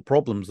look at all the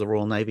problems the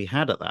Royal Navy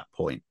had at that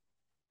point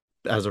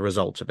as a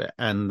result of it,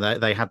 and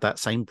they had that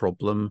same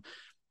problem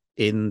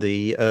in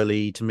the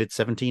early to mid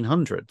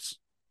 1700s.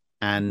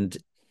 And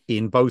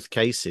in both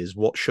cases,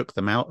 what shook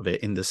them out of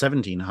it in the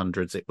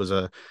 1700s, it was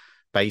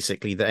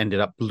basically that ended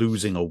up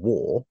losing a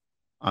war.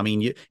 I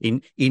mean,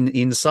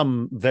 in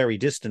some very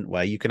distant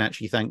way, you can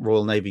actually thank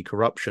Royal Navy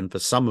corruption for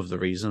some of the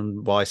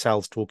reason why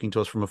Sal's talking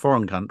to us from a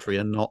foreign country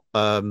and not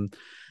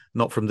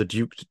from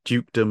the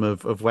dukedom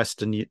of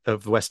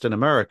Western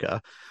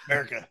America.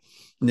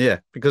 Yeah,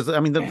 because I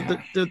mean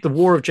the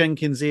War of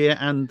Jenkins' Ear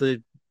and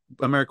the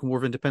American War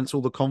of Independence,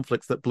 all the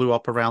conflicts that blew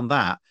up around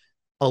that,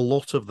 a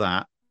lot of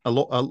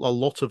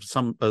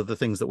some of the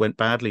things that went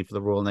badly for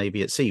the Royal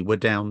Navy at sea were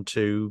down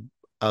to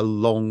a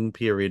long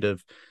period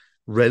of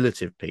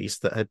relative peace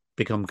that had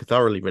become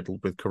thoroughly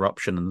riddled with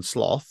corruption and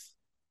sloth,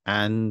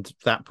 and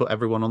that put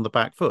everyone on the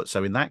back foot.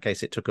 So in that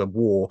case, it took a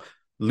war,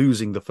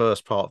 losing the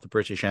first part of the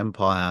British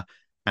Empire,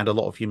 and a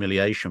lot of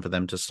humiliation for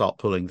them to start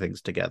pulling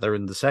things together.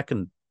 In the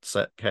second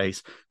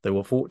case, they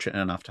were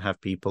fortunate enough to have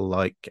people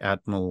like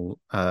Admiral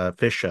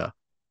Fisher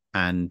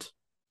and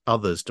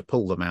others to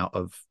pull them out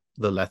of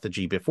the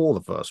lethargy before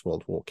the First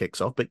World War kicks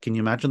off. But can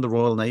you imagine the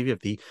Royal Navy of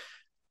the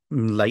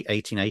late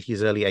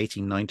 1880s, early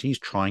 1890s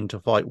trying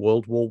to fight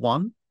World War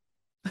One?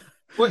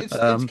 Well, it's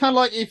kind of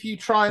like if you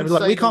try and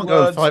say we can't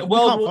go fight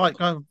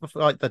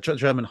the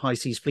German High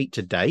Seas Fleet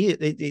today.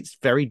 It's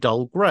very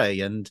dull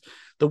grey, and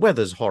the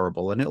weather's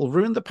horrible, and it'll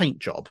ruin the paint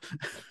job.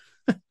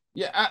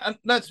 Yeah, and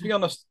let's be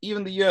honest,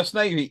 even the US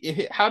Navy, if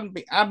it hadn't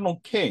been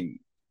Admiral King,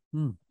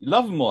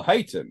 love him or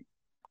hate him,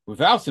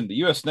 without him,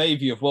 the US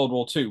Navy of World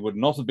War II would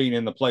not have been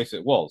in the place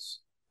it was.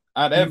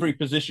 At every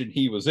position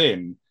he was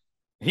in,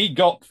 he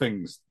got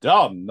things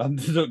done and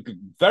took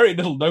very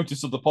little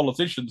notice of the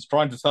politicians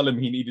trying to tell him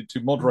he needed to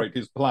moderate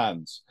his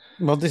plans.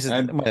 Well, this is,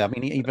 I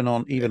mean, even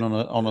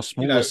on a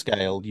smaller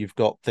scale, you've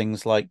got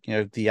things like,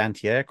 the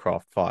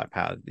anti-aircraft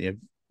firepower.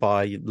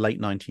 By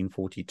late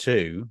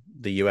 1942,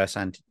 the US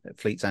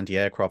fleet's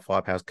anti-aircraft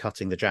firepower is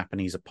cutting the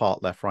Japanese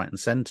apart left, right, and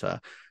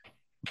center.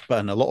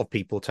 And a lot of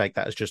people take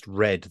that as just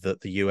read that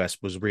the US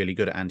was really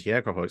good at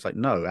anti-aircraft. It's like,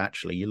 no,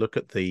 actually, you look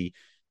at the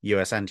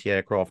US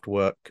anti-aircraft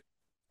work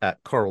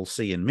at Coral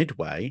Sea and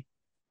Midway,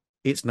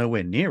 it's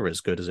nowhere near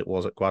as good as it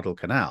was at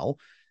Guadalcanal.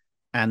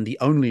 And the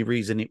only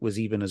reason it was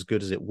even as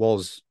good as it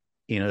was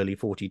in early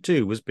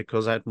 42 was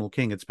because Admiral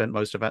King had spent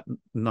most of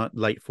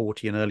late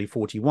 40 and early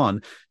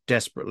 41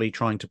 desperately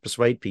trying to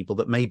persuade people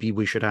that maybe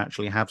we should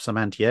actually have some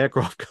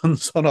anti-aircraft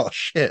guns on our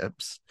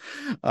ships.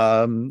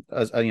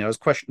 As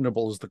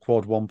questionable as the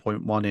quad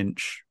 1.1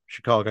 inch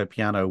Chicago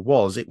piano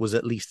was, it was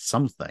at least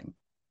something.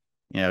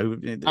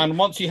 And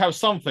once you have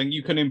something,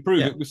 you can improve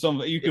it with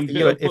something. You can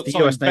put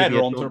something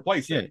better on to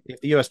replace it. If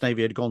the US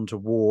Navy had gone to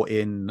war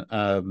in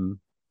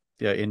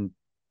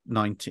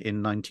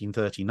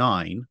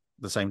 1939,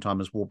 the same time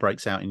as war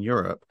breaks out in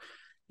Europe,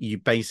 you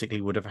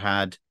basically would have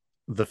had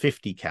the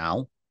 50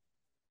 cal,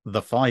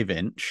 the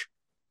 5-inch,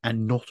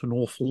 and not an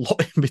awful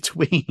lot in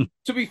between.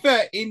 To be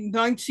fair, in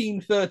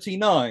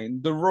 1939,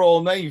 the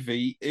Royal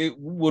Navy, it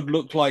would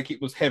look like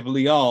it was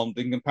heavily armed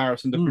in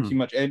comparison to pretty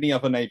much any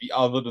other navy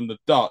other than the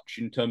Dutch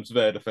in terms of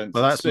air defense.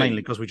 Well, that's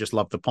mainly because we just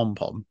love the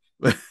pom-pom.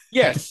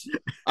 Yes.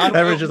 And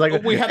just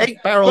like, we had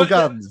 8-barrel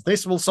guns.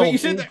 This will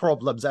solve all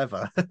problems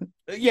ever.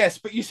 Yes,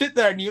 but you sit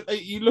there and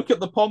you look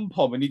at the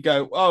pom-pom and you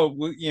go, oh,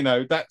 well,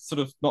 that's sort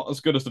of not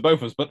as good as the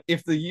Bofors. But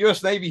if the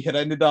US Navy had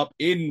ended up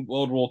in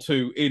World War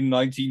II in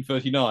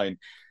 1939,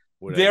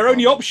 their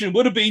only option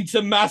would have been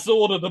to mass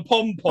order the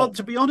pom-pom. Well,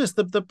 to be honest,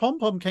 the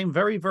pom-pom came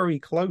very, very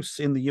close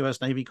in the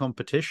US Navy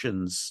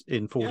competitions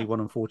in 41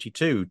 and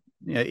 42.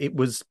 It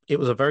was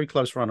a very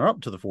close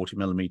runner-up to the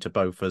 40mm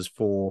Bofors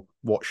for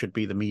what should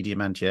be the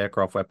medium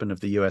anti-aircraft weapon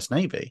of the US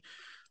Navy.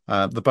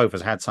 The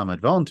Bofors had some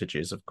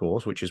advantages, of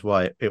course, which is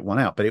why it won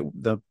out. But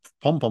the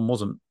pom-pom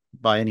wasn't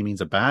by any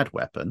means a bad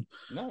weapon.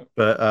 No.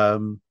 But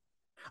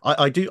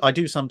I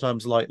do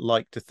sometimes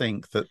like to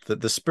think that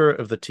the spirit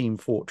of the Team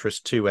Fortress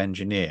 2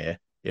 engineer,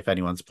 if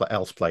anyone's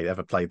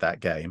ever played that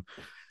game,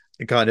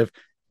 it kind of,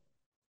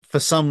 for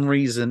some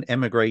reason,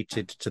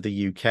 emigrated to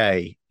the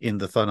UK in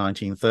the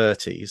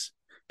 1930s,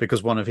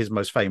 because one of his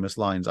most famous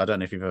lines, I don't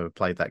know if you've ever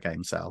played that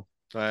game, Sal.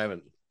 I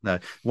haven't. No,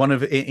 one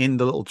of in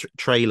the little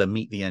trailer,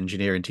 Meet the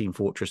Engineer in Team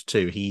Fortress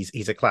 2.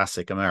 He's a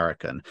classic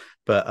American,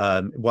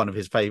 but one of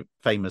his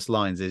famous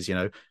lines is,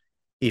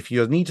 if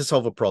you need to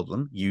solve a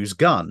problem, use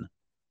gun,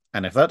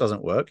 and if that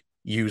doesn't work,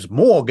 use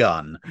more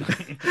gun.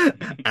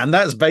 And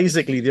that's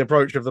basically the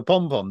approach of the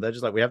pom pom. They're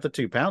just like, we have the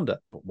 2-pounder,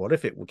 but what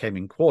if it came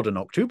in quad and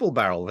octuple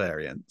barrel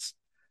variants?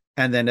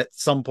 And then at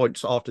some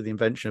point after the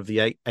invention of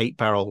the eight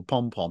barrel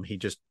pom pom, he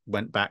just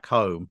went back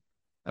home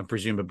and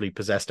presumably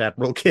possessed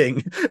Admiral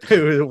King,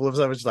 who all of a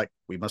sudden was just like,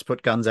 we must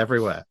put guns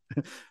everywhere.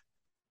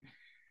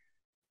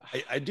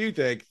 I do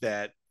think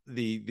that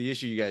the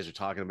issue you guys are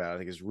talking about, I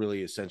think, is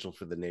really essential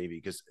for the Navy,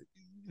 because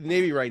the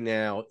Navy right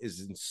now is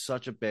in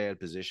such a bad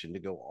position to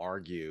go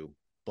argue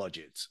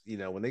budgets.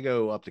 When they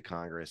go up to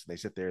Congress and they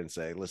sit there and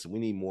say, listen, we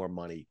need more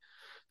money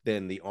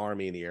than the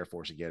Army and the Air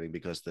Force are getting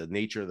because the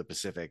nature of the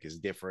Pacific is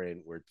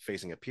different. We're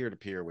facing a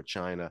peer-to-peer with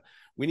China.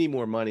 We need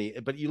more money.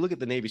 But you look at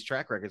the Navy's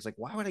track record, it's like,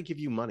 why would I give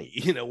you money?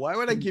 Why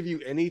would I give you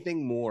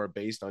anything more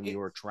based on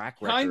your track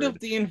record? Kind of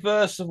the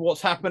inverse of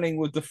what's happening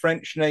with the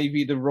French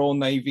Navy, the Royal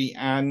Navy,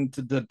 and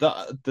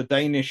the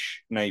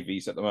Danish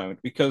navies at the moment,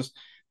 because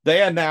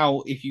they are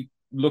now, if you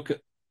look at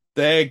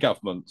their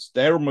governments,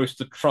 they're almost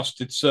a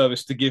trusted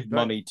service to give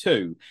money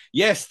to.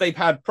 Yes, they've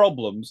had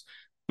problems,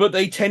 but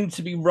they tend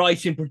to be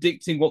right in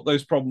predicting what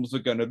those problems are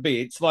going to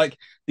be. It's like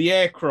the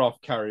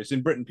aircraft carriers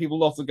in Britain.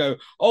 People often go,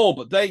 oh,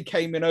 but they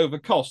came in over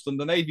cost. And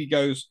the Navy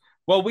goes,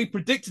 well, we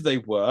predicted they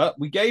were.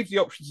 We gave the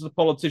options to the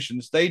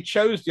politicians. They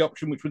chose the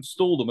option which would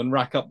stall them and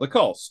rack up the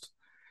cost.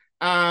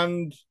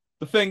 And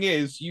the thing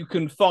is, you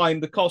can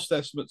find the cost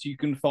estimates, you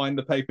can find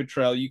the paper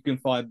trail, you can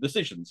find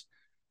decisions.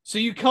 So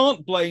you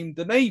can't blame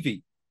the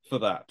Navy for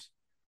that.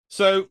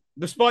 So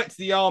despite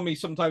the Army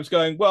sometimes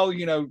going, well,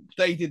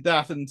 they did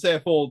that and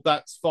therefore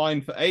that's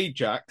fine for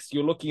Ajax,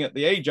 you're looking at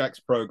the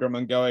Ajax program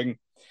and going,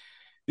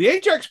 the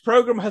Ajax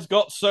program has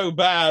got so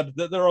bad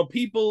that there are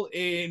people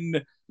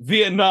in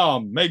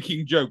Vietnam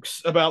making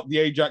jokes about the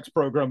Ajax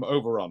program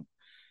overrun.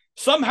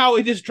 Somehow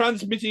it is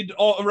transmitted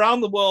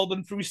around the world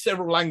and through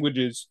several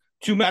languages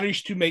to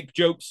manage to make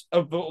jokes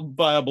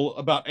viable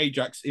about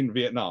Ajax in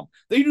Vietnam.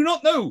 They do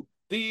not know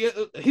the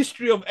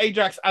history of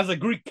Ajax as a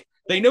Greek.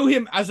 They know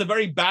him as a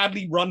very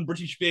badly run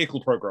British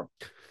vehicle program.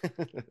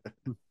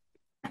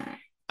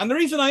 And the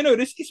reason I know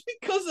this is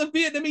because a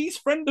Vietnamese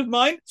friend of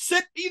mine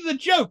sent me the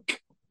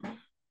joke.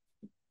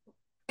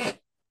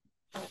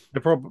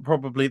 They're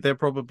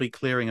probably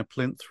clearing a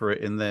plinth for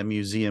it in their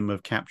museum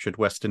of captured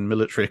Western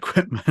military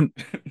equipment.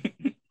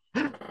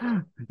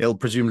 It'll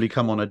presumably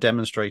come on a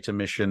demonstrator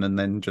mission and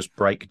then just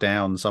break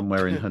down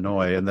somewhere in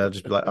Hanoi, and they'll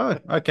just be like, oh,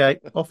 okay,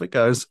 off it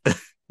goes.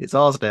 It's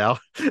ours now.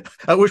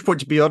 At which point,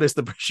 to be honest,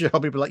 the British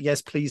Army will be like,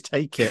 yes, please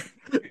take it.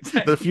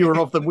 The fewer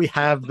of them we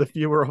have, the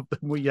fewer of them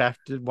we have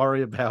to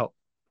worry about.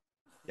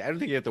 Yeah, I don't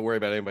think you have to worry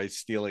about anybody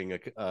stealing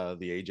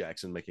the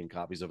Ajax and making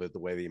copies of it the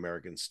way the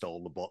Americans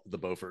stole the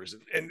Bofors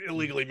and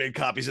illegally made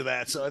copies of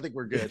that. So I think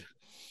we're good.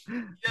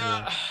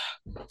 Yeah.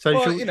 So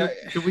well,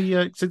 should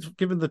we since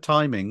given the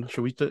timing,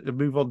 should we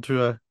move on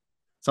to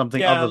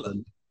something other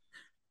than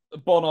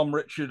Bonhomme,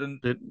 Richard,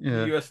 and the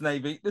US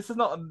Navy? This is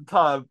not an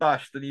entire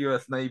bash to the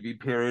US Navy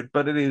period,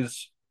 but it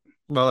is.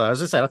 Well,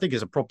 as I said, I think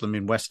it's a problem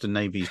in Western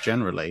navies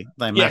generally.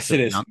 They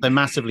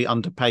massively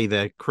underpay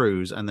their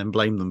crews and then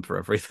blame them for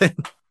everything.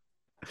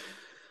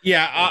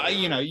 Yeah,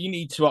 you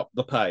need to up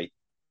the pay.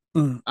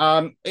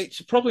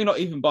 It's probably not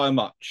even by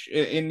much.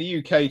 In the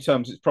UK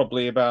terms, it's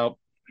probably about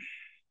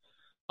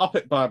up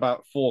it by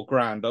about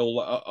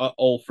 $4,000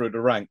 all through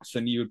the ranks,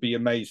 and you would be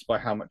amazed by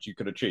how much you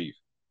could achieve.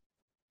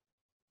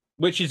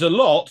 Which is a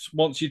lot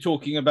once you're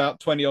talking about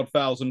 20-odd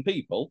thousand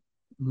people.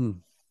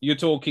 You're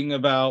talking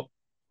about,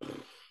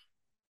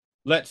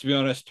 let's be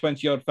honest,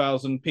 20-odd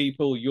thousand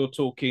people, you're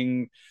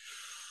talking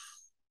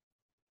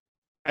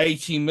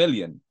 80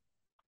 million,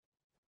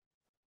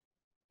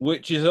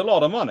 which is a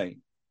lot of money.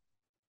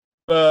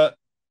 But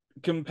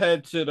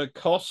compared to the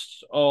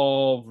cost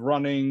of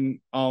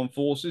running armed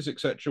forces,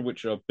 etc.,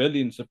 which are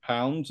billions of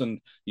pounds, and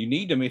you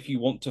need them if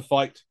you want to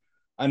fight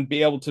and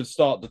be able to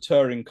start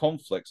deterring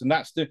conflicts. And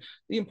that's the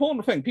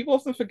important thing. People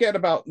often forget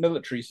about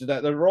militaries, is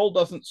that the role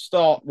doesn't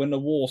start when the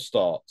war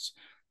starts.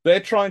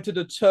 They're trying to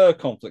deter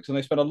conflicts, and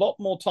they spend a lot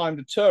more time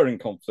deterring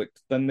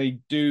conflict than they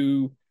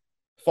do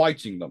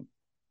fighting them.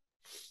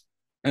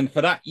 And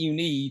for that, you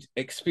need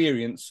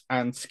experience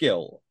and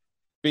skill.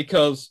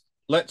 Because,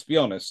 let's be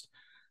honest,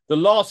 the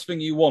last thing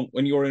you want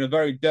when you're in a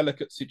very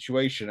delicate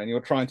situation and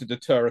you're trying to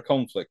deter a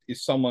conflict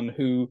is someone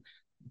who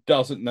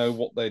doesn't know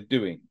what they're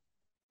doing.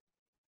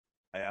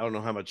 I don't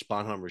know how much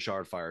Bonhomme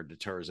Richard fire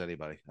deters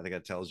anybody. I think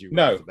that tells you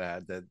right off the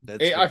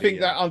bat I think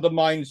that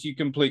undermines you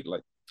completely.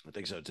 I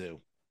think so too.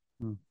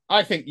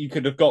 I think you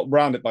could have got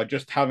around it by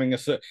just having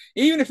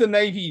even if the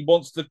Navy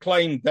wants to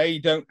claim they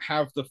don't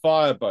have the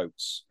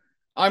fireboats,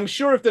 I'm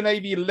sure if the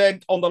Navy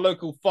lent on the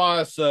local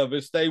fire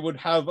service, they would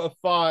have a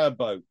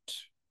fireboat.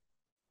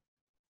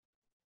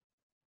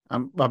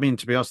 I mean,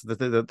 to be honest,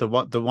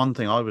 the one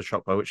thing I was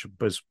shocked by, which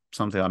was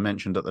something I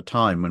mentioned at the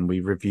time when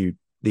we reviewed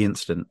the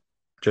incident,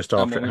 just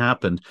after it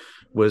happened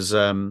was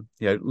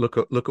look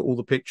at all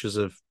the pictures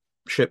of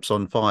ships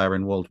on fire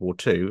in World War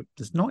II.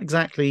 There's not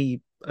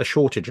exactly a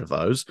shortage of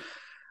those,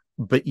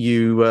 but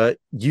you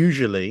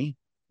usually,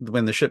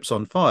 when the ship's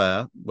on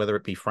fire, whether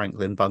it be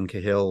Franklin, Bunker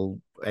Hill,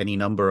 any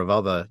number of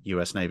other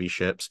US Navy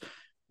ships,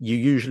 you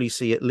usually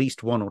see at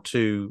least one or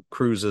two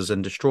cruisers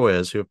and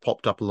destroyers who have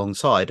popped up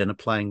alongside and are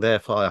playing their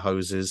fire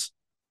hoses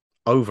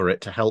over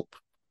it to help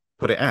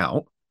put it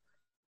out.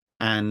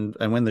 And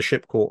when the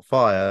ship caught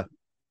fire,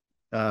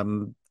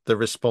 the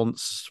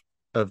response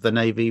of the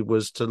Navy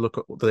was to look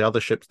at the other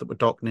ships that were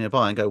docked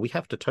nearby and go, we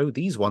have to tow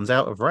these ones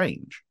out of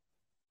range.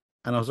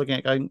 And I was looking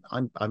at going,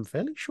 I'm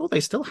fairly sure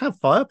they still have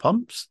fire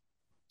pumps.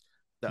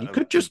 You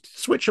could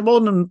just switch them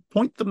on and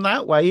point them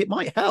that way. It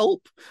might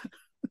help.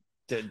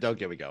 Don't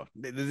get me going.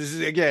 This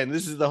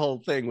is the whole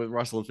thing with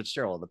Russell and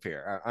Fitzgerald on the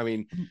pier. I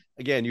mean,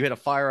 again, you had a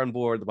fire on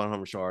board the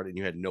Bonhomme Richard and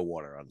you had no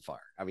water on the fire.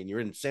 I mean, you're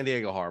in San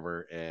Diego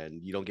Harbor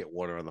and you don't get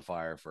water on the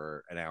fire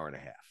for an hour and a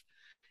half.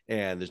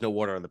 And there's no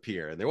water on the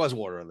pier. And there was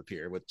water on the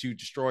pier with two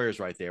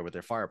destroyers right there with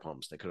their fire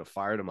pumps. They could have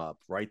fired them up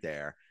right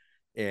there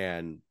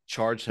and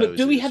charged hoses.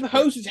 But do we have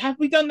hoses? Have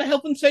we done the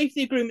health and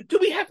safety agreement? Do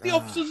we have the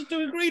officers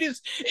to agree to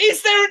this?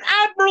 Is there an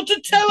admiral to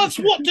tell us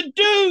what to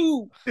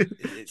do?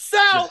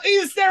 Sal,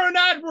 is there an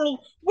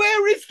admiral?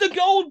 Where is the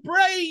gold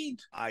braid?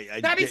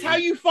 That is how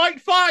you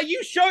fight fire.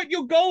 You show it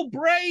your gold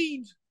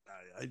braid.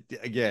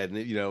 Again,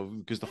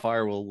 because the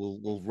fire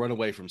will run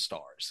away from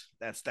stars.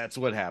 That's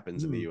what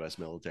happens in the U.S.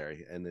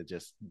 military, and it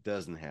just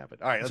doesn't happen.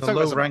 All right, let's talk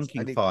about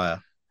low-ranking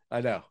fire.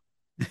 I know.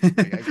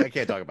 I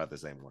can't talk about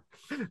this anymore.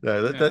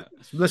 No,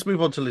 let's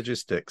move on to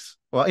logistics.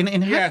 Well,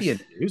 in happier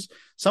news,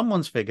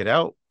 someone's figured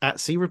out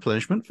at-sea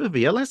replenishment for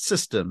VLS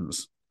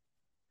systems.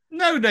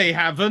 No, they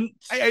haven't.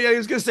 I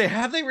was going to say,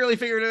 have they really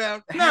figured it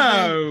out?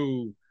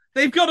 No,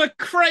 they've got a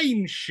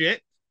crane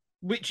ship,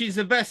 which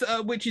is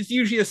which is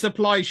usually a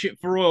supply ship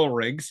for oil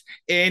rigs,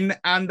 and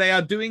they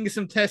are doing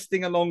some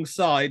testing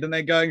alongside, and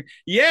they're going,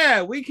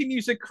 yeah, we can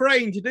use a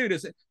crane to do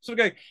this. So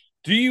going,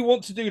 do you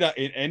want to do that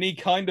in any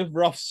kind of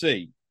rough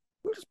sea?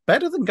 It's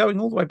better than going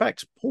all the way back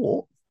to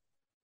port.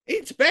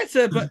 It's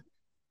better, but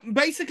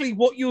basically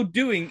what you're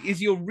doing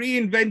is you're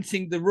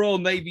reinventing the Royal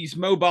Navy's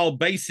mobile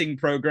basing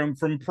program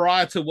from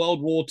prior to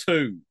World War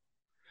II,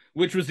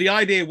 which was the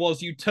idea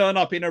was you turn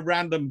up in a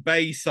random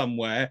bay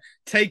somewhere,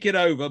 take it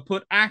over,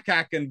 put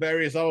ACAC and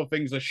various other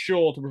things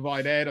ashore to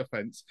provide air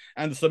defense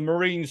and some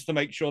Marines to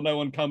make sure no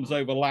one comes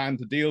over land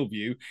to deal with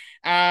you,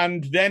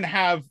 and then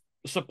have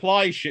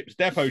supply ships,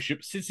 depot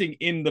ships sitting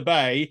in the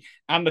bay,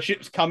 and the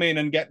ships come in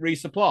and get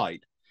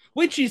resupplied,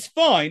 which is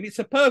fine. It's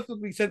a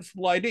perfectly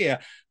sensible idea,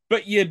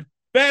 but you'd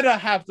better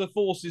have the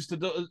forces to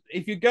do,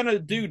 if you're going to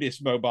do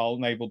this mobile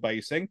naval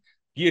basing,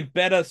 you'd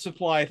better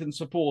supply it and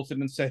support it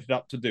and set it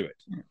up to do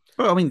it.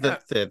 Well, I mean,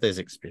 there's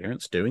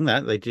experience doing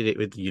that. They did it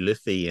with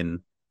Ulithi in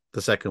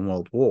the Second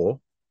World War.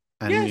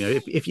 And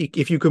yes.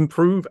 If you can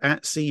prove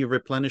at sea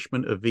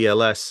replenishment of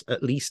VLS,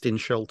 at least in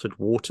sheltered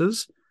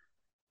waters,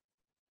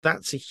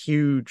 that's a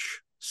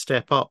huge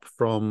step up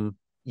from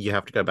you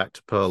have to go back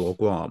to Pearl or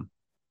Guam.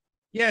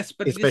 Yes,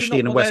 but especially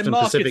in a Western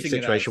Pacific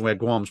situation where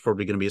Guam's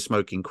probably going to be a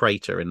smoking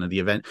crater in the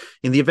event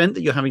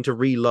that you're having to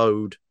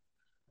reload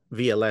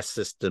VLS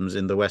systems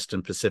in the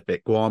Western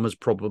Pacific, Guam has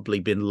probably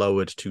been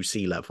lowered to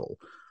sea level.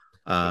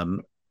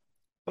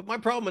 But my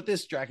problem with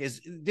this, Jack, is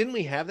didn't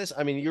we have this?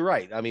 I mean, you're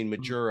right. I mean,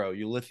 Majuro,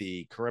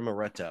 Ulithi,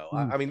 Carrimaretto.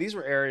 I mean, these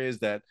were areas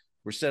that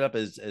were set up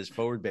as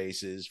forward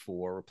bases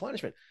for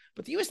replenishment.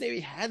 But the U.S. Navy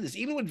had this.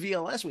 Even with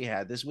VLS, we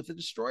had this with the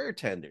destroyer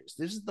tenders.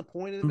 This is the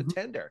point of a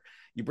tender.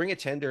 You bring a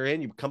tender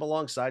in, you come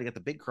alongside, you got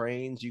the big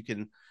cranes, you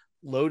can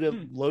load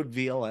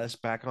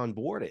VLS back on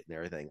board it and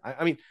everything.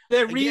 I mean,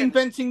 they're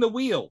reinventing the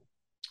wheel.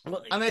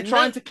 Well, and they're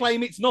trying to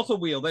claim it's not a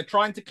wheel. They're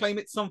trying to claim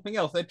it's something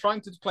else. They're trying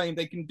to claim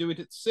they can do it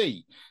at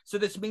sea. So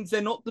this means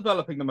they're not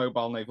developing the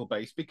mobile naval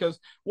base, because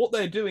what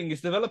they're doing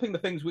is developing the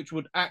things which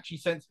would actually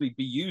sensibly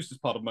be used as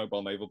part of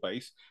mobile naval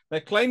base. They're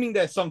claiming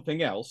they're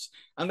something else,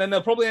 and then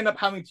they'll probably end up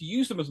having to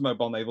use them as a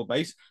mobile naval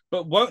base,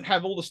 but won't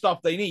have all the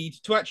stuff they need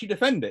to actually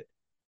defend it.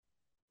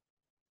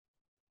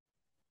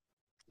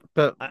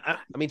 But I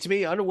mean, to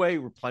me, underway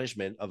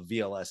replenishment of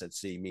VLS at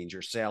sea means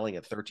you're sailing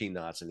at 13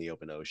 knots in the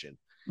open ocean.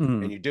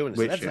 And you're doing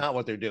this. That's not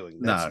what they're doing.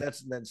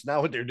 That's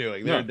not what they're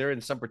doing. They're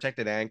in some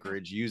protected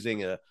anchorage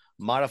using a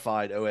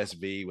modified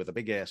OSV with a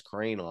big ass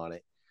crane on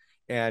it,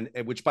 and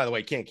which, by the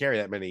way, can't carry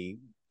that many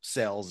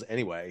sails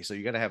anyway. So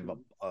you got to have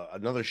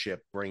another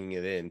ship bringing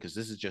it in, because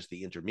this is just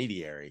the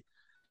intermediary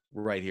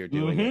right here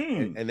doing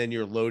it, and then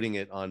you're loading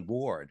it on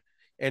board.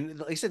 And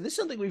like I said, this is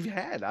something we've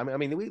had. I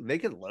mean, they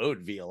could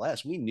load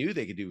VLS. We knew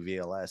they could do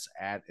VLS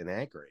at an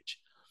anchorage.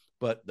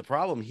 But the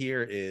problem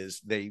here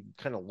is they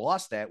kind of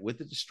lost that with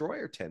the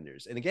destroyer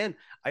tenders. And again,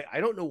 I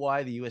don't know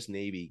why the U.S.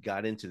 Navy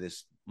got into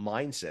this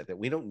mindset that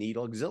we don't need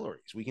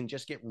auxiliaries. We can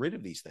just get rid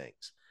of these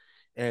things.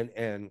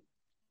 And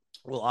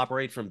we'll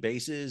operate from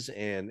bases,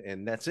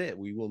 and that's it.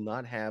 We will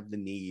not have the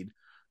need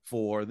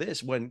for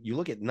this. When you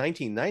look at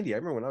 1990, I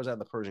remember when I was out in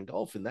the Persian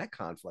Gulf in that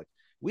conflict,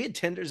 we had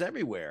tenders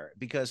everywhere,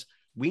 because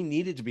we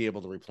needed to be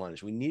able to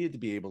replenish. We needed to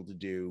be able to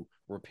do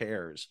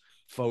repairs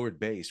forward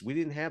base. We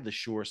didn't have the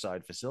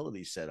shoreside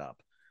facilities set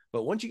up.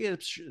 But once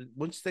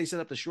they set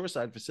up the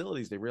shoreside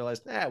facilities, they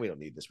realized, we don't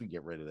need this. We can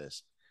get rid of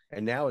this.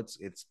 And now it's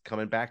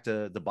coming back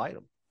to bite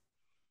them.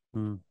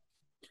 Hmm.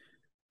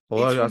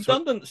 It's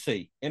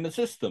redundancy in the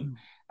system.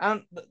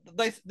 And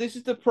this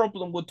is the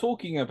problem we're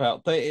talking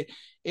about.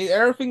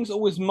 Everything's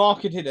always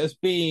marketed as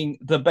being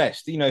the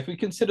best. If we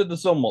consider the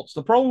Zumwalts,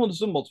 the problem with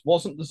the Zumwalts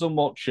wasn't the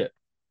Zumwalt ship.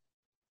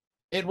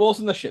 It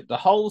wasn't the ship. The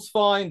hull's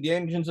fine, the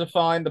engines are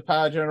fine, the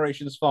power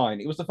generation's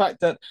fine. It was the fact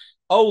that,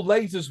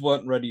 lasers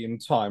weren't ready in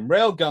time,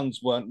 railguns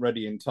weren't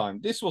ready in time,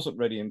 this wasn't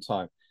ready in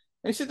time.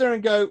 And you sit there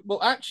and go,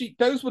 well, actually,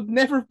 those would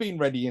never have been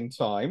ready in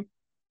time.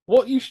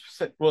 What you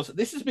said was,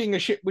 this is being a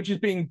ship which is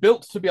being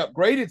built to be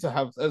upgraded to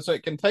have, so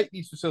it can take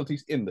these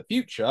facilities in the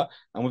future,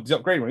 and with the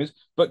upgrade ones.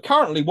 But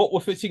currently, what we're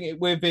fitting it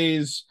with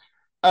is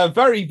a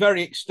very,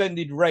 very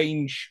extended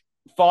range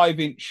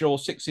 5-inch or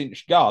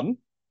 6-inch gun.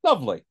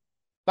 Lovely.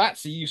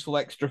 That's a useful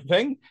extra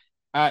thing.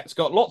 It's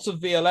got lots of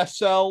VLS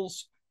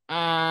cells,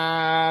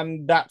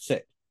 and that's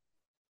it.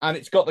 And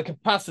it's got the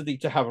capacity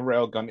to have a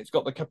railgun. It's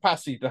got the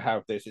capacity to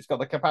have this. It's got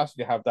the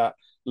capacity to have that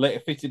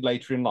fitted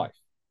later in life.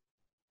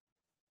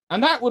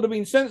 And that would have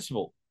been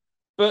sensible.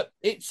 But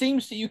it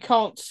seems that you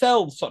can't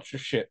sell such a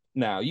ship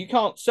now. You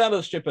can't sell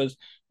a ship as,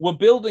 we're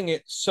building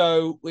it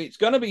so it's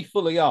going to be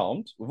fully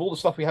armed with all the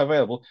stuff we have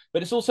available,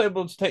 but it's also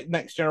able to take the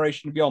next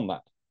generation beyond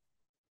that.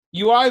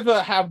 You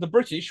either have the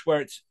British,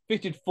 where it's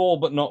fitted for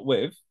but not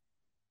with,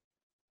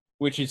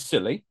 which is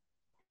silly,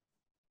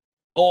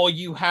 or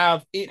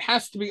it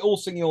has to be all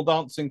singing, all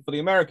dancing for the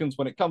Americans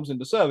when it comes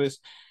into service,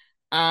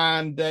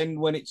 and then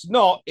when it's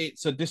not,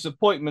 it's a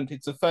disappointment,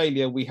 it's a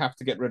failure, we have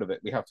to get rid of it,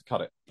 we have to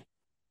cut it.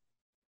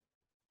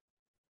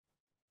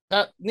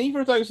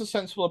 Neither of those are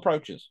sensible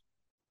approaches.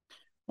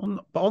 On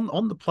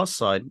the plus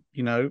side,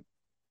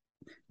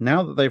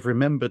 now that they've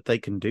remembered they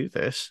can do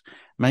this,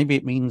 maybe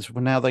it means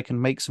now they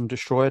can make some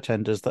destroyer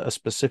tenders that are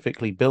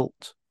specifically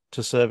built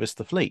to service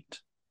the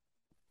fleet.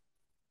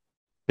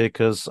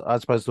 Because I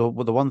suppose the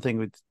one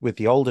thing with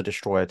the older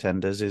destroyer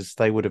tenders is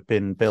they would have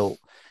been built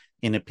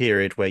in a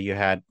period where you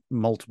had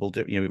multiple,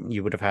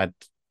 you would have had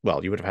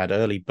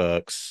early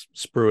Burkes,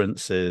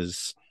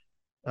 Spruances,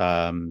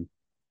 Ticonderogas,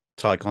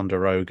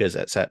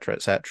 etc.,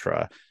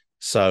 etc.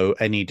 So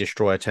any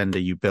destroyer tender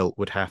you built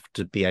would have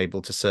to be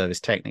able to service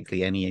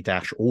technically any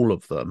all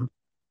of them.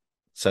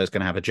 So it's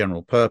going to have a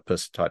general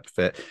purpose type of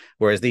fit.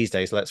 Whereas these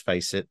days, let's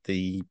face it,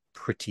 the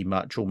pretty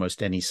much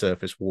almost any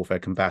surface warfare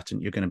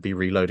combatant you're going to be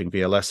reloading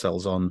VLS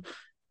cells on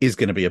is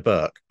going to be a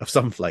Burke of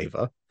some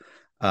flavor.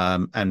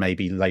 And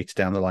maybe later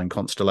down the line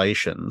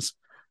constellations,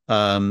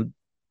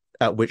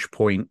 at which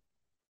point,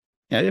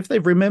 if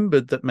they've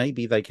remembered that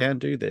maybe they can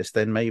do this,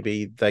 then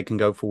maybe they can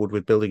go forward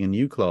with building a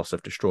new class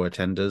of destroyer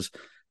tenders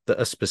that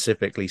are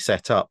specifically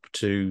set up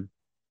to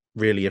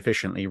really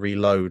efficiently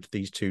reload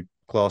these two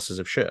classes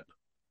of ship.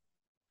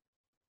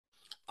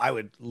 I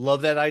would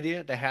love that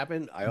idea to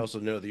happen. I also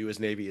know the U.S.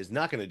 Navy is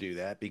not going to do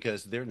that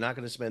because they're not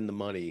going to spend the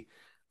money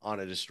on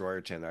a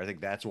destroyer tender. I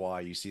think that's why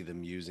you see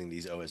them using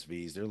these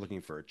OSVs. They're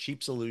looking for a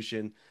cheap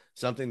solution,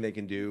 something they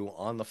can do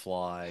on the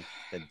fly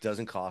that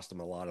doesn't cost them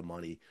a lot of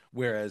money,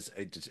 whereas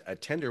a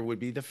tender would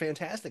be the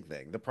fantastic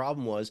thing. The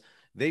problem was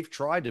they've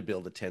tried to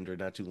build a tender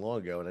not too long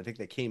ago, and I think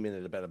they came in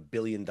at about $1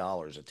 billion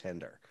a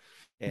tender.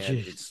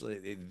 And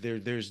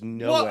there's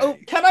no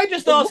way. Can I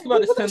just ask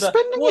about this tender?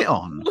 Spending it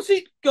on? Was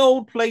it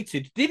gold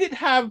plated? Did it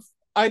have,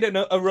 I don't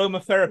know,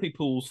 aromatherapy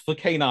pools for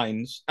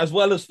canines as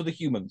well as for the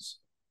humans?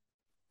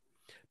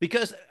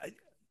 Because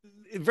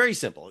very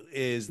simple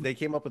is they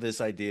came up with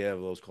this idea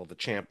of what was called the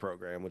CHAMP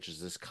program, which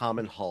is this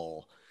common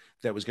hull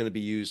that was going to be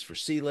used for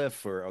sea lift,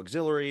 for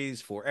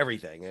auxiliaries, for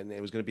everything. And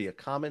it was going to be a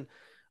common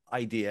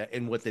idea.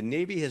 And what the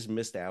Navy has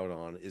missed out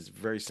on is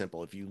very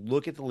simple. If you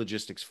look at the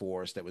logistics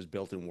force that was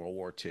built in World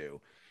War II,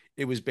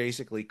 it was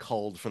basically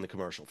culled from the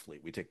commercial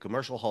fleet. We take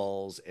commercial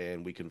hulls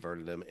and we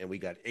converted them, and we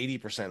got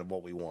 80% of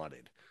what we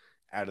wanted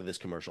out of this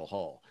commercial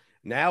hull.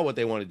 Now what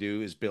they want to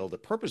do is build a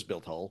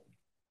purpose-built hull,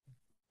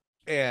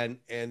 and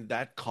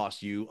that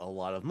costs you a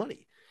lot of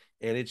money.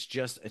 And it's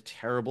just a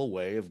terrible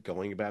way of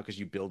going about, because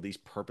you build these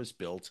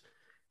purpose-built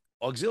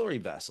auxiliary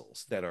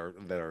vessels that are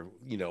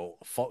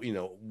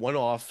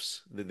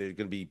one-offs. That they're going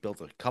to be built,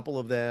 a couple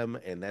of them,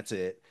 and that's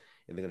it.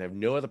 And they're going to have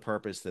no other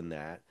purpose than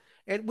that.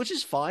 And which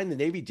is fine. The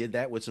Navy did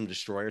that with some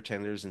destroyer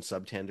tenders and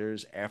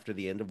sub-tenders after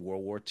the end of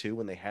World War II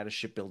when they had a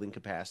shipbuilding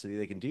capacity.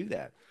 They can do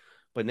that.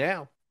 But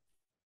now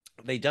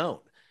they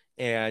don't.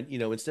 And,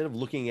 instead of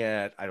looking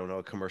at, I don't know,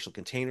 a commercial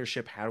container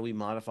ship, how do we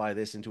modify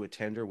this into a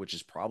tender, which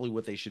is probably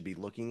what they should be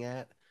looking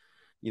at?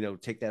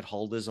 Take that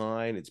hull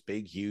design. It's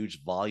big,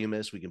 huge,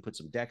 voluminous. We can put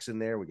some decks in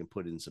there. We can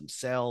put in some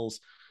cells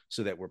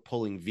so that we're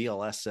pulling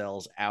VLS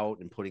cells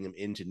out and putting them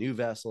into new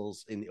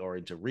vessels or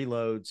into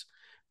reloads.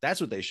 That's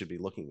what they should be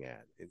looking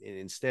at. And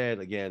instead,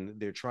 again,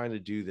 they're trying to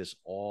do this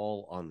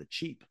all on the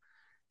cheap.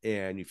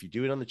 And if you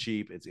do it on the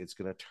cheap, it's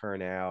going to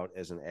turn out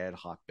as an ad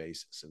hoc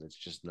basis, and it's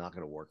just not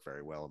going to work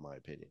very well, in my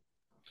opinion.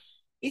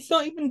 It's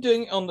not even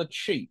doing it on the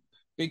cheap.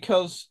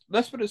 because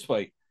let's put it this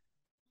way.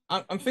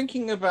 I'm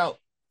thinking about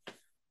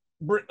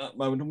Britain at the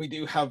moment, and we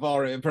do have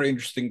our very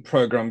interesting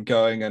program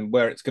going, and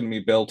where it's going to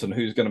be built, and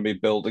who's going to be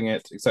building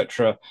it,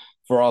 etc.,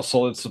 for our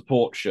solid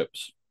support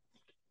ships.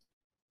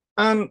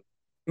 And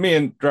me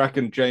and Drac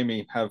and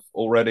Jamie have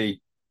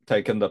already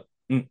taken the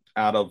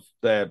out of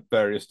their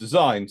various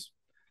designs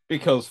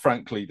because,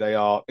 frankly, they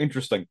are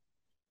interesting.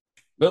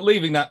 But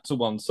leaving that to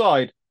one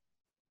side,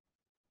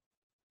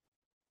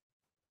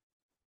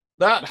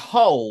 that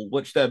hull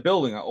which they're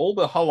building, all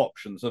the hull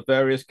options of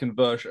various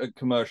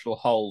commercial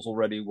hulls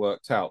already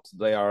worked out.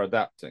 They are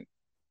adapting.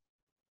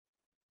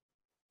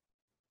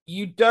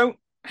 You don't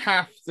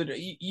have to.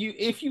 You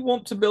if you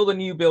want to build a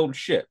new build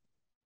ship,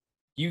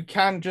 you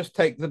can just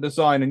take the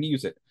design and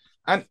use it.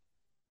 And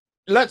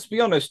let's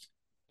be honest,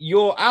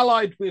 you're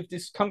allied with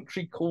this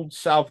country called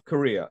South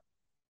Korea,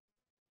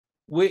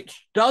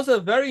 which does a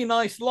very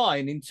nice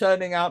line in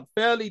turning out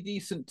fairly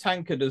decent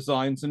tanker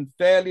designs and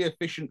fairly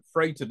efficient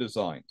freighter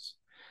designs.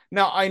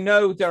 Now, I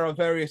know there are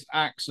various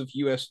acts of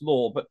US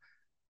law, but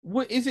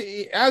is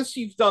it, as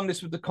you've done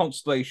this with the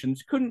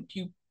constellations, couldn't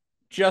you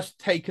just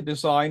take a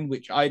design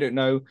which, I don't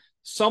know,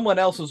 someone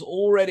else has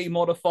already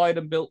modified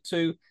and built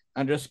to,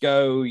 and just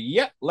go,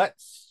 yep,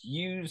 let's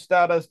use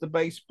that as the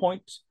base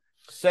point,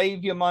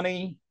 save your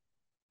money?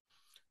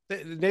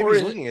 The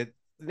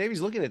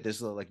Navy's looking at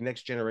this like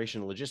next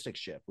generation logistics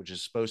ship, which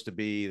is supposed to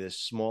be this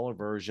smaller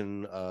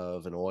version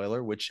of an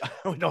oiler, which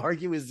I would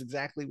argue is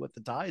exactly what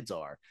the tides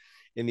are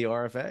in the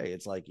RFA.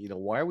 It's like,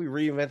 why are we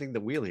reinventing the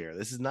wheel here?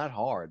 This is not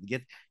hard.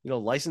 Get,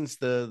 license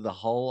the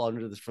hull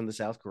under this from the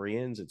South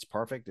Koreans. It's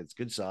perfect. It's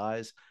good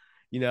size,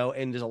 and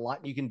there's a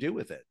lot you can do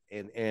with it.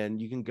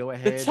 And you can go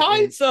ahead. The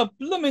tides are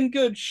blooming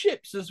good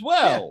ships as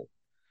well. Yeah.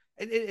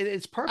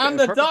 It's perfect. And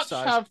the Dutch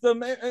have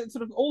them.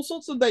 Sort of all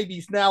sorts of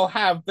navies now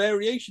have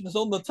variations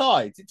on the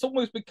tides. It's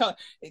almost become.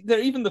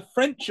 Even the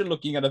French are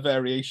looking at a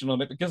variation on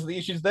it because of the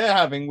issues they're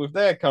having with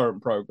their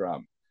current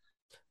program.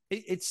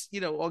 It's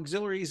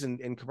auxiliaries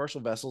and commercial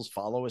vessels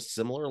follow a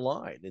similar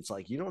line. It's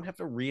like you don't have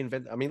to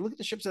reinvent. I mean, look at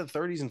the ships of the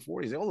 30s and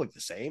 40s. They all look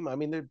the same. I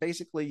mean, they're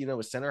basically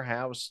a center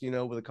house,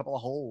 with a couple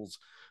of holes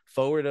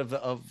forward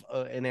of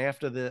and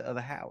after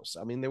the house.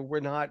 I mean, there were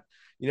not.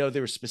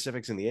 There were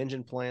specifics in the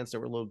engine plants that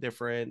were a little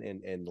different,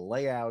 and the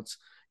layouts,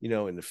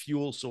 and the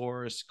fuel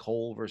source,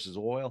 coal versus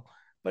oil.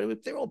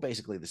 But they're all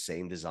basically the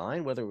same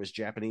design, whether it was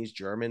Japanese,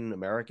 German,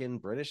 American,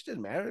 British,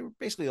 didn't matter. They were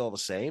basically all the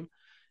same.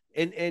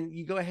 And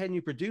you go ahead and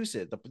you produce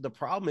it. The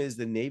problem is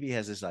the Navy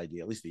has this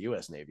idea, at least the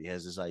U.S. Navy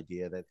has this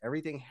idea that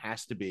everything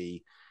has to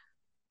be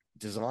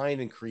designed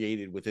and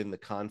created within the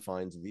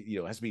confines of the,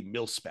 has to be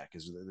mil spec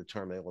is the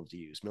term they love to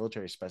use,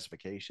 military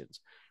specifications,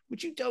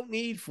 which you don't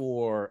need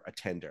for a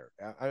tender.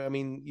 I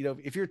mean,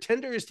 if your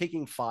tender is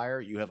taking fire,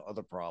 you have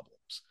other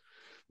problems.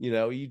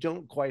 You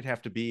don't quite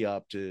have to be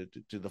up to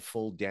the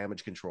full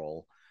damage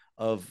control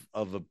of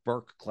a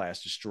Burke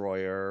class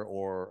destroyer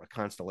or a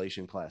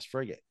Constellation class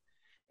frigate.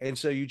 And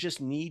so you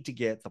just need to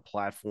get the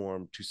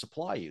platform to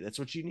supply you. That's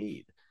what you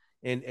need.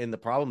 And the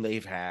problem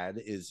they've had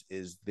is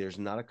there's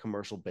not a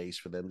commercial base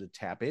for them to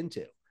tap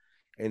into.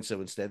 And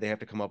so instead they have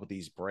to come up with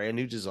these brand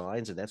new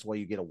designs. And that's why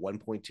you get a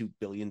 $1.2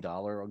 billion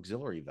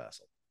auxiliary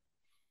vessel.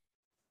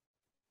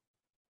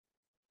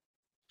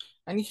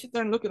 And you sit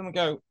there and look at them and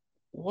go,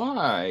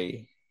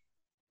 why?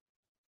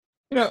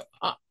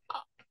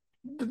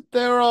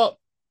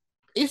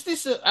 Is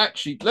this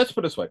actually, let's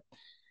put it this way.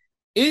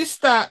 Is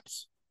that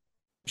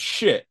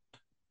ship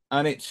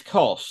and its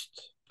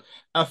cost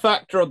a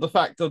factor of the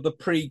fact of the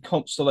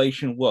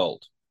pre-Constellation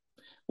world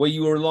where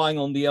you were relying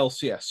on the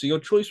LCS? So your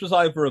choice was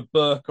either a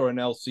Burke or an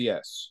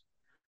LCS.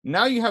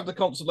 Now you have the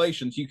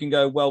Constellations, you can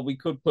go, well, we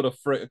could put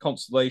a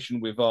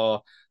Constellation with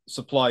our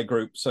supply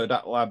group, so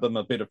that'll add them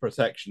a bit of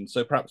protection.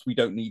 So perhaps we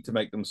don't need to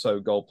make them so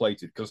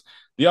gold-plated, because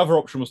the other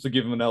option was to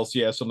give them an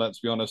LCS, and let's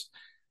be honest,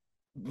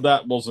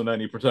 that wasn't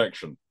any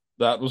protection.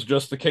 That was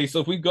just the case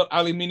of we've got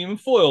aluminium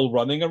foil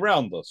running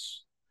around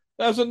us.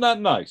 Isn't that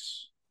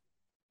nice?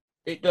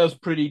 It does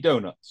pretty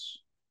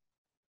donuts.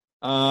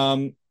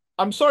 I'm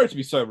sorry to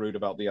be so rude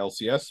about the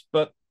LCS,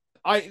 but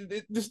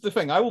this is the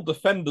thing. I will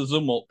defend the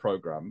Zumwalt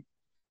program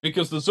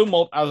because the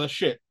Zumwalt as a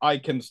ship I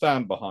can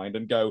stand behind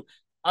and go,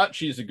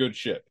 actually, it's a good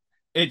ship.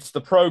 It's the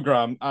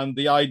program and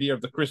the idea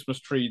of the Christmas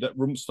tree that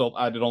Rumsfeld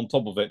added on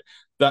top of it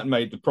that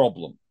made the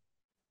problem.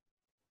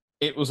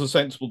 It was a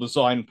sensible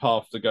design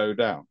path to go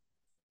down.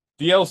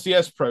 The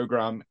LCS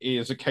program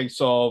is a case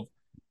of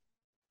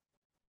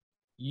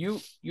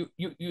you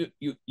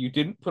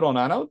didn't put on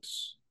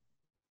anodes.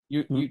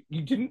 You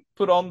didn't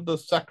put on the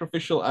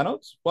sacrificial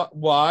anodes. What?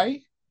 Why?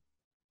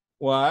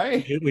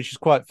 Which is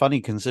quite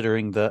funny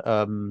considering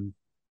that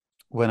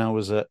when I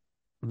was at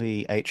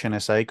the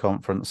HNSA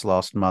conference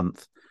last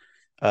month,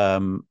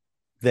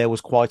 there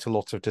was quite a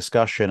lot of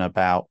discussion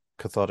about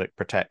cathodic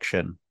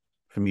protection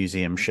for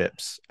museum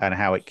ships and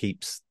how it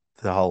keeps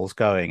the hulls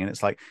going. And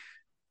it's like,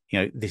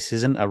 this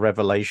isn't a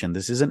revelation.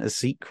 This isn't a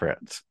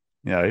secret.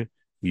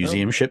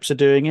 Museum ships are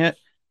doing it.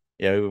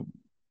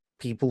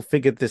 people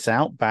figured this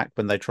out back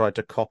when they tried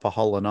to cop a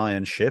hull and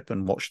iron ship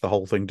and watched the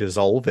whole thing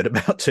dissolve in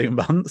about 2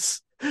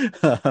 months.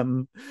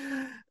 um,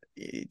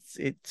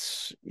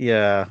 it's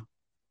yeah.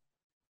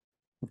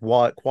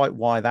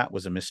 Why that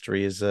was a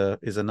mystery is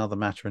another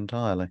matter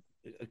entirely.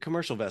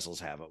 Commercial vessels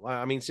have them.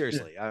 I mean,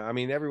 seriously. I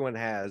mean, everyone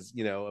has,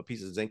 a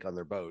piece of zinc on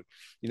their boat,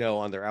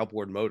 on their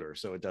outboard motor,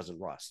 so it doesn't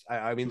rust.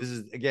 I mean, this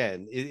is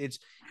again, it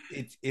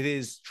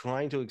is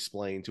trying to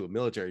explain to a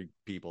military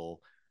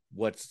people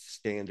what's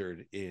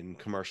standard in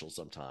commercial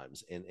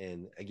sometimes,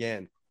 and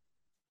again,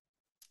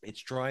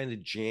 it's trying to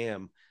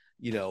jam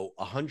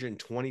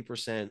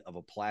 120% of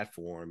a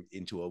platform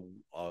into a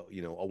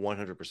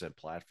 100%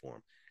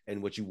 platform,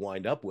 and what you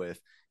wind up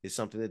with is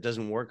something that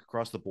doesn't work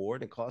across the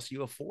board and costs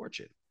you a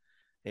fortune.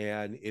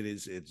 And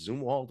it's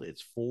Zumwalt,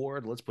 it's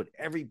Ford. Let's put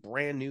every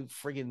brand new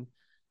friggin'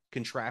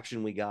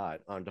 contraption we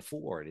got onto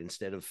Ford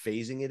instead of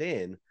phasing it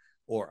in.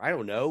 Or I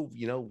don't know,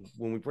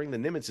 when we bring the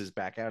Nimitzes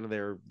back out of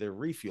their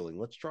refueling,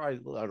 let's try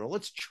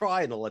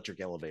an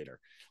electric elevator.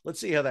 Let's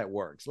see how that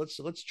works. Let's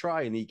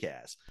try an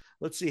ECAS.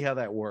 Let's see how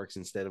that works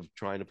instead of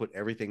trying to put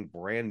everything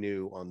brand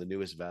new on the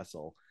newest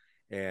vessel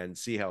and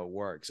see how it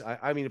works.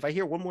 I mean, if I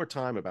hear one more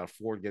time about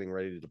Ford getting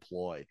ready to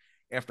deploy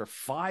after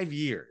 5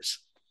 years,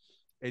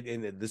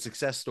 in the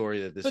success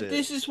story that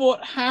this is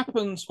what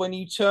happens when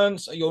you turn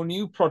your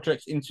new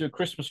project into a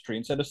Christmas tree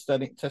instead of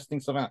testing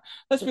stuff out.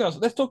 Let's be honest.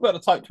 Let's talk about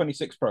the Type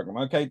 26 program.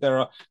 Okay,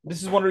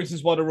 this is one of the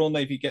reasons why the Royal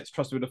Navy gets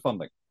trusted with the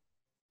funding.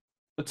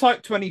 The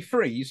Type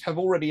 23s have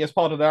already, as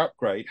part of their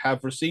upgrade,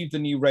 have received the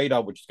new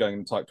radar, which is going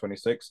in Type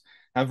 26,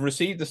 have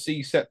received the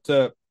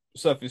C-Scepter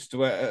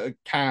surface-to-air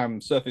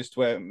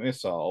surface-to-air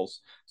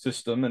missiles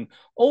system, and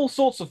all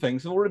sorts of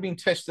things have already been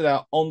tested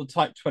out on the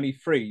Type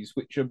 23s,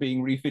 which are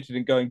being refitted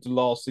and going to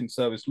last in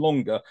service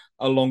longer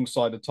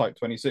alongside the Type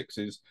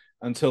 26s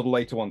until the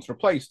later ones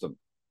replace them.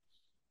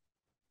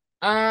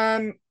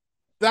 And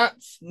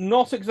that's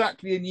not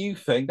exactly a new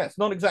thing. That's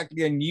not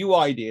exactly a new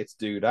idea to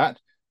do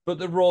that, but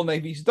the Royal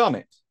Navy's done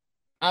it.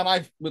 And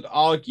I would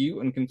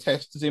argue and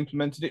contest has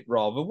implemented it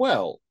rather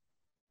well.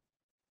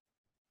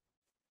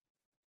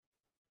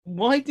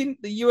 Why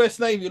didn't the US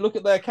Navy look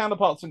at their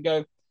counterparts and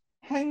go,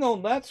 hang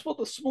on, that's what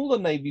the smaller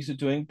navies are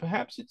doing.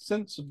 Perhaps it's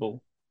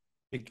sensible.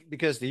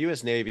 Because the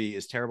U.S. Navy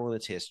is terrible in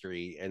its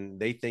history, and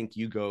they think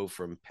you go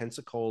from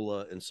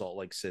Pensacola and Salt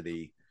Lake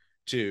City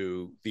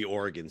to the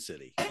Oregon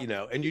City,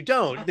 and you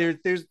don't.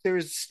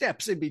 There's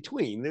steps in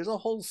between. There's a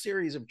whole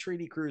series of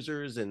treaty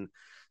cruisers and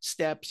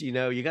steps. You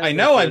got. I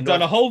know. I've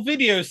done a whole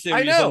video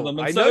series on them.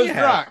 I know you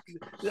have.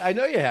 I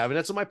know you have, and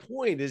that's my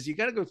point. Is you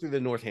got to go through the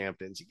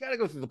Northamptons, you got to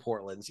go through the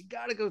Portlands, you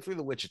got to go through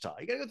the Wichita,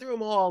 you got to go through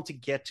them all to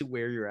get to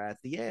where you're at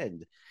the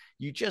end.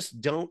 You just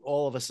don't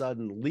all of a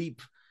sudden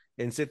leap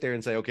and sit there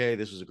and say, okay,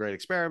 this was a great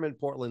experiment.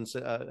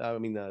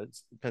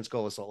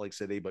 Pensacola, Salt Lake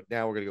City, but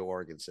now we're going to go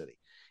Oregon City.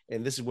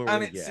 And this is where we're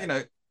going to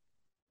get.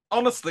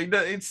 Honestly,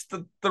 it's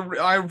the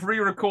I've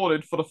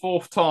re-recorded for the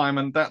 4th time,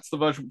 and that's the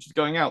version which is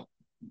going out.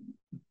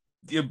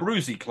 The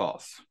Abruzzi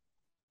class,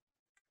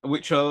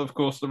 which are, of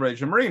course, the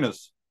Regia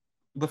Marinas,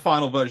 the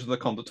final version of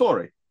the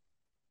Condottieri.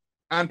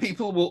 And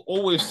people will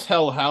always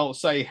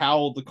say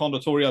how the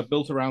Condottieri are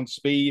built around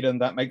speed,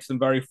 and that makes them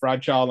very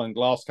fragile and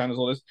glass cannons,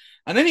 all this.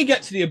 And then you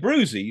get to the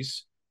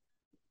Abruzzis,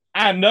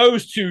 and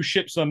those two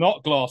ships are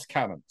not glass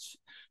cannons.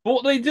 But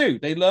what they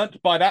learnt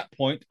by that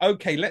point,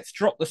 okay, let's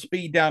drop the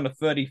speed down to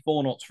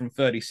 34 knots from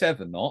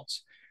 37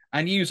 knots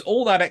and use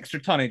all that extra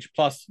tonnage,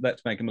 plus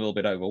let's make them a little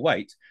bit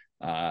overweight,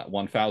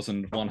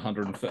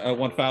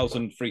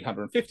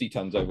 1,350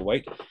 tons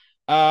overweight,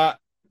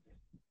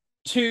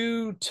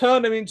 to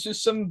turn them into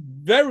some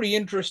very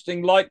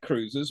interesting light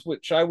cruisers,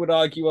 which I would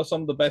argue are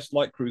some of the best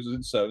light cruisers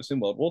in service in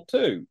World War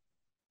II.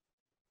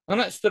 And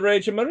that's the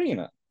Regia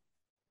Marina.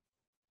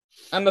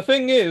 And the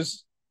thing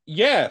is,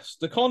 yes,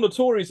 the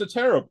Condottoris are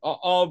terrible,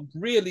 are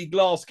really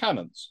glass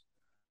cannons.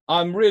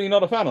 I'm really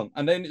not a fan of them.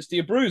 And then it's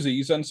the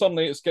Abruzzis, and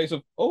suddenly it's a case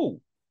of, oh,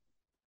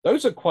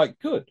 those are quite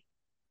good.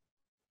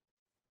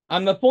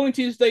 And the point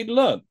is, they'd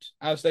learnt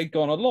as they'd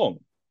gone along.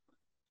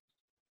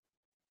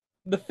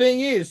 The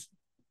thing is,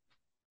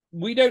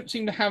 we don't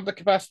seem to have the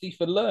capacity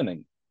for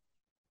learning.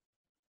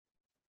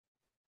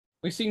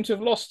 We seem to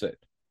have lost it.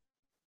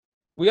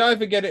 We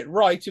either get it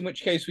right, in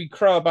which case we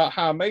crow about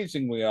how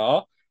amazing we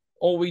are,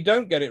 or we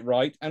don't get it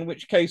right, in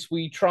which case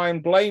we try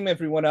and blame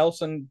everyone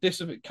else and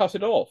cut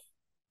it off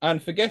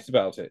and forget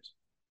about it.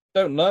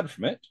 Don't learn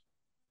from it.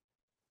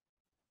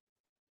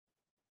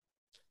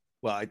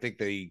 Well, I think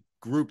the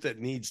group that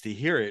needs to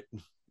hear it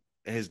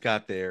has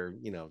got their,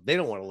 they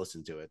don't want to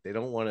listen to it. They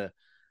don't want to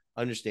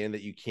understand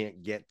that you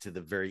can't get to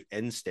the very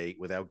end state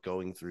without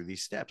going through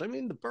these steps. I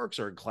mean, the Burkes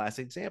are a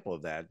classic example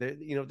of that.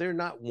 They're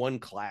not one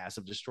class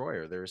of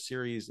destroyer. They're a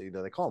series,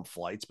 they call them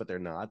flights, but they're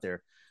not.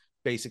 They're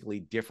basically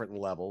different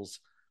levels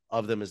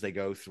of them as they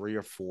go, 3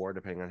 or 4,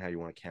 depending on how you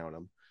want to count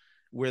them,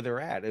 where they're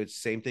at. It's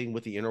the same thing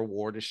with the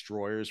interwar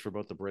destroyers for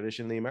both the British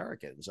and the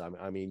Americans.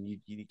 I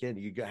mean,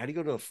 how do you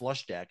go to a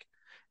flush deck,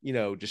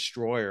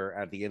 destroyer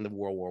at the end of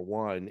World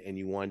War I, and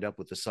you wind up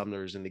with the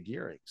Sumners and the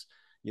Gearings?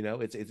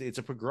 It's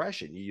a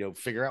progression.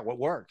 Figure out what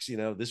works.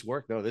 This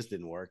worked. No, this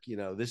didn't work.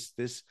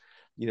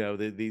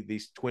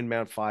 These twin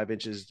mount 5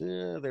 inches,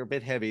 they're a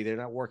bit heavy. They're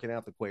not working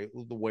out the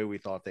way we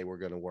thought they were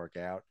going to work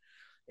out.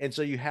 And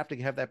so you have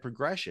to have that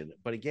progression.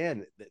 But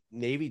again, the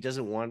Navy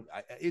doesn't want.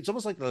 It's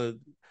almost like the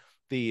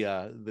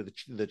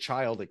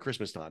child at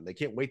Christmas time. They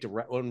can't wait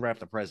to unwrap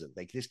the present.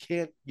 They just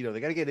can't. They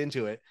got to get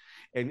into it,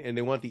 and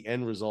they want the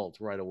end result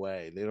right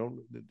away. They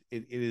don't.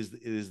 It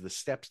is the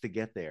steps to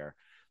get there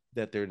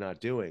that they're not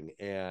doing,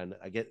 and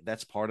I get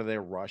that's part of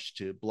their rush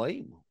to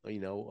blame.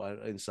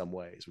 In some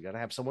ways, we got to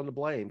have someone to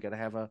blame. Got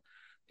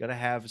to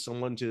have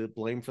someone to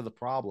blame for the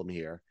problem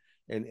here,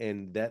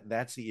 and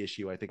that's the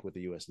issue I think with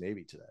the U.S.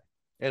 Navy today.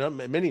 And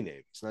many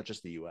navies, not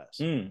just the U.S.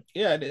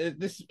 Yeah,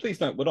 please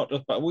note,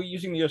 we're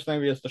using the U.S.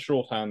 Navy as the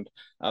shorthand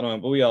at the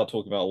moment, but we are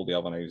talking about all the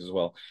other navies as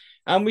well.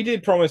 And we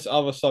did promise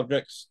other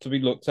subjects to be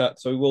looked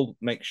at, so we will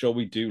make sure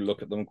we do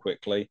look at them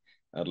quickly,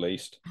 at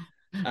least.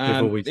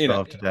 Before we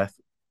starve to death.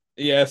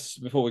 Yes,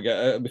 before we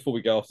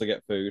go off to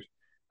get food.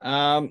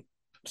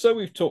 So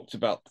we've talked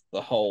about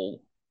the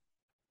whole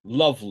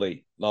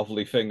lovely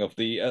thing of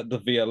the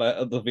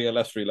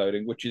VLS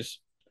reloading, which is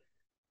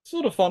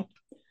sort of fun.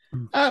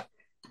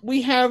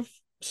 We have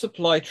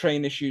supply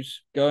chain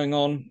issues going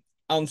on,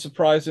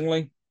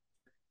 unsurprisingly.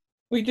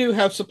 We do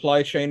have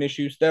supply chain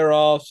issues. There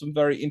are some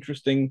very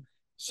interesting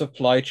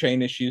supply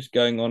chain issues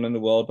going on in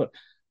the world, but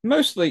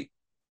mostly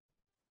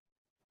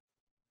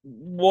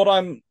what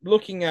I'm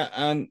looking at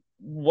and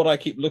what I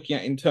keep looking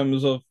at in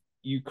terms of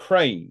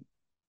Ukraine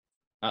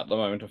at the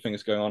moment of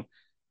things going on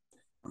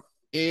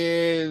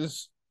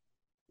is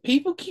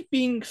people keep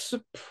being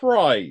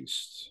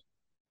surprised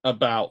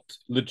about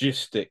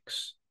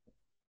logistics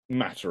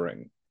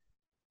mattering.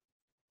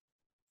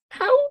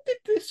 How did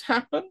this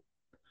happen?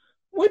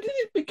 When did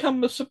it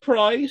become a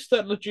surprise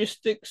that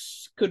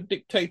logistics could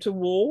dictate a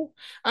war?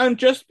 And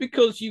just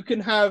because you can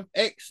have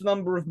X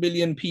number of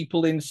million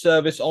people in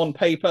service on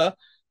paper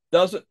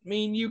doesn't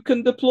mean you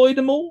can deploy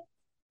them all?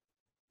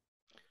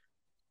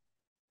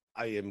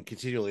 I am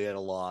continually at a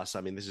loss.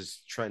 I mean, this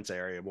is Trent's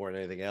area more than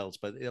anything else,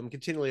 but I'm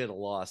continually at a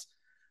loss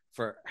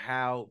for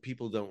how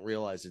people don't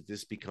realize that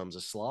this becomes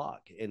a slog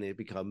and it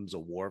becomes a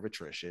war of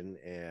attrition.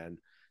 And,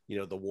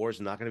 the war is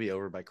not going to be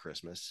over by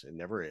Christmas. It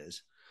never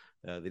is.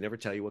 They never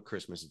tell you what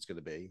Christmas it's going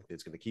to be.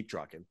 It's going to keep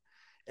trucking.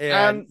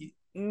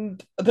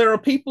 And there are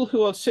people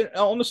who are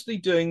honestly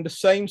doing the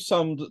same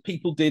sum that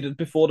people did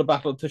before the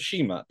Battle of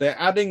Tsushima. They're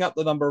adding up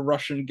the number of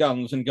Russian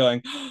guns and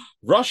going,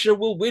 Russia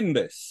will win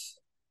this.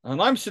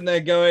 And I'm sitting there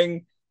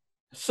going,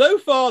 so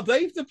far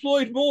they've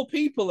deployed more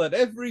people at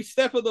every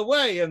step of the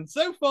way, and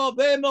so far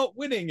they're not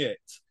winning it.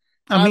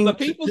 The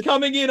people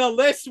coming in are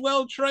less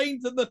well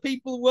trained than the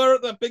people were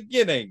at the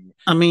beginning.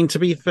 I mean, to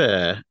be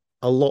fair,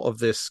 a lot of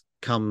this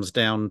comes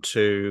down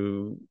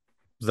to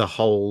the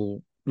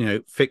whole,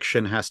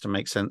 fiction has to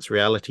make sense,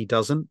 reality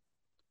doesn't.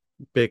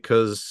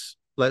 Because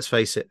let's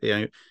face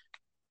it,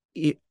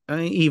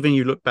 even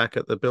you look back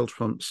at the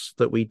Bilgepumps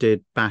that we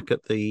did back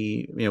at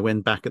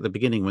the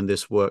beginning when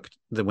this worked,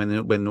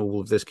 when all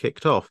of this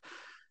kicked off,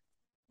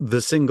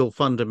 the single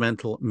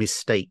fundamental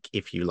mistake,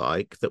 if you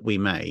like, that we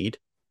made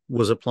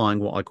was applying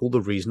what I call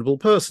the reasonable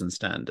person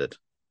standard.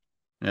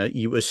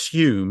 You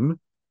assume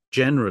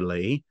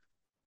generally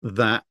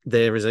that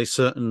there is a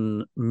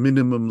certain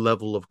minimum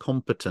level of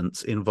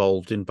competence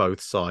involved in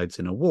both sides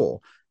in a war.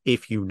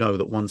 If you know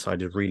that one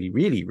side is really,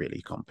 really,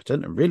 really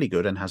competent and really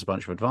good and has a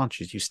bunch of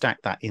advantages, you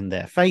stack that in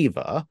their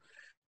favor.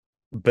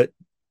 But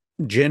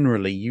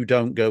generally, you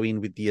don't go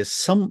in with the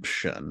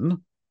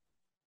assumption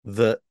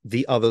that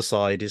the other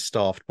side is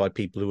staffed by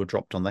people who were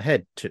dropped on the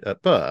head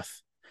at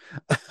birth.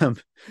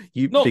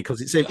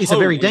 Because it's a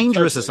very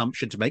dangerous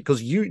assumption to make,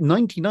 because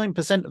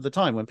 99% of the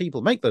time when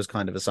people make those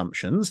kind of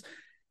assumptions,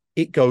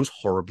 it goes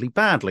horribly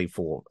badly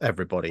for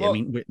everybody. I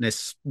mean,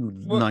 witness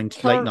late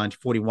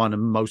 1941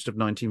 and most of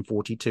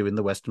 1942 in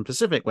the Western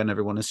Pacific, when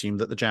everyone assumed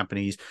that the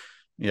Japanese,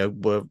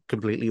 were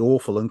completely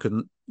awful and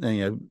couldn't,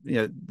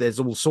 there's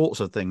all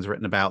sorts of things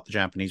written about the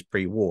Japanese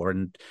pre-war,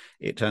 and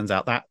it turns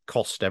out that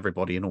cost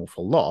everybody an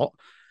awful lot.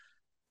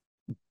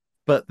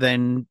 But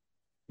then,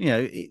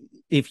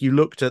 if you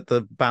looked at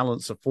the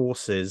balance of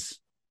forces,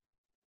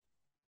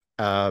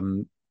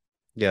 in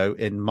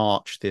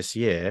March this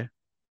year,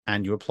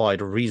 and you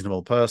applied a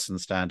reasonable person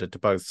standard to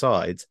both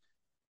sides,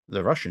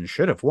 the Russians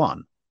should have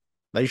won.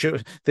 They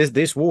should.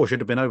 This war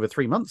should have been over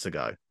 3 months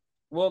ago.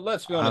 Well,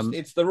 let's be honest.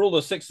 It's the rule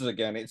of sixes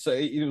again. It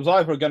was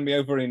either going to be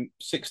over in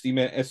 60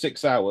 minutes,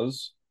 6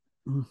 hours,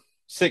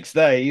 6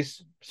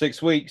 days,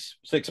 6 weeks,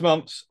 6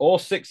 months, or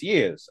 6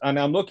 years. And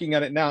I'm looking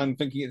at it now and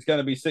thinking it's going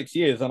to be 6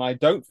 years, and I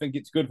don't think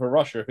it's good for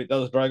Russia if it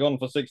does drag on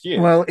for 6 years.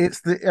 Well,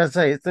 because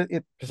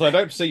I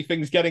don't see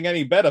things getting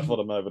any better for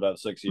them over that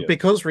 6 years.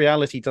 Because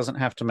reality doesn't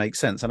have to make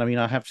sense. And I mean,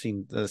 I have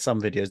seen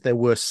some videos. There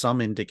were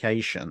some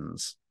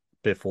indications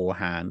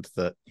beforehand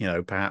that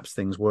perhaps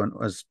things weren't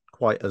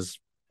quite as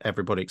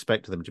everybody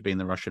expected them to be in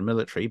the Russian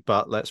military.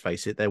 But let's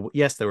face it, there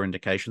were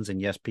indications, and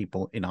yes,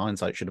 people in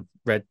hindsight should have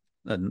read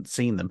and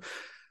seen them,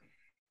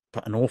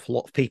 but an awful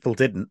lot of people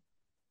didn't.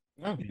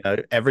 Oh. You know,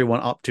 everyone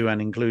up to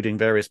and including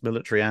various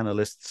military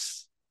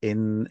analysts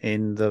in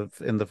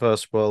the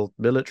First World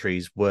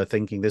militaries were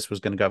thinking this was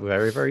going to go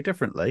very, very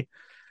differently.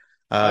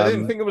 I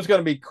didn't think it was going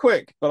to be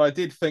quick, but I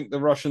did think the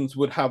Russians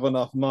would have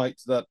enough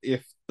might that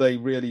if they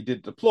really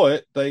did deploy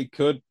it, they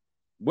could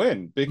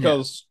win.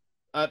 Because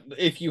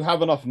if you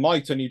have enough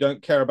might and you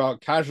don't care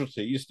about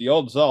casualties, the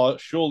odds are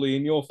surely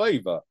in your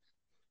favor.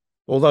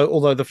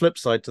 Although the flip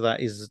side to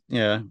that is,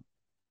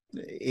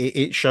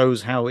 it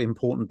shows how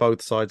important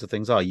both sides of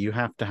things are. You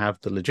have to have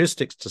the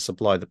logistics to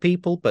supply the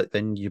people, but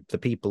then the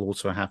people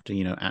also have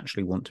to,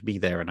 actually want to be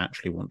there and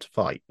actually want to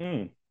fight.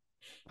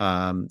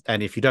 And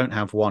if you don't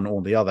have one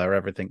or the other,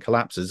 everything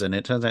collapses. And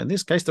it turns out in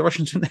this case, the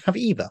Russians didn't have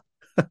either,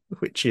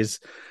 which is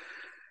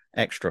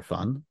extra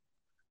fun.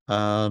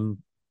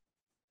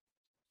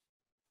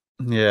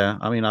 Yeah,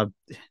 I mean,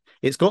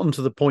 it's gotten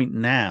to the point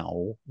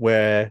now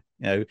where,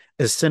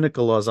 as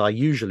cynical as I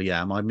usually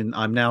am,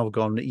 I'm now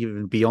gone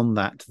even beyond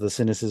that to the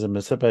cynicism,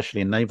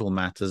 especially in naval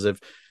matters of,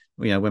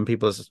 when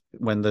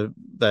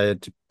they're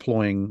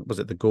deploying, was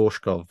it the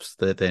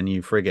Gorshkovs, their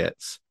new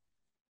frigates?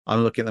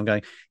 I'm looking at them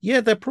going,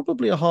 yeah, they're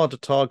probably a harder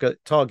target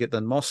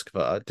than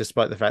Moskva,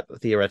 despite the fact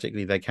that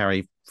theoretically they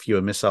carry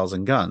fewer missiles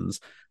and guns.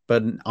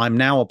 But I'm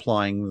now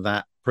applying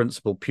that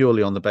principle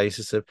purely on the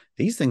basis of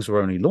these things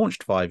were only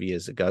launched 5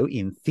 years ago.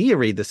 In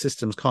theory, the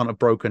systems can't have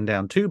broken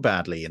down too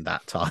badly in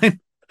that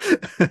time.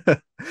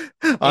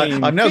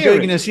 I'm now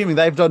going and assuming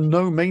they've done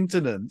no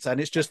maintenance,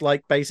 and it's just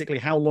like basically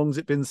how long's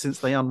it been since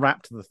they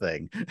unwrapped the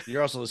thing.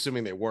 You're also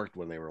assuming they worked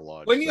when they were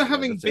launched. When you're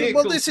having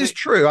vehicles, well, this is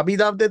true. I mean,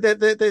 there's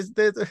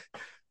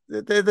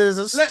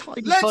a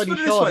tiny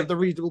shard of the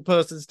reasonable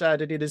person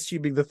standard in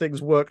assuming the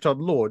things worked on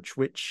launch,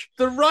 which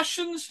the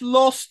Russians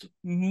lost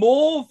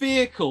more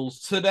vehicles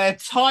to their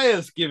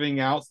tires giving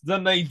out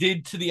than they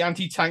did to the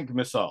anti-tank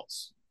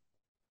missiles.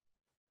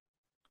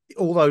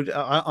 Although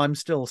I'm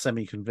still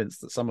semi-convinced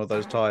that some of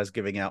those tires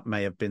giving out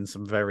may have been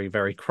some very,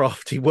 very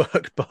crafty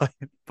work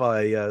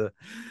by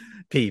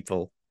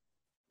people,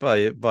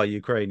 by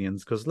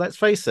Ukrainians. Because let's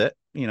face it,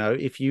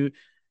 if you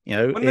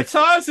when the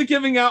tires are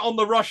giving out on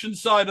the Russian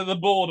side of the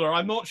border,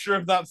 I'm not sure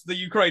if that's the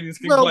Ukrainians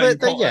can claim.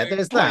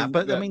 There's that,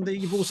 but I mean,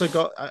 you've also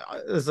got,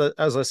 as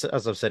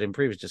I've said in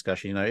previous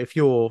discussion, if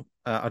you're,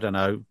 I don't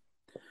know,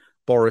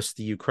 Boris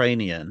the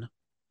Ukrainian,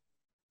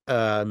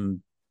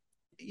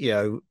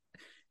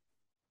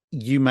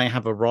 you may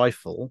have a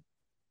rifle,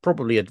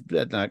 probably a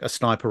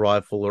sniper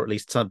rifle, or at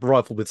least a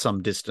rifle with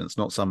some distance,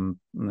 not some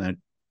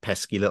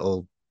pesky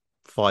little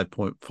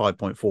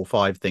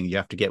 5.45 thing you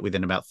have to get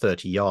within about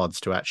 30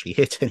 yards to actually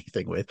hit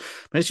anything with.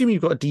 But assuming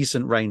you've got a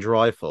decent range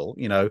rifle,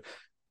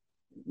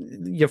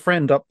 your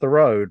friend up the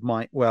road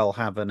might well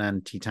have an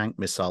anti-tank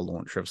missile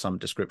launcher of some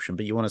description,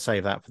 but you want to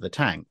save that for the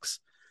tanks.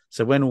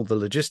 So when all the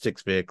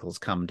logistics vehicles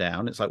come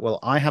down, it's like, well,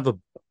 I have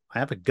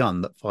a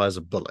gun that fires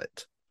a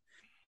bullet.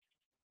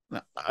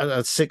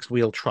 A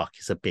six-wheel truck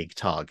is a big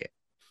target.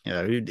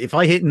 If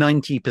I hit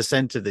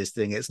 90% of this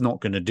thing, it's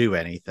not going to do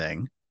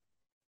anything.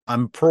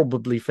 I'm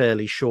probably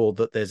fairly sure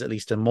that there's at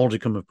least a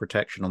modicum of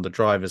protection on the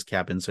driver's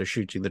cabin, so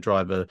shooting the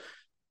driver,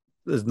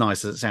 as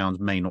nice as it sounds,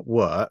 may not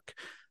work.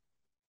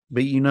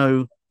 But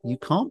you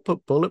can't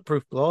put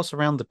bulletproof glass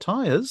around the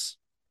tires.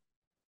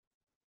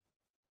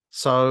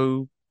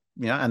 So,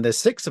 and there's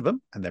 6 of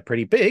them, and they're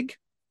pretty big,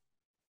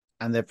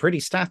 and they're pretty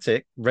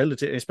static,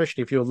 relative,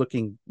 especially if you're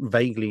looking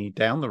vaguely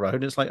down the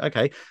road. It's like,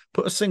 okay,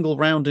 put a single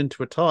round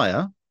into a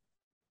tire,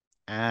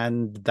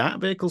 and that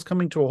vehicle's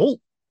coming to a halt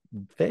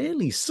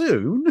fairly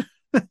soon.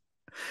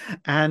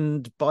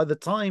 And by the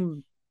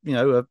time, a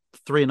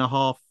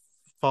 3.5,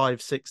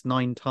 5, 6,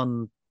 9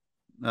 ton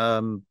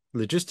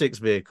logistics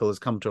vehicle has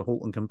come to a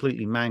halt and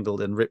completely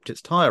mangled and ripped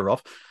its tire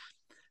off,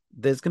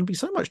 there's going to be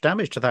so much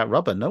damage to that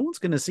rubber. No one's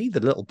going to see the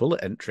little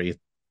bullet entry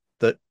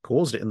that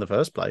caused it in the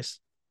first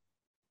place.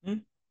 True.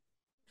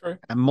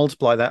 And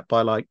multiply that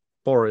by like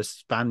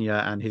Boris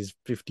Spania and his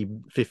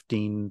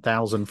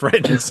 15,000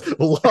 friends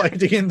all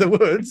hiding in the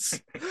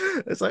woods.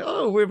 It's like,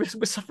 oh, we're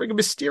suffering a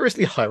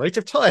mysteriously high rate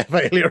of tire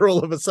failure all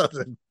of a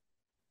sudden.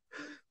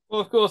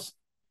 Well, of course,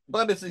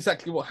 that is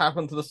exactly what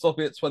happened to the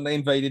Soviets when they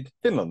invaded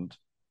Finland.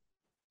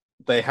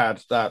 They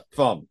had that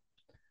fun.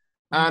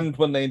 And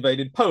when they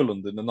invaded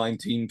Poland in the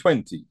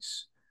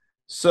 1920s.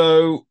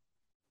 So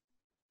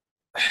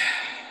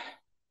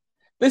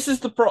this is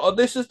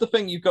the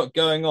thing you've got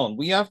going on.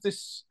 We have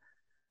this,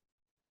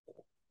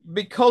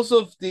 because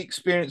of the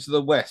experience of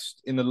the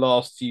West in the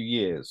last few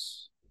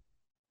years,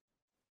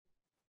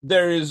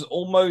 there is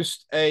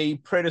almost a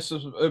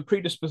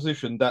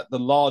predisposition that the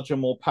larger,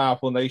 more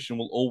powerful nation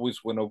will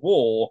always win a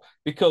war,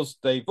 because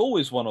they've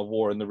always won a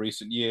war in the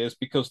recent years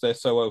because they're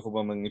so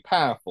overwhelmingly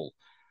powerful.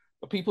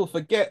 But people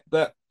forget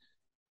that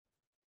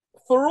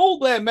for all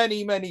their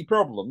many, many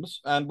problems,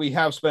 and we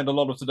have spent a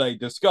lot of today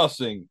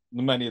discussing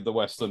many of the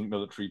Western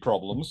military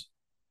problems,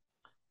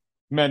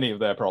 many of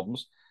their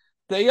problems,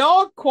 they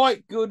are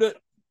quite good at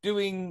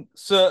doing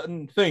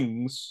certain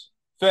things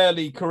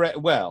fairly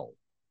well.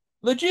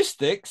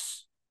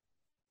 Logistics,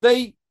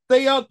 they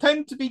they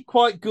tend to be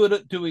quite good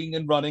at doing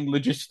and running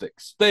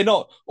logistics. They're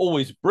not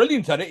always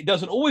brilliant at it. It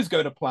doesn't always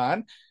go to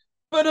plan,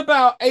 but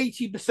about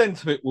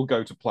 80% of it will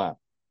go to plan.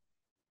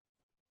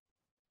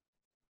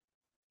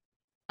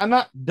 And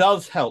that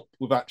does help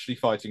with actually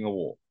fighting a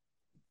war.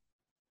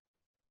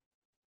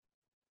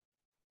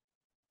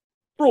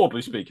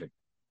 Broadly speaking.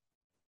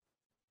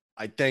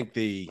 I think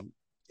the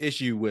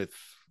issue with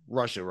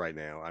Russia right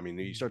now, I mean,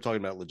 you start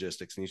talking about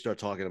logistics and you start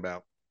talking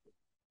about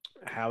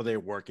how they're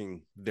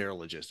working their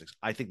logistics.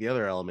 I think the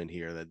other element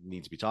here that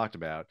needs to be talked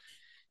about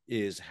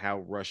is how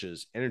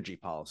Russia's energy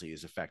policy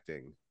is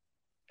affecting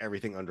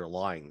everything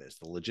underlying this,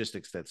 the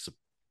logistics that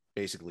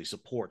basically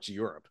supports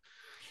Europe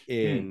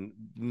in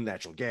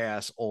natural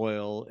gas,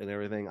 oil, and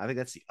everything. I think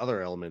that's the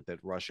other element that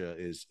Russia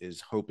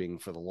is hoping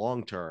for the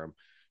long term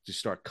to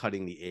start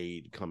cutting the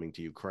aid coming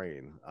to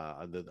Ukraine.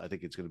 I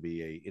think it's going to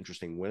be an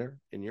interesting winter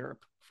in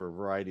Europe for a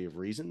variety of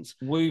reasons.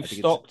 We've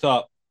stocked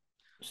up,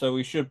 so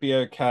we should be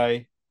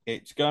okay.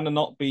 It's going to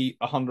not be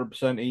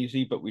 100%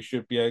 easy, but we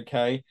should be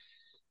okay.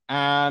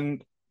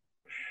 And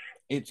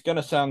it's going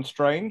to sound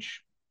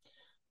strange.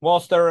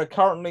 Whilst there are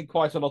currently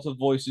quite a lot of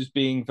voices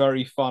being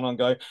very fun and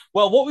going,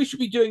 well, what we should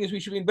be doing is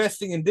we should be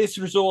investing in this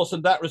resource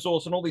and that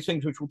resource and all these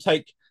things, which will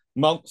take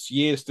months,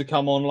 years to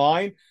come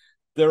online.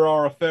 There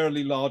are a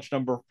fairly large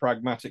number of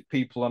pragmatic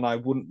people, and I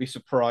wouldn't be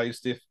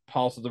surprised if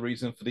part of the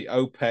reason for the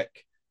OPEC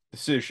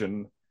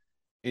decision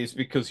is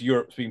because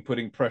Europe's been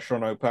putting pressure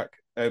on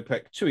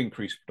OPEC to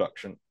increase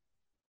production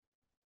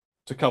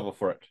to cover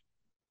for it.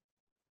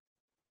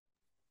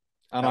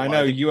 And I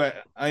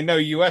know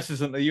US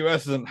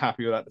isn't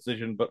happy with that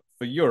decision, but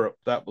for Europe,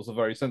 that was a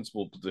very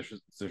sensible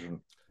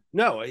decision.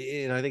 No,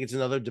 and I think it's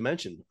another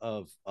dimension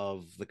of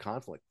the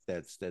conflict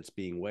that's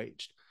being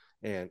waged.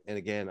 And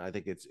again, I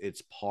think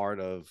it's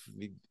part of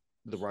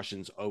the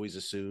Russians always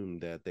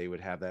assumed that they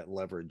would have that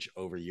leverage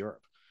over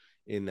Europe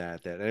in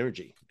that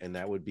energy, and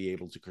that would be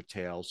able to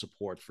curtail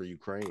support for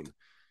Ukraine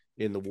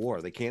in the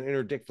war. They can't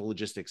interdict the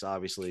logistics,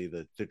 obviously,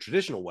 the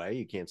traditional way.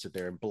 You can't sit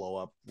there and blow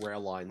up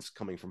rail lines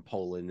coming from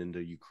Poland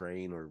into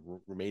Ukraine or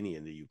Romania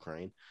into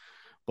Ukraine,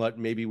 but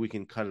maybe we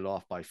can cut it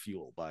off by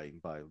fuel, by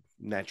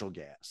natural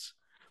gas,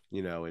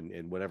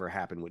 and whatever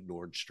happened with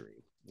Nord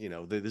Stream.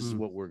 This is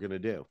what we're going to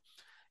do.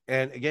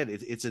 And again,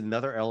 it's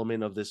another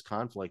element of this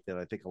conflict that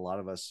I think a lot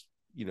of us,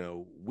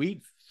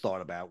 we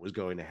thought about was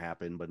going to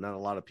happen, but not a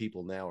lot of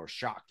people now are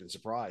shocked and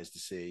surprised to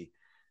see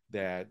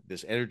that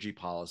this energy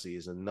policy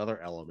is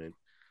another element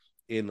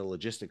in the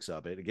logistics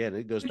of it. Again,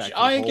 it goes back to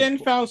I again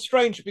found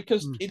strange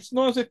because it's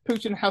not as if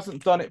Putin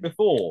hasn't done it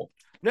before.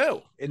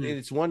 No, and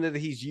it's one that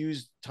he's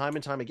used time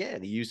and time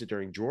again. He used it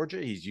during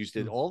Georgia. He's used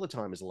it all the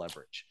time as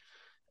leverage.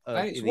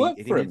 And it's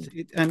worked for him.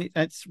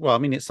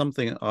 It's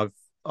something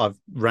I've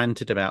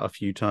ranted about a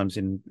few times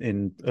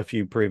in a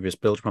few previous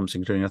Bilgepumps,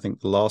 including I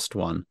think the last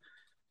one,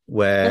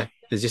 where,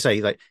 as you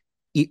say, like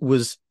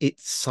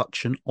it's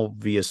such an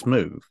obvious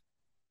move.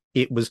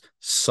 It was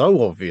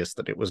so obvious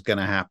that it was going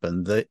to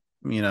happen that,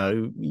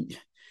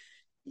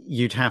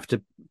 you'd have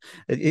to,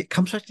 it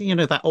comes back to,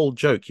 that old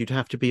joke, you'd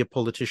have to be a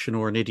politician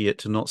or an idiot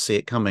to not see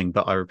it coming,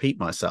 but I repeat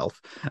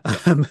myself.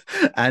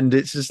 And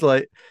it's just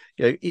like,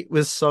 it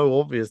was so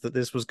obvious that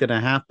this was going to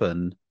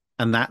happen.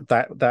 And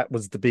that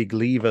was the big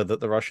lever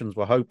that the Russians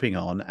were hoping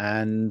on.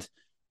 And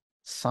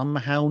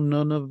somehow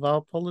none of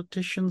our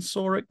politicians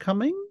saw it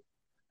coming.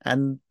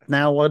 And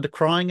now are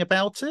crying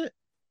about it.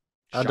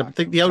 I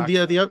think the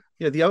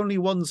only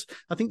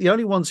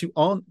ones who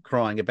aren't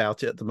crying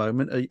about it at the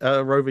moment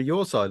are over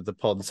your side of the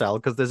pond, Sal,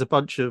 because there's a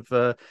bunch of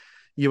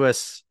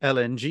US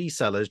LNG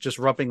sellers just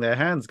rubbing their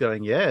hands,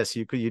 going, "Yes,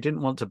 you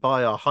didn't want to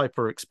buy our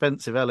hyper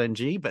expensive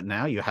LNG, but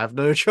now you have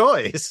no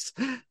choice."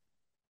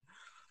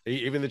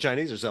 Even the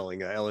Chinese are selling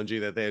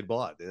LNG that they had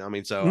bought. I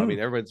mean,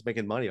 everyone's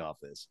making money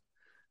off this.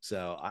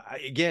 So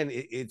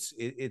it's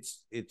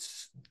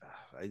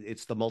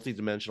the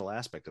multidimensional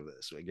aspect of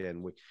this.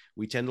 Again,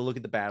 we tend to look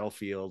at the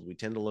battlefield. We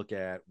tend to look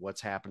at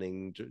what's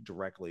happening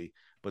directly,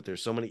 but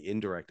there's so many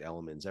indirect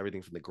elements,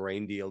 everything from the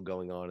grain deal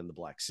going on in the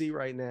Black Sea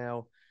right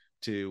now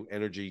to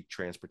energy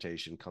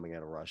transportation coming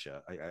out of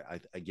Russia.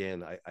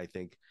 I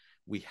think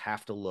we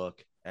have to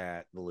look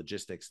at the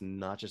logistics,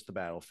 not just the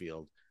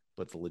battlefield,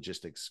 but the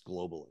logistics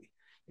globally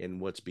and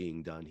what's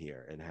being done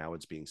here and how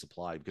it's being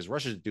supplied, because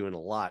Russia's doing a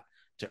lot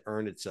to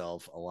earn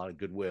itself a lot of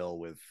goodwill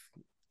with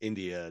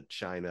India,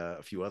 China,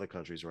 a few other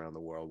countries around the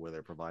world where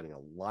they're providing a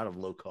lot of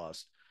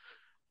low-cost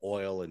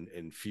oil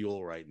and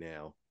fuel right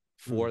now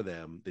for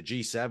them. The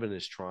G7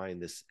 is trying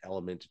this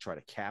element to try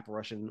to cap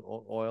Russian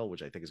oil,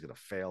 which I think is going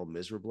to fail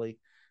miserably,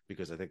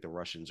 because I think the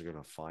Russians are going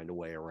to find a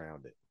way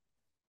around it.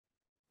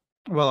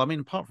 Well, I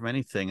mean, apart from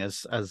anything,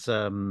 as I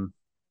can't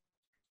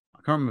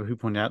remember who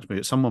pointed out to me,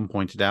 but someone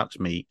pointed out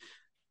to me,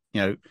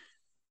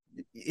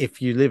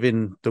 if you live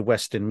in the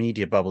Western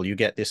media bubble, you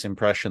get this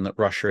impression that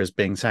Russia is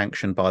being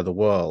sanctioned by the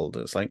world.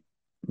 It's like,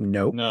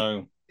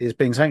 no, it's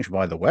being sanctioned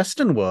by the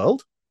Western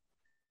world.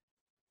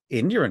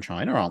 India and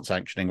China aren't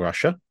sanctioning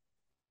Russia.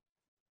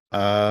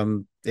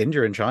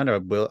 India and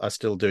China are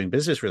still doing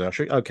business with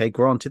Russia. Okay,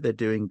 granted, they're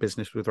doing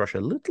business with Russia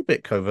a little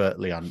bit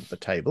covertly under the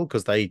table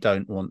because they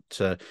don't want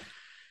to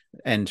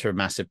enter a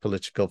massive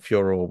political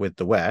furor with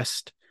the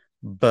West.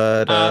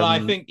 But and I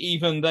think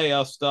even they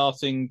are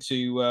starting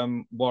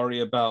to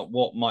worry about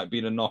what might be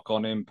the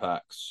knock-on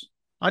impacts.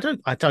 I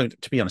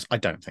don't. To be honest, I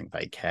don't think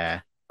they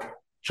care.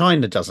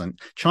 China doesn't.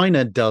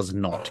 China does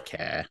not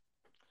care.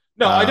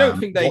 No, I don't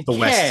think they what the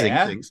West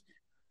thinks.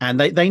 And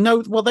they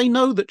know. Well, they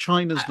know that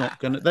China's not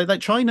going to.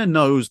 China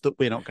knows that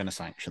we're not going to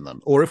sanction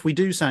them, or if we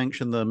do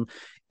sanction them,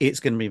 it's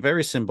going to be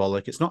very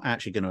symbolic. It's not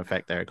actually going to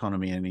affect their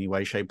economy in any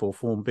way, shape, or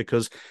form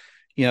because,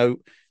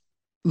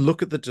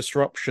 look at the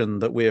disruption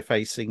that we're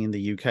facing in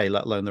the UK,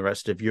 let alone the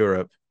rest of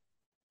Europe,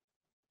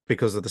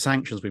 because of the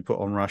sanctions we put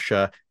on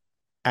Russia.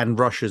 And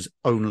Russia's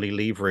only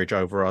leverage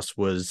over us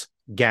was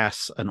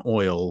gas and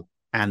oil.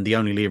 And the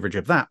only leverage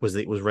of that was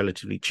that it was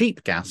relatively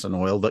cheap gas and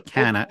oil that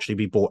can actually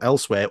be bought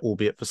elsewhere,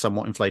 albeit for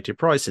somewhat inflated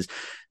prices.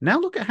 Now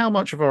look at how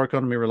much of our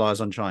economy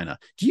relies on China.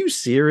 Do you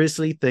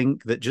seriously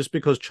think that just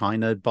because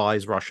China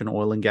buys Russian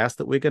oil and gas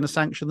that we're going to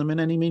sanction them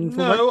in any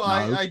meaningful way? No,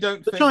 I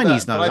don't the think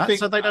Chinese that, know that,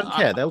 so they don't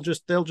care. They'll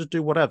just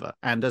do whatever.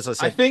 And as I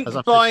said, I think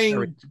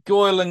buying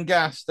oil and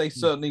gas, they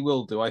certainly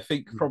will do. I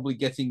think probably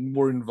getting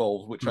more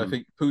involved, which I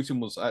think Putin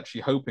was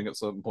actually hoping at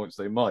certain points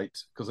they might,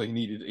 because he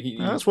needed.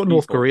 That's what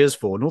North Korea's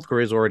for. North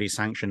Korea's already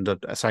sanctioned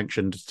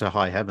to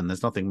high heaven.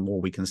 There's nothing more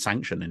we can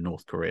sanction in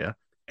North Korea.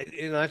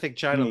 And I think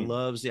China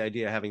loves the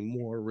idea of having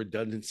more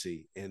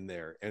redundancy in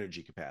their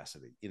energy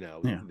capacity.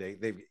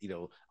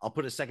 I'll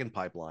put a second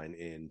pipeline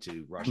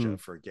into Russia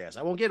for gas.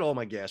 I won't get all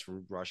my gas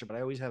from Russia, but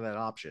I always have that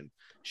option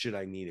should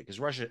I need it.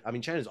 Because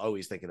China's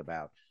always thinking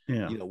about,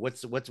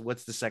 what's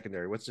the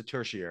secondary, what's the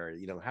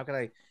tertiary, how can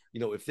I,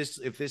 if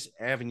this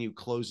avenue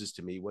closes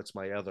to me, what's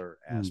my other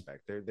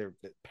aspect? They're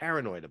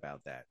paranoid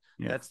about that.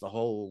 Yeah. That's the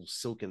whole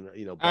Silken,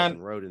 Belt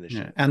and Road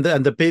initiative. Yeah. And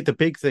the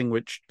big thing,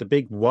 the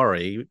big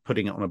worry,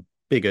 putting it on a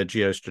bigger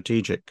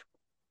geostrategic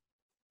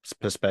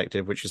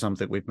perspective, which is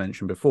something we've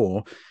mentioned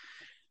before,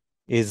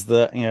 is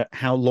that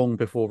how long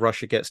before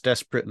Russia gets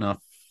desperate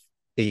enough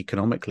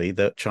economically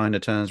that China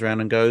turns around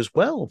and goes,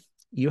 well,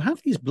 you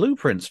have these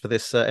blueprints for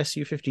this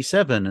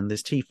Su-57 and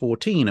this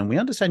T-14, and we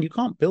understand you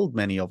can't build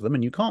many of them,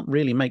 and you can't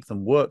really make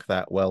them work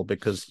that well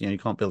because you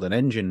can't build an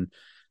engine.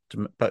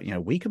 But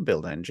we can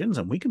build engines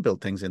and we can build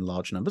things in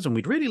large numbers, and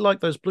we'd really like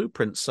those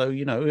blueprints. So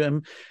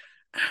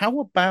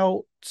how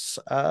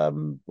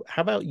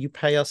about you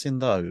pay us in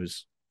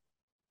those?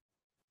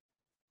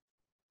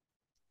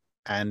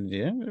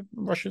 And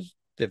Russia's,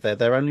 if they're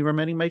their only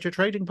remaining major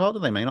trading partner,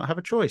 they may not have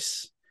a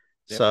choice.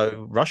 Yep.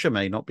 So Russia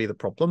may not be the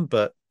problem,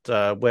 but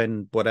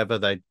when whatever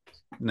they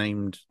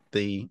named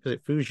is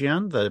it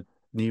Fujian, the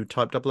new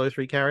Type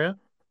 003 carrier,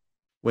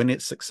 when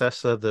its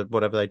successor,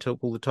 whatever they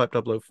call the Type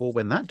 004,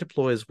 when that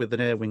deploys with an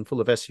air wing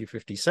full of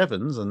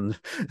Su-57s and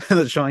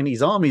the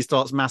Chinese army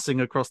starts massing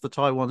across the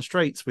Taiwan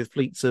Straits with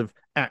fleets of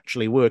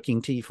actually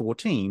working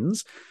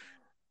T-14s,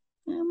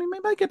 we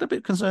may get a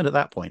bit concerned at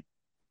that point.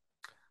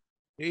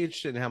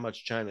 Interested in how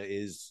much China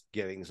is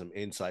getting some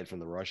insight from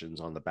the Russians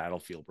on the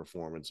battlefield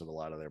performance of a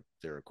lot of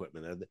their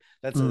equipment.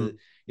 That's how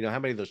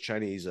many of those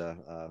Chinese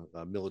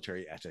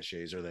military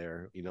attachés are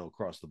there,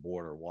 across the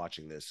border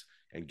watching this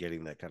and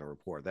getting that kind of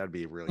report. That'd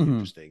be a really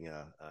interesting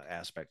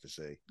aspect to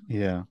see.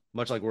 Yeah,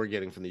 much like we're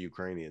getting from the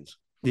Ukrainians.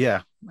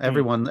 Yeah,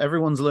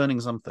 everyone's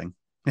learning something.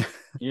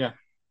 Yeah,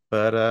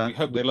 but we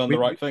hope they learn the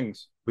right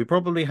things. We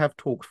probably have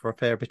talked for a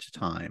fair bit of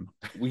time.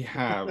 We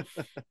have.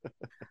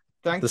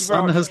 The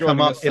sun has come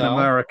up in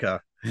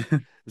America.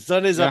 The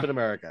sun is up in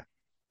America.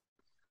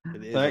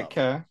 Take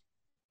care.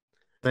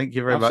 Thank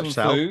you very much,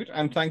 Sal. Food,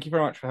 and thank you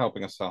very much for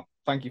helping us, Sal.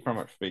 Thank you very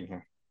much for being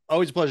here.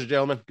 Always a pleasure,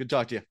 gentlemen. Good to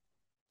talk to you.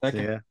 Thank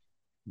you.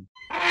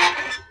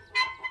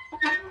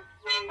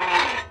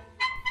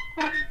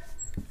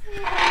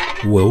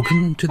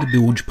 Welcome to the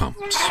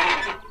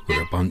Bilgepumps,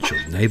 where a bunch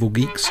of naval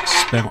geeks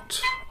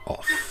spout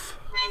off.